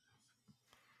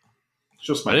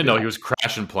 I didn't know he was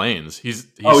crashing planes. He's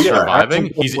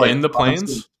surviving. He's like, in the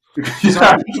planes.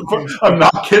 I'm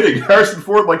not kidding. Harrison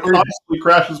Ford like constantly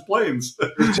crashes planes.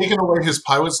 He's taken away his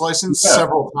pilot's license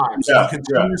several times. He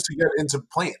continues to get into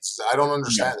planes. I don't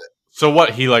understand it. So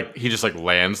what? He just like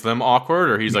lands them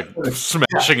awkward, or he's like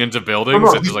smashing into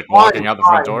buildings and just like walking out the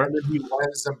front door. And then he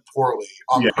lands them poorly.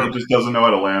 He just doesn't know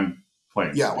how to land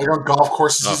planes. Yeah, like on golf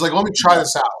courses, he's like, "Let me try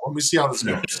this out. Let me see how this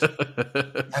goes."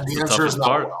 And the answer is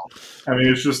not well. I mean,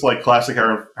 it's just like classic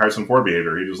Harrison Ford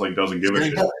behavior. He just like doesn't give a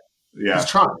shit. Yeah, he's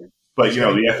trying. But, you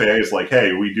know, the FAA is like,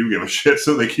 hey, we do give a shit,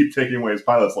 so they keep taking away his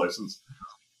pilot's license.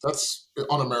 That's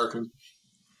un-American.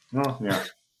 Oh, yeah.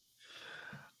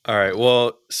 All right.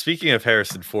 Well, speaking of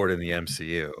Harrison Ford in the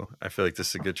MCU, I feel like this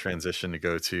is a good transition to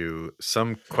go to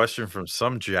some question from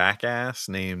some jackass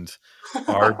named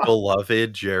our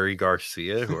beloved Jerry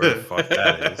Garcia, whoever the fuck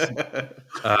that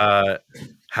is.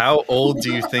 How old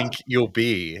do you think you'll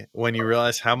be when you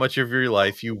realize how much of your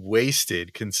life you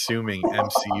wasted consuming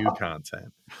MCU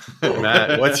content?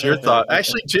 Matt, what's your thought?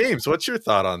 Actually, James, what's your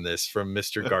thought on this from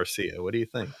Mr. Garcia? What do you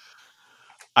think?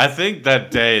 I think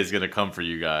that day is going to come for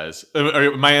you guys.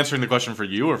 Am I answering the question for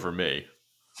you or for me?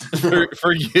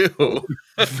 For you.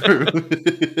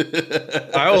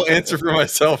 I will answer for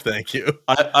myself, thank you.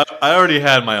 I already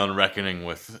had my own reckoning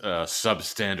with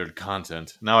substandard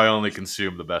content. Now I only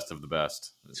consume the best of the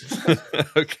best.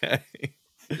 Okay.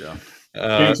 Yeah.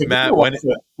 Matt,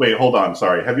 wait, hold on.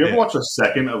 Sorry. Have you ever watched a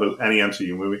second of any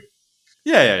MCU movie?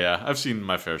 Yeah. I've seen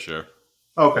my fair share.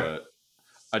 Okay.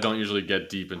 I don't usually get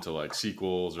deep into like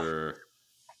sequels or,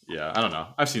 I don't know.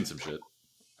 I've seen some shit.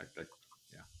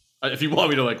 If you want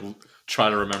me to like try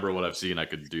to remember what I've seen, I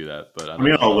could do that. But I'm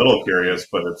a little curious,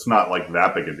 but it's not like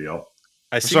that big a deal.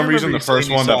 For some reason, the first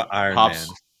one that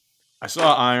pops. I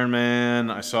saw Iron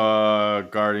Man. I saw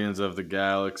Guardians of the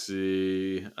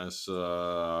Galaxy. I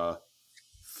saw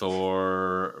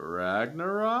Thor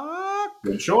Ragnarok.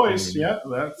 Good choice. Yeah,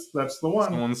 that's the one.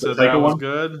 Someone said that was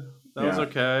good. That was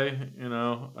okay. You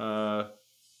know,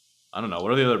 I don't know.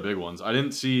 What are the other big ones? I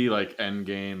didn't see like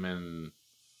Endgame and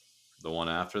the one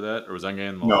after that, or was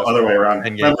Endgame? No, other way around.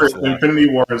 Remember, Infinity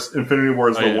War is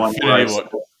the one.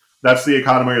 That's the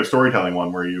economy of storytelling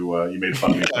one where you made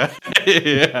fun of me.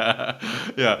 yeah.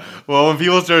 Well, when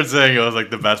people started saying it was like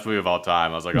the best movie of all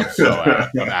time, I was like, I'm so out.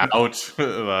 I'm out.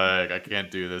 Like I can't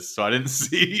do this. So I didn't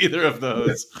see either of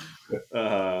those. I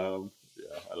don't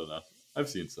know. I've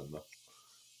seen some though.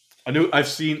 I've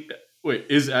seen. Wait,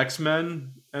 is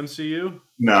X-Men MCU?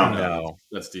 No,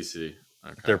 that's DC.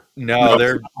 They're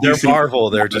Okay. Marvel.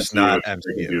 They're just not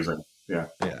MCU. Yeah.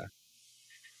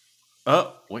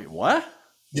 Oh, wait, what?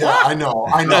 Yeah, what? I know.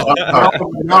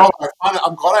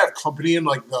 I'm glad I have company in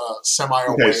like the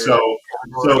semi-aware. Okay, so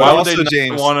why would they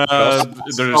just want to?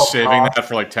 They're just saving that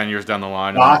for like 10 years down the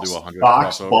line and do 100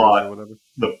 crossovers or whatever.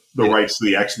 The rights to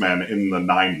the X-Men in the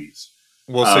 90s.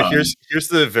 Well, so here's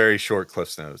the very short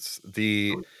Cliff Notes.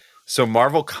 So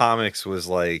Marvel Comics was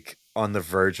like on the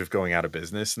verge of going out of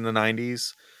business in the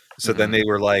 90s. So then they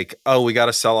were like, oh, we got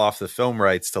to sell off the film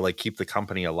rights to like keep the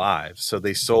company alive. So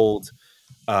they sold.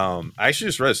 I actually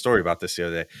just read a story about this the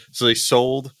other day. So they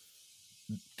sold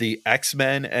the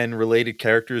X-Men and related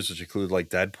characters, which include like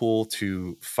Deadpool,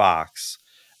 to Fox.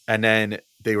 And then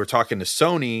they were talking to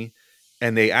Sony,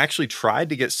 and they actually tried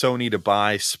to get Sony to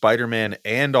buy Spider-Man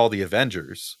and all the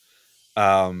Avengers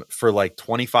for like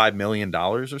 $25 million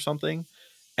or something.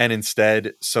 And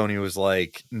instead, Sony was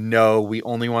like, no, we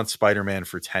only want Spider-Man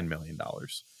for $10 million.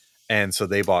 And so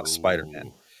they bought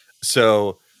Spider-Man.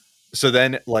 So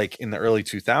then, like in the early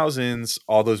 2000s,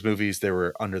 all those movies, they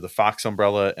were under the Fox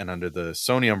umbrella and under the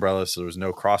Sony umbrella. So there was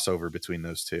no crossover between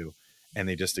those two, and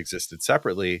they just existed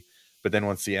separately. But then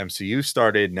once the MCU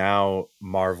started, now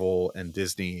Marvel and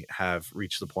Disney have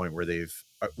reached the point where they've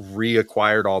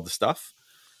reacquired all the stuff.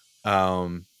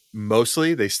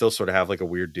 Mostly, they still sort of have like a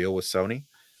weird deal with Sony,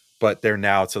 but they're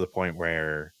now to the point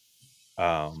where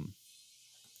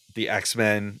the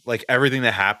X-Men, like everything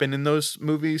that happened in those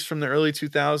movies from the early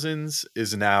 2000s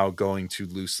is now going to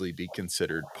loosely be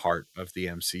considered part of the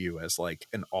MCU as like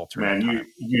an alternate. Man,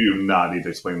 you do not need to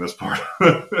explain this part.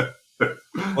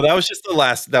 Well, that was just the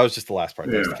last part.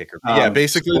 That was the kicker.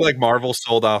 Basically like Marvel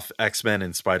sold off X-Men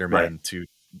and Spider-Man to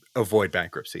avoid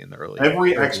bankruptcy in the early.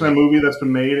 Every X-Men movie that's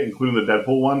been made, including the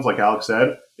Deadpool ones, like Alex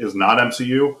said, is not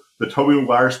MCU. The Tobey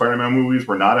Maguire Spider-Man movies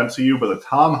were not MCU, but the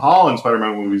Tom Holland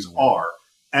Spider-Man movies are.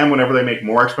 And whenever they make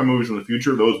more X-Men movies in the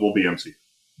future, those will be MCU.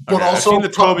 But also, I've seen the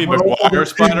Tobey Maguire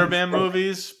Spider-Man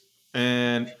movies,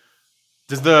 and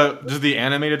does the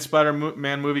animated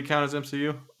Spider-Man movie count as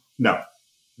MCU? No,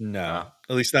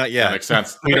 at least not yet. That makes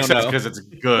sense. We don't know because it's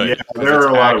good. Yeah, there are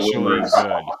a lot of rumors.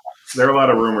 There are a lot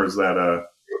of rumors that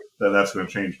that's going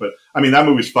to change. But I mean, that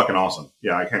movie's fucking awesome.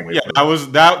 Yeah, I can't wait. Yeah,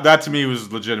 that to me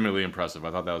was legitimately impressive.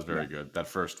 I thought that was very good. That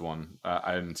first one,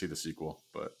 I didn't see the sequel,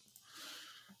 but.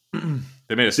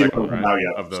 They made a second one, right?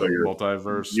 Of the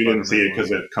multiverse. You didn't see it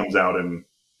because it comes out in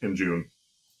June.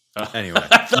 Anyway,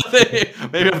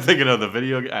 maybe I'm thinking of the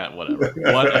video.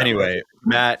 Whatever. Anyway,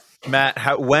 Matt,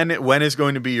 when is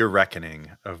going to be your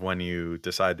reckoning of when you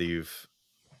decide that you've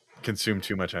consumed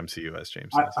too much MCU, as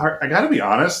James says? I got to be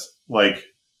honest. Like,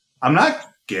 I'm not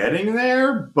getting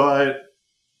there, but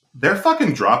they're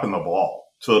fucking dropping the ball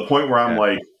to the point where I'm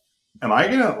like, am I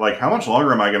gonna like? How much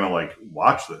longer am I gonna like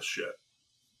watch this shit?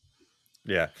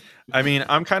 Yeah. I mean,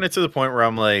 I'm kind of to the point where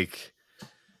I'm like,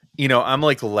 I'm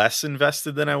like less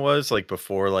invested than I was like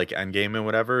before like Endgame and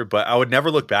whatever, but I would never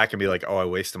look back and be like, oh, I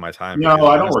wasted my time. No,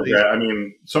 I don't regret. I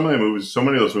mean, so many of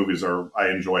those movies I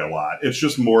enjoy a lot. It's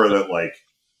just more that like,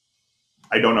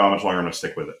 I don't know how much longer I'm going to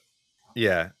stick with it.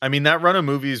 Yeah. I mean, that run of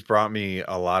movies brought me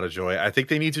a lot of joy. I think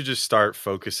they need to just start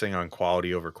focusing on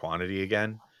quality over quantity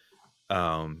again.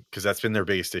 Because that's been their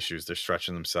biggest issues. They're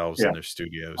stretching themselves in their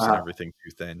studios and everything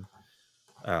too thin.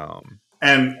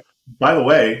 And by the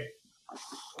way,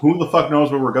 who the fuck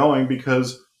knows where we're going,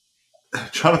 because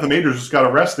Jonathan Majors just got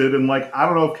arrested and like, I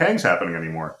don't know if Kang's happening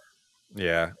anymore.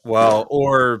 Yeah. Well,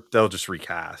 or they'll just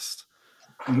recast.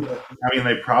 I mean,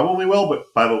 they probably will, but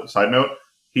by the side note,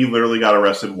 he literally got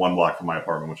arrested 1 block from my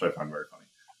apartment, which I find very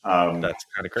funny. That's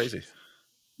kind of crazy.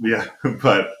 Yeah.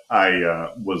 But I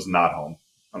was not home,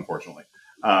 unfortunately.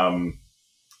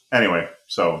 Anyway,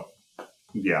 so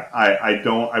yeah, I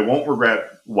won't regret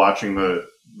watching the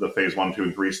phase 1, 2,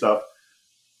 and 3 stuff.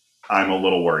 I'm a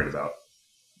little worried about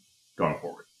going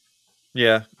forward.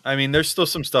 Yeah. I mean, there's still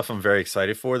some stuff I'm very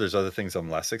excited for. There's other things I'm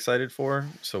less excited for.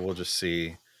 So we'll just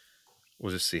see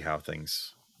how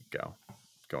things go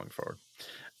going forward.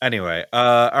 Anyway,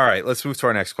 all right, let's move to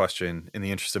our next question in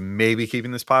the interest of maybe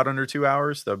keeping this pod under 2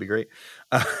 hours. That'd be great.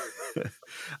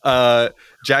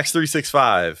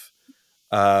 Jax365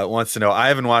 wants to know, I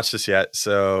haven't watched this yet,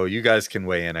 so you guys can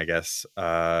weigh in, I guess.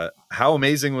 How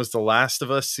amazing was The Last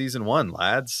of Us season 1,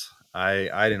 lads?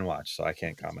 I didn't watch, so I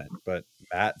can't comment. But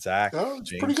Matt, Zach,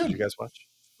 James, did you guys watch?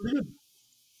 Pretty good.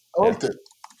 I liked it.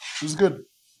 It was good.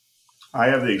 I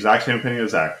have the exact same opinion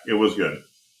as Zach. It was good.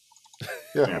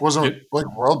 Yeah, it wasn't like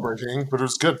world breaking, but it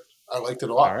was good. I liked it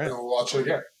a lot. All right. And we'll watch it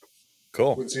again.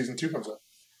 Cool. When season 2 comes out.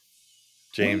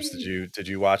 James, did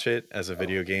you watch it as a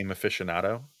video game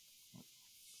aficionado?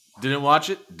 Didn't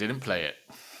watch it, didn't play it.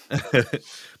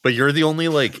 But you're the only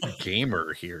like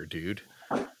gamer here, dude.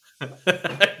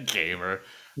 Gamer.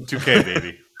 2K,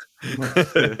 baby.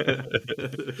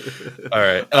 All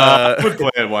right. I would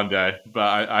play it one day,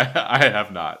 but I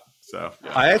have not. So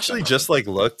yeah, I actually just like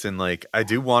looked and like I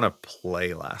do want to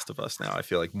play Last of Us now. I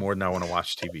feel like more than I want to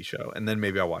watch TV show, and then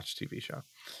maybe I'll watch TV show.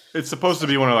 It's supposed to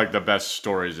be one of like the best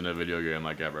stories in a video game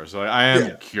like ever. So like, I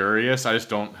am curious. I just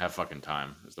don't have fucking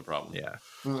time. Is the problem? Yeah.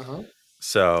 Mm-hmm.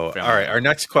 So, all right, our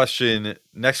next question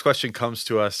comes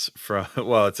to us from,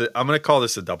 well, I'm going to call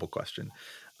this a double question.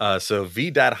 So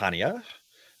Vidad Hania,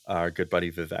 our good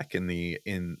buddy Vivek in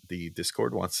the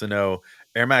Discord, wants to know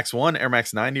Air Max 1, Air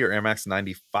Max 90, or Air Max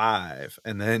 95.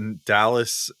 And then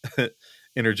Dallas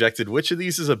interjected, which of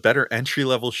these is a better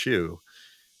entry-level shoe?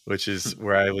 Which is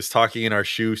where I was talking in our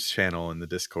shoes channel in the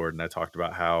Discord, and I talked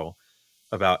about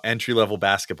about entry-level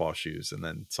basketball shoes, and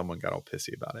then someone got all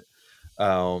pissy about it.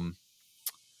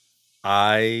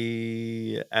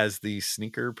 I, as the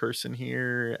sneaker person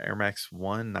here, Air Max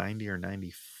 1, 90, or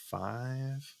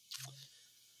 95.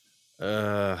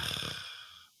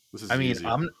 This is I mean, easy.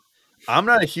 I'm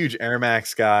not a huge Air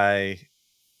Max guy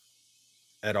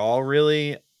at all,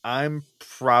 really. I'm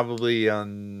probably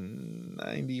on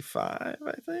 95,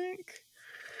 I think.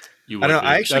 You I don't know.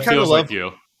 I actually kind of love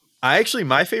you.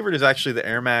 My favorite is actually the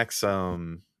Air Max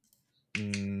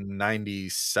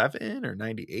 97 or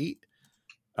 98.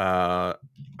 I'm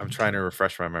trying to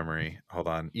refresh my memory. Hold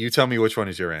on. You tell me which one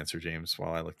is your answer, James,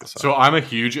 while I look this up. So I'm a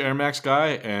huge Air Max guy,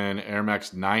 and Air Max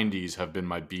 90s have been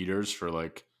my beaters for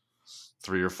like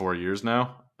 3 or 4 years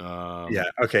now. Yeah.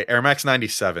 Okay. Air Max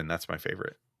 97. That's my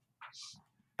favorite.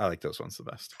 I like those ones the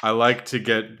best. I like to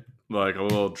get like a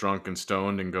little drunk and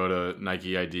stoned and go to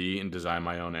Nike ID and design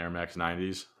my own Air Max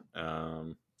 90s.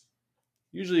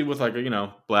 Usually with like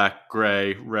a, black,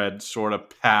 gray, red sort of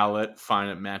palette.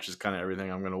 Find it matches kind of everything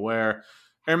I'm going to wear.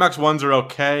 Air Max 1s are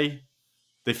okay.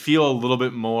 They feel a little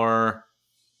bit more...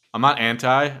 I'm not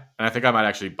anti, and I think I might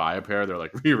actually buy a pair. They're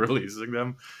like re-releasing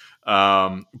them.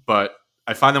 But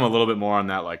I find them a little bit more on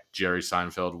that like Jerry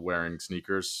Seinfeld wearing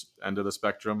sneakers end of the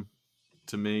spectrum.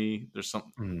 To me, there's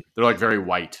something... They're like very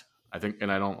white, I think,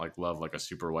 and I don't like love like a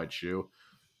super white shoe.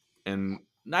 And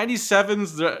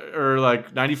 97s or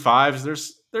like 95s,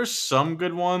 there's some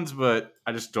good ones, but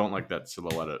I just don't like that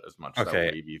silhouette as much. Okay.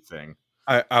 That wavy thing.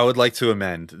 I would like to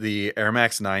amend. The Air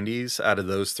Max 90s out of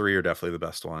those three are definitely the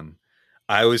best one.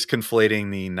 I was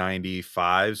conflating the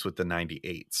 95s with the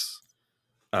 98s.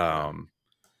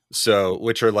 So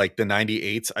which are like the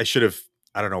 98s.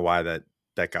 I don't know why that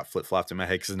got flip-flopped in my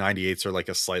head, because the 98s are like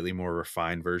a slightly more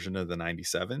refined version of the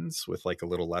 97s with like a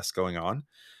little less going on.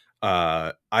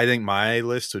 I think my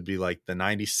list would be like the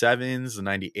 97s, the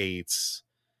 98s,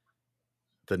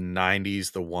 the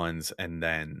 90s, the ones, and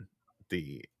then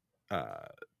the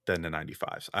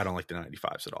 95s. I don't like the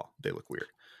 95s at all. They look weird.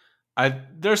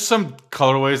 There's some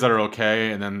colorways that are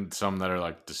okay, and then some that are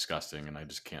like disgusting, and I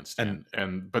just can't stand.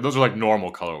 But those are like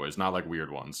normal colorways, not like weird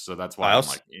ones. So that's why I'm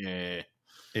like, eh.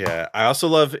 Yeah, I also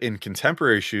love in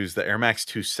contemporary shoes the Air Max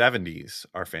 270s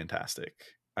are fantastic.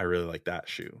 I really like that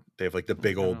shoe. They have like the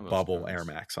big old bubble Air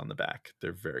Max on the back.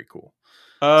 They're very cool.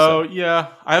 Oh, yeah.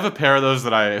 I have a pair of those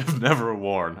that I have never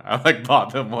worn. I like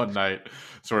bought them one night,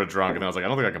 sort of drunk, and I was like, I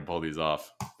don't think I can pull these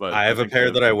off. But I have a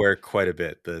pair that I wear quite a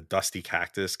bit. The Dusty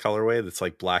Cactus colorway that's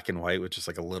like black and white with just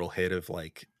like a little hit of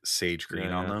like sage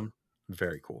green on them.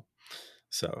 Very cool.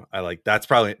 So I like, that's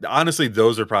probably, honestly,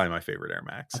 those are probably my favorite Air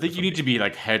Max. I think you need to be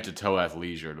like head to toe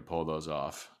athleisure to pull those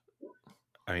off.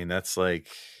 I mean, that's like...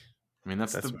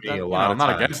 that's me a lot of I'm not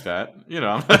times. against that.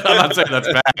 I'm not saying that's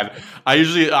bad.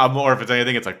 I'm more, if it's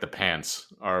anything, it's like the pants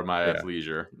are my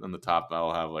athleisure. On the top,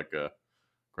 I'll have like a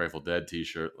Grateful Dead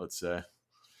t-shirt, let's say.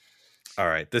 All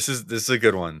right. This is a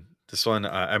good one. This one,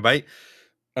 I might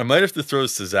have to throw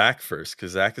this to Zach first,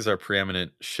 because Zach is our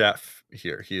preeminent chef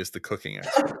here. He is the cooking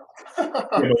expert.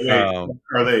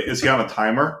 Is he on a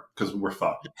timer? Because we're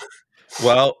fucked.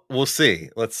 Well, we'll see.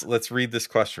 Let's read this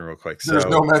question real quick. There's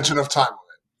no mention of time.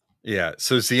 Yeah.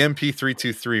 So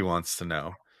ZMP323 wants to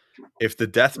know, if the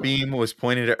death beam was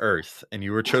pointed at Earth and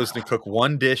you were chosen to cook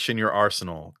one dish in your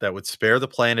arsenal that would spare the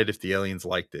planet if the aliens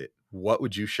liked it, what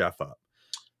would you chef up?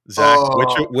 Zach,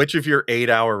 which of your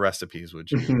 8-hour recipes would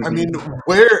you? I mean,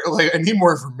 where? Like, I need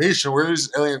more information. Where are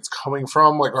these aliens coming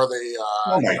from? Like, are they?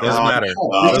 Doesn't matter.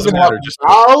 Doesn't matter. Just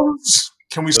cook.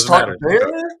 Can we start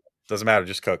there? Doesn't matter.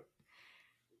 Just cook.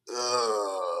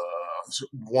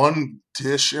 One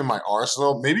dish in my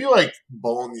arsenal, maybe like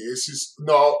bolognese.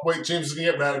 No, wait, James is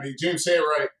gonna get mad at me. James, say it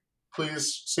right,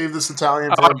 please. Save this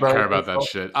Italian. I don't care about that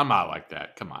shit. I'm not like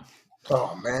that. Come on.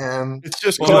 Oh man, it's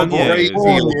just called gravy.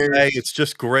 Okay? It's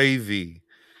just gravy.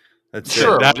 That's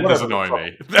sure. That does annoy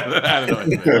me. That annoys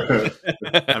me.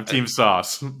 I'm team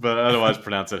sauce, but otherwise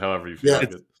pronounce it however you feel.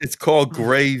 Yeah, it's called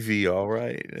gravy. All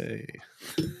right. Hey.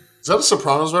 Is that a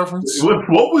Sopranos reference?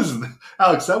 What was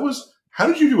Alex? That was. How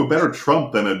did you do a better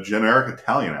Trump than a generic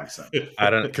Italian accent? I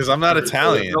don't, because I'm not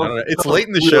Italian. I don't know. It's late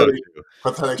in the show.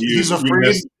 Pathetic. He's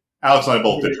afraid. Alex and I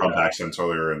both did Trump accents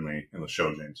earlier in the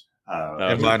show, James. And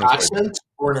An mine was accent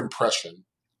or an impression?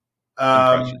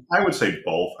 I would say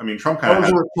both. I mean, Trump kind That of was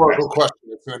has a rhetorical question.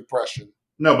 It's an impression.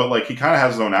 no, but like he kind of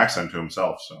has his own accent to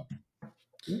himself. So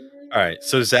all right.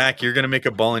 So Zach, you're gonna make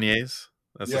a bolognese.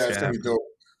 That's what's It's gonna gonna be happen. dope.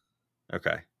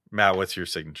 Okay, Matt, what's your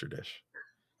signature dish?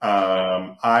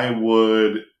 I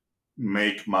would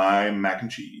make my mac and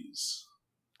cheese.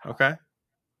 Okay,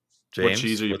 James, What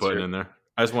cheese are you what's putting your- in there?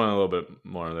 I just want a little bit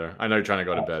more there. I know you're trying to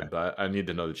go to bed, but I need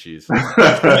to know the cheese.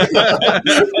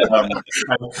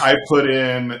 I put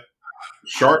in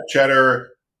sharp cheddar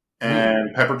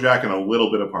and pepper jack and a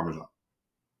little bit of Parmesan.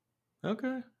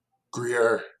 Okay.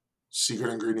 Gruyere,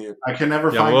 secret ingredient. I can never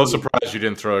Yeah, I'm find a little it. surprised you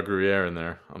didn't throw a Gruyere in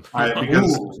there.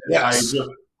 Because Ooh, yes.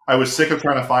 I was sick of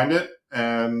trying to find it,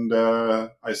 and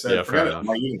I said, Yeah, forget fair it. enough. I'm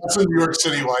not eating That's a New York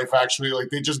City life, actually. Like,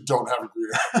 they just don't have a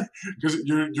Gruyere. Because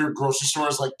your grocery store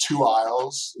is like 2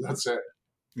 aisles. That's it.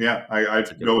 Yeah, I a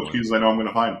good go with point. cheeses I know I'm going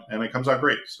to find, and it comes out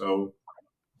great. So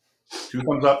 2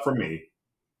 thumbs up from me.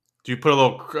 Do you put a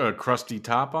little crusty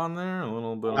top on there? A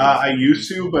little bit. I used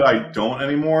to, but I don't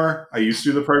anymore. I used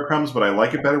to do the breadcrumbs, but I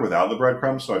like it better without the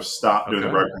breadcrumbs, so I've stopped doing the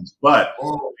Okay. breadcrumbs. But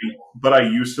Oh, I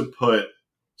used to put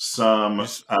some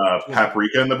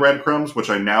paprika in the breadcrumbs, which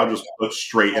I now just put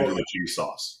straight into the cheese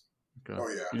sauce. Okay. oh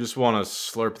yeah. You just want to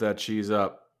slurp that cheese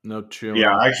up. No chewing.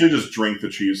 Yeah, I actually just drink the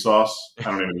cheese sauce. I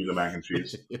don't even eat the mac and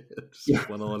cheese. Just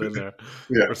funnel it in there.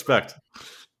 Yeah. Respect.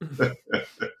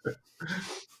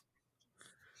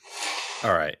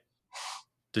 All right.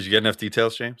 Did you get enough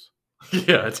details, James?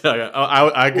 Yeah,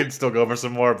 I could still go for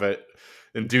some more, but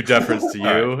in due deference to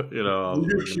you,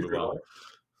 we can move on.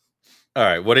 All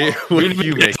right. What are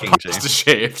you making, Pasta James?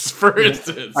 shapes, for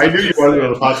instance. I knew you wanted to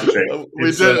know the pasta shape.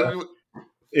 We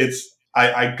did.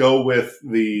 I go with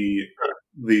the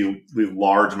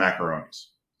large macaronis.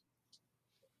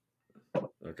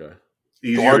 Okay.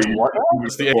 Easier Large to use. what?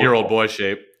 It's the 8-year-old boy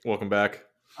shape. Welcome back.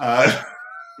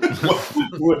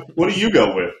 What do you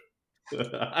go with?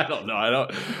 I don't know.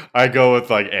 I go with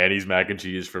like Annie's mac and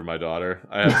cheese for my daughter.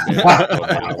 I haven't made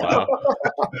it in a while.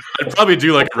 I'd probably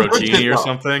do like a rotini or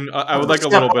something. I would like a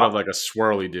little bit of like a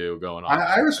swirly do going on.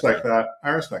 I respect that.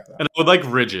 And I would like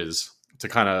ridges to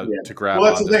kind of to grab. Well,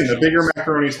 that's the onto thing. The cheese. bigger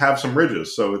macaronis have some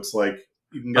ridges, so it's like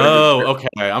you can get. Okay.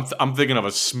 I'm thinking of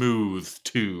a smooth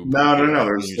tube. No.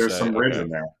 When you There's say- some ridge okay. in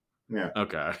there. Yeah.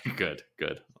 Okay. Good.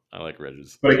 I like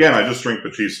ridges. But again, I just drink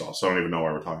the cheese sauce, so I don't even know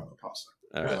why we're talking about pasta.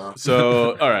 All right.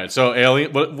 Yeah. All right. So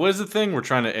alien. What is the thing? We're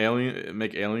trying to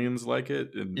make aliens like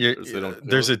it. So they don't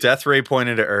There's a death ray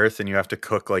pointed at Earth, and you have to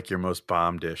cook like your most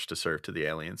bomb dish to serve to the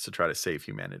aliens to try to save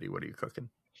humanity. What are you cooking?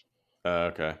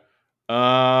 Okay.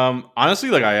 Honestly,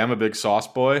 like I am a big sauce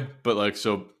boy, but like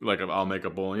I'll make a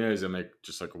bolognese and make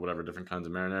just like whatever different kinds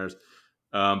of marinades.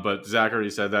 But Zach already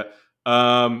said that.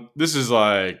 This is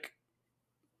like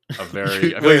a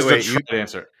very. I feel like this is a tried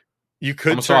answer. You I'm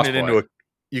could a turn sauce it boy.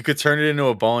 into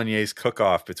a bolognese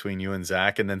cook-off between you and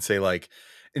Zach, and then say like,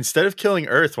 instead of killing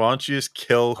Earth, why don't you just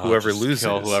kill whoever Just loses?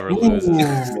 Kill whoever Ooh, loses.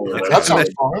 that sounds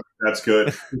fun. That's good.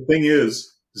 The thing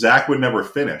is, Zach would never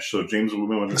finish, so James would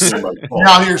win the game by default.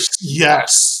 Now here's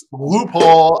yes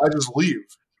loophole. I just leave.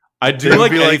 I do It would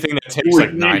like be like- anything that takes would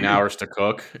like 9 be- hours to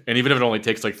cook, and even if it only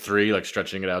takes like 3, like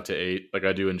stretching it out to 8, like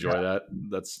I do enjoy that.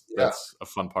 That's a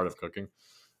fun part of cooking.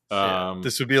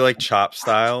 This would be like chop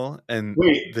style, and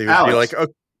Wait, they would Alex. be like, "Oh,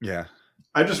 yeah,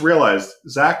 I just realized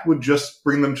Zach would just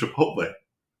bring them Chipotle.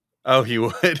 oh, he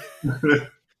would."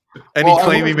 And Well, he I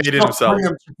claimed he wouldn't made it just himself. bring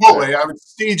them Chipotle. I would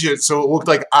stage it so it looked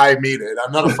like I made it.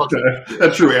 I'm not a fucking.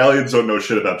 That's true. Aliens don't know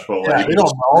shit about Chipotle. Yeah, they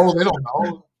don't know. They don't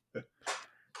know.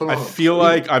 Put I on a feel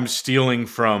plate. like I'm stealing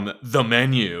from The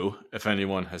Menu, if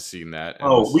anyone has seen that. And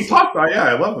Oh, this we is talked about. Yeah,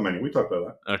 I love the menu. We talked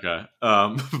about that. Okay.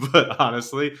 But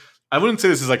honestly, I wouldn't say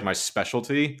this is like my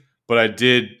specialty, but I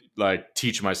did like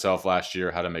teach myself last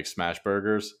year how to make smash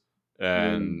burgers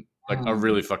and like a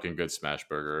really fucking good smash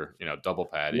burger, double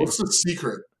patty. What's the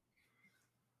secret?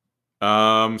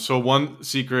 So one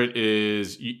secret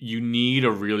is you need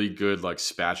a really good like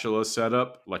spatula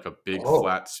setup, like a big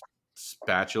flat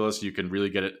spatula, so you can really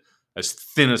get it as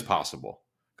thin as possible.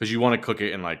 Because you want to cook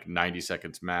it in like 90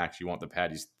 seconds max. You want the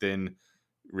patties thin,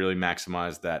 really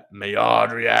maximize that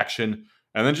Maillard reaction.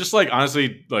 And then just like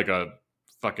honestly, like a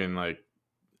fucking like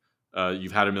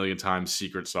you've had a million times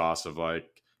secret sauce of like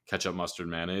ketchup, mustard,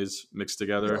 mayonnaise mixed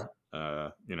together.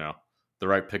 The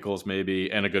right pickles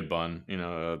maybe, and a good bun,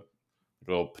 a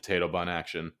little potato bun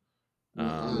action.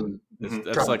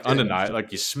 That's like undeniable.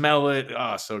 Like you smell it.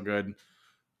 Oh, so good.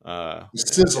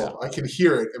 Sizzle. I can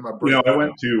hear it in my brain. I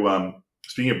went to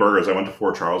speaking of burgers, I went to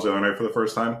Fort Charles the other night for the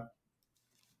first time.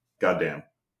 Goddamn.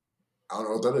 I don't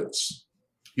know what that is.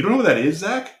 You don't know what that is,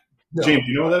 Zach? No, James,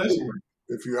 you know what that is?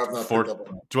 if you have not For, picked up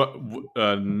on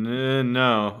it.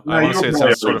 no. I you want to say it were sounds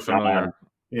probably sort of already familiar. gone.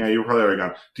 Yeah, you were probably already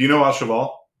gone. Do you know Al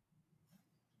Cheval?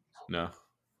 No.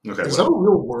 Okay. Is that a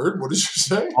real word? What did you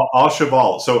say? Al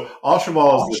Cheval. So Al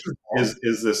Cheval Al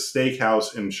is this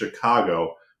steakhouse in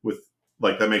Chicago with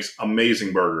like that makes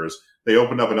amazing burgers. They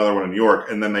opened up another one in New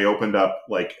York, and then they opened up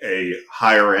like a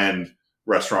higher end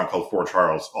restaurant called Fort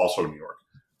Charles, also in New York,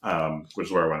 which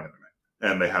is where I went in.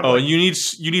 And they have you need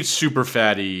super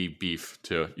fatty beef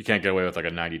too. You can't get away with like a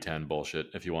 90-10 bullshit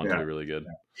if you want it to be really good.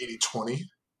 80-20.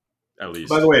 At least.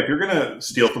 By the way, if you're gonna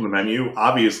steal from the menu,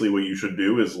 obviously what you should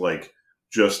do is like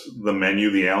just the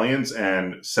menu, the aliens,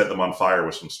 and set them on fire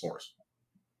with some s'mores.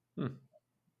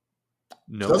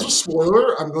 No, that's a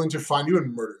spoiler. I'm going to find you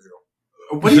and murder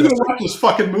you. When are you gonna watch this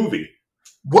fucking movie?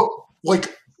 What?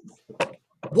 Like,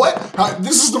 what?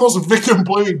 This is the most victim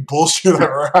blaming bullshit I've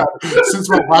ever had since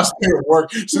my last day at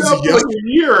work. Since like a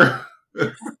year.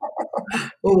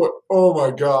 Oh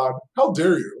my god! How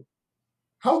dare you?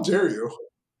 How dare you?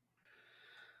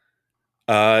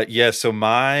 Yeah, so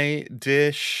my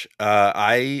dish,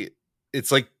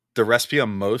 it's like the recipe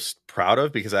I'm most proud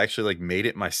of because I actually like made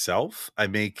it myself. I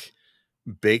make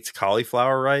baked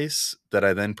cauliflower rice that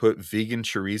I then put vegan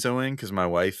chorizo in because my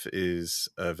wife is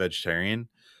a vegetarian,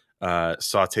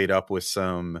 sauteed up with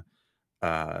some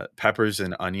peppers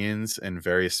and onions and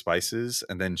various spices,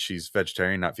 and then she's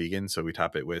vegetarian, not vegan, so we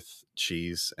top it with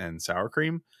cheese and sour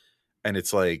cream, and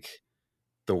it's like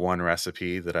the one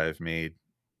recipe that I've made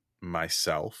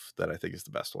myself that I think is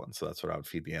the best one. So that's what I would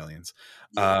feed the aliens.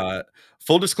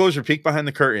 Full disclosure, peek behind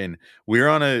the curtain. We're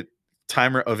on a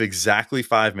timer of exactly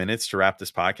 5 minutes to wrap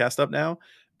this podcast up now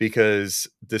because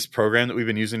this program that we've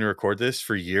been using to record this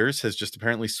for years has just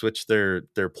apparently switched their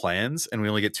plans and we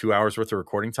only get 2 hours worth of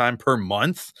recording time per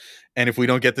month. And if we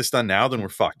don't get this done now, then we're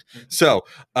fucked. So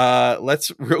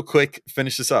let's real quick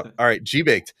finish this up. All right,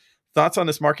 G-Baked. Thoughts on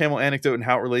this Mark Hamill anecdote and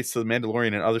how it relates to The Mandalorian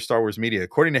and other Star Wars media.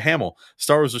 According to Hamill,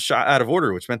 Star Wars was shot out of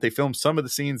order, which meant they filmed some of the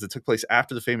scenes that took place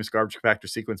after the famous garbage compactor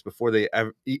sequence before they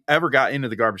ever got into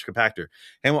the garbage compactor.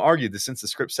 Hamill argued that since the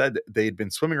script said that they'd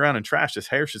been swimming around in trash, his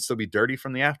hair should still be dirty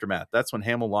from the aftermath. That's when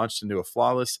Hamill launched into a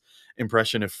flawless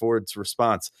impression of Ford's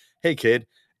response. Hey, kid.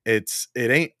 It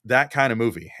ain't that kind of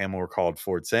movie, Hamill recalled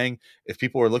Ford saying. If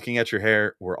people are looking at your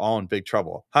hair, we're all in big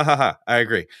trouble. Ha ha ha. I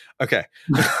agree. Okay.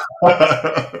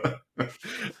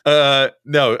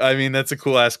 No, I mean that's a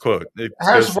cool ass quote.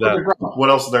 What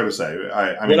else is there to say?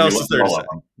 I mean, what else is there to say?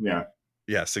 Yeah.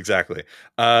 Yes, exactly.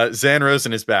 Zan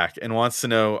Rosen is back and wants to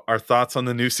know our thoughts on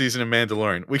the new season of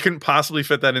Mandalorian. We couldn't possibly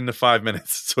fit that into 5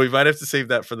 minutes, so we might have to save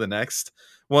that for the next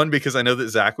one because I know that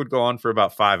Zach would go on for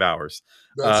about 5 hours.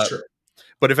 That's true.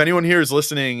 But if anyone here is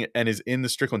listening and is in the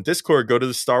Strickland Discord, go to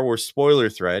the Star Wars spoiler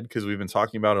thread because we've been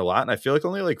talking about it a lot, and I feel like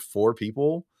only like 4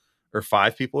 people or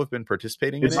 5 people have been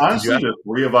participating. It's honestly the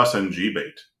 3 of us and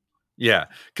G-Bait. Yeah,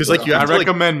 because like you have I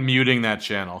recommend muting that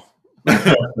channel.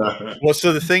 Well,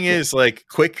 so the thing is, like,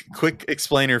 quick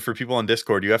explainer for people on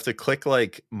Discord. You have to click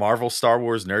like Marvel Star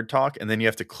Wars Nerd Talk, and then you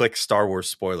have to click Star Wars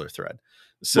spoiler thread.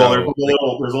 So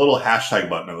there's a little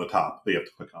hashtag button at the top that you have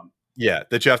to click on. Yeah,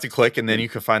 that you have to click, and then you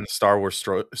can find the Star Wars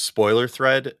spoiler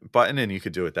thread button, and you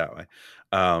could do it that way.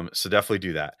 So definitely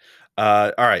do that.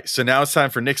 All right, so now it's time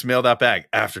for Nick's Mail.bag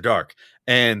After Dark.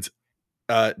 And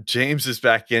James is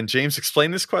back in. James,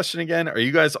 explain this question again. Are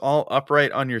you guys all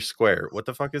upright on your square? What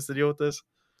the fuck is the deal with this?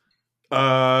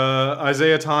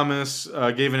 Isaiah Thomas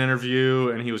gave an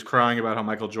interview, and he was crying about how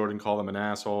Michael Jordan called him an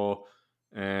asshole,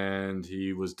 and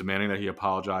he was demanding that he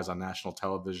apologize on national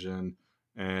television.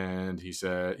 And he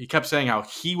kept saying how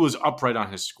he was upright on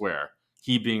his square.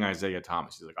 He being Isaiah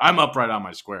Thomas. He's like, I'm upright on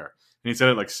my square. And he said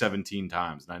it like 17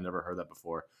 times, and I never heard that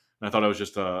before. And I thought it was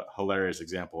just a hilarious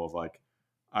example of like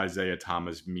Isaiah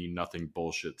Thomas mean nothing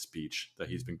bullshit speech that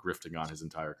he's been grifting on his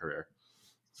entire career.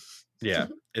 Yeah,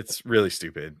 it's really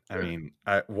stupid. I mean,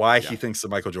 he thinks that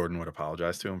Michael Jordan would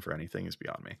apologize to him for anything is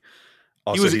beyond me.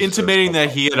 Also, he was intimating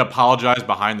that he had apologized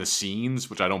behind the scenes,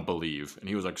 which I don't believe. And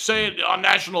he was like, say it on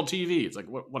national TV. It's like,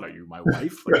 what are you, my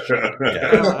wife? Like,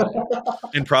 yeah.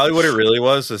 And probably what it really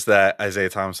was is that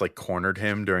Isaiah Thomas like cornered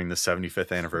him during the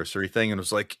 75th anniversary thing and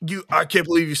was like, I can't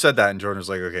believe you said that. And Jordan was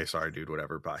like, okay, sorry, dude,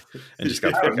 whatever, bye. And just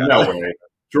got no way.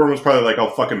 Jordan was probably like, I'll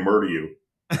fucking murder you.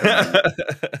 Then,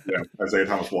 Isaiah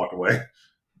Thomas walked away.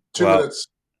 2 minutes.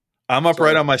 I'm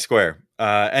upright on my square.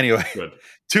 Anyway, Good.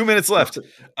 2 minutes left.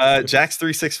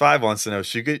 Jax365 wants to know,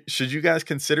 should you guys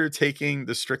consider taking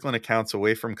the Strickland accounts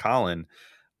away from Colin?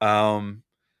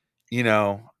 You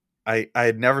know, I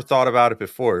had never thought about it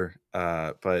before,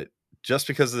 but just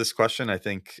because of this question, I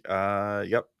think,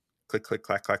 click, click,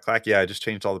 clack, clack, clack. Yeah, I just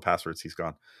changed all the passwords. He's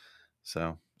gone.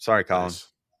 So sorry, Colin. Nice.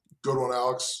 Good one,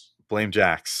 Alex. Blame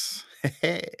Jax.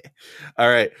 All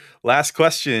right. Last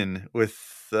question with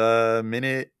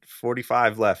minute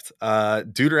 45 left.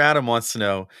 Duder Adam wants to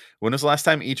know, when was the last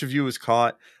time each of you was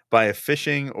caught by a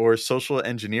phishing or social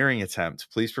engineering attempt?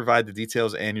 Please provide the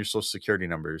details and your social security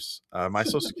numbers. My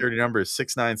social security number is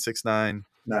 6969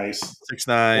 Nice.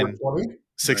 69 420?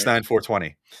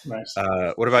 69420. Nice.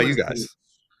 What about you guys?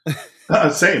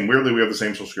 Same. Weirdly, we have the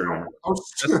same social security number.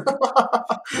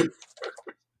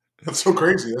 That's so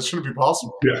crazy. That shouldn't be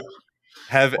possible. Yeah.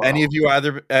 Have any of you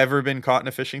ever been caught in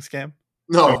a phishing scam?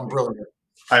 No, I'm brilliant.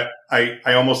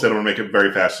 I almost said I'm going to make it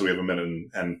very fast, so we have a minute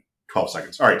and 12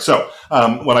 seconds. All right. So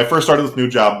when I first started this new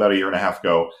job about a year and a half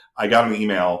ago, I got an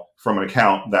email from an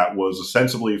account that was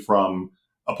ostensibly from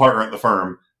a partner at the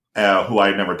firm who I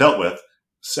had never dealt with,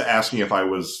 asking if I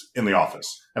was in the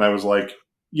office. And I was like,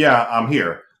 yeah, I'm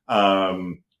here.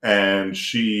 And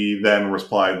she then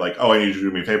replied like, oh, I need you to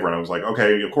do me a favor. And I was like,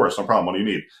 okay, of course, no problem. What do you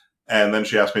need? And then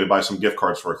she asked me to buy some gift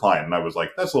cards for a client. And I was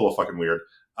like, that's a little fucking weird.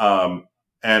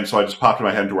 And so I just popped in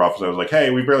my head into her office. I was like, hey,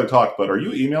 we barely talked, but are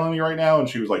you emailing me right now? And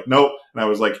she was like, nope. And I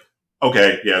was like,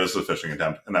 okay, yeah, this is a phishing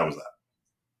attempt. And that was that.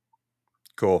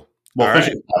 Cool. Well, All phishing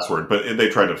right. is the password, but they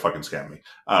tried to fucking scam me.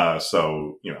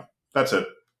 So, that's it.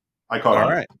 I caught on. All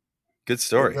right. Good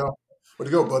story. Way to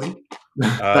go, buddy.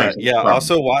 Thanks. Yeah.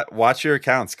 Also, watch your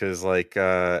accounts because,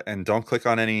 and don't click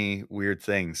on any weird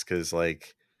things because,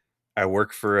 I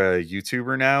work for a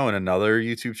YouTuber now, and another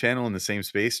YouTube channel in the same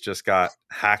space just got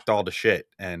hacked all to shit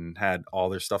and had all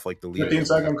their stuff deleted. 15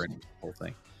 seconds. Whole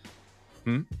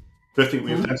thing. 15.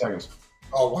 We have 10 seconds.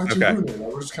 Oh, why aren't you Okay. doing it? I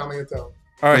was just counting it down.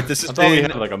 All right. This I has thought we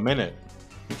been had a minute.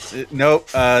 nope.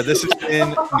 This has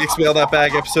been Knicks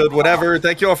Mail.bag episode whatever.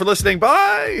 Thank you all for listening.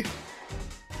 Bye.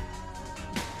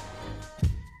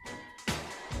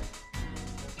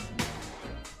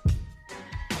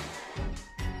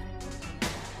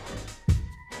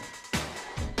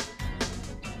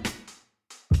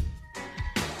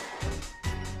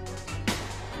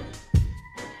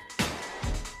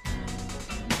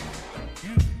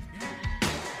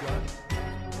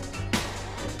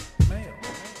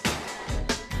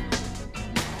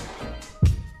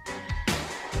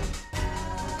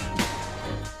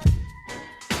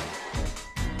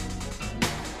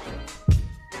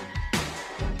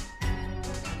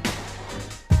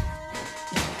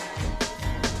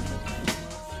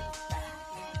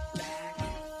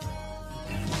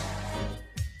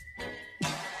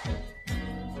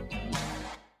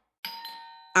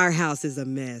 Our house is a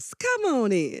mess. Come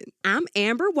on in. I'm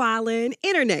Amber Wallen,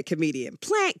 internet comedian,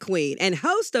 plant queen, and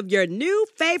host of your new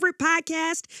favorite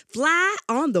podcast, Fly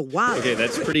on the Wall. Okay,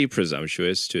 that's pretty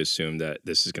presumptuous to assume that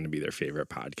this is going to be their favorite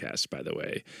podcast, by the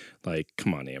way.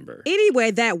 Come on, Amber.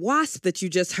 Anyway, that wasp that you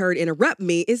just heard interrupt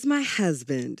me is my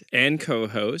husband. And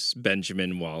co-host,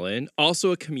 Benjamin Wallen,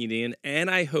 also a comedian, and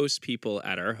I host people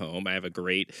at our home. I have a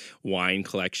great wine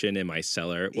collection in my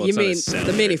cellar. Well, You it's not mean a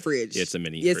cellar. the mini fridge? Yeah, it's a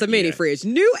mini Yeah, it's fridge. a mini Yeah. fridge.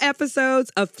 New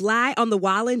episodes of Fly on the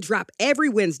Wallen drop every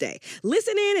Wednesday.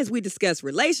 Listen in as we discuss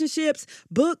relationships,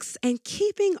 books, and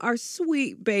keeping our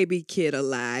sweet baby kid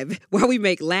alive while we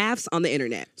make laughs on the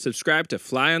internet. Subscribe to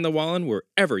Fly on the Wallen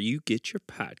wherever you get your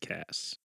podcasts.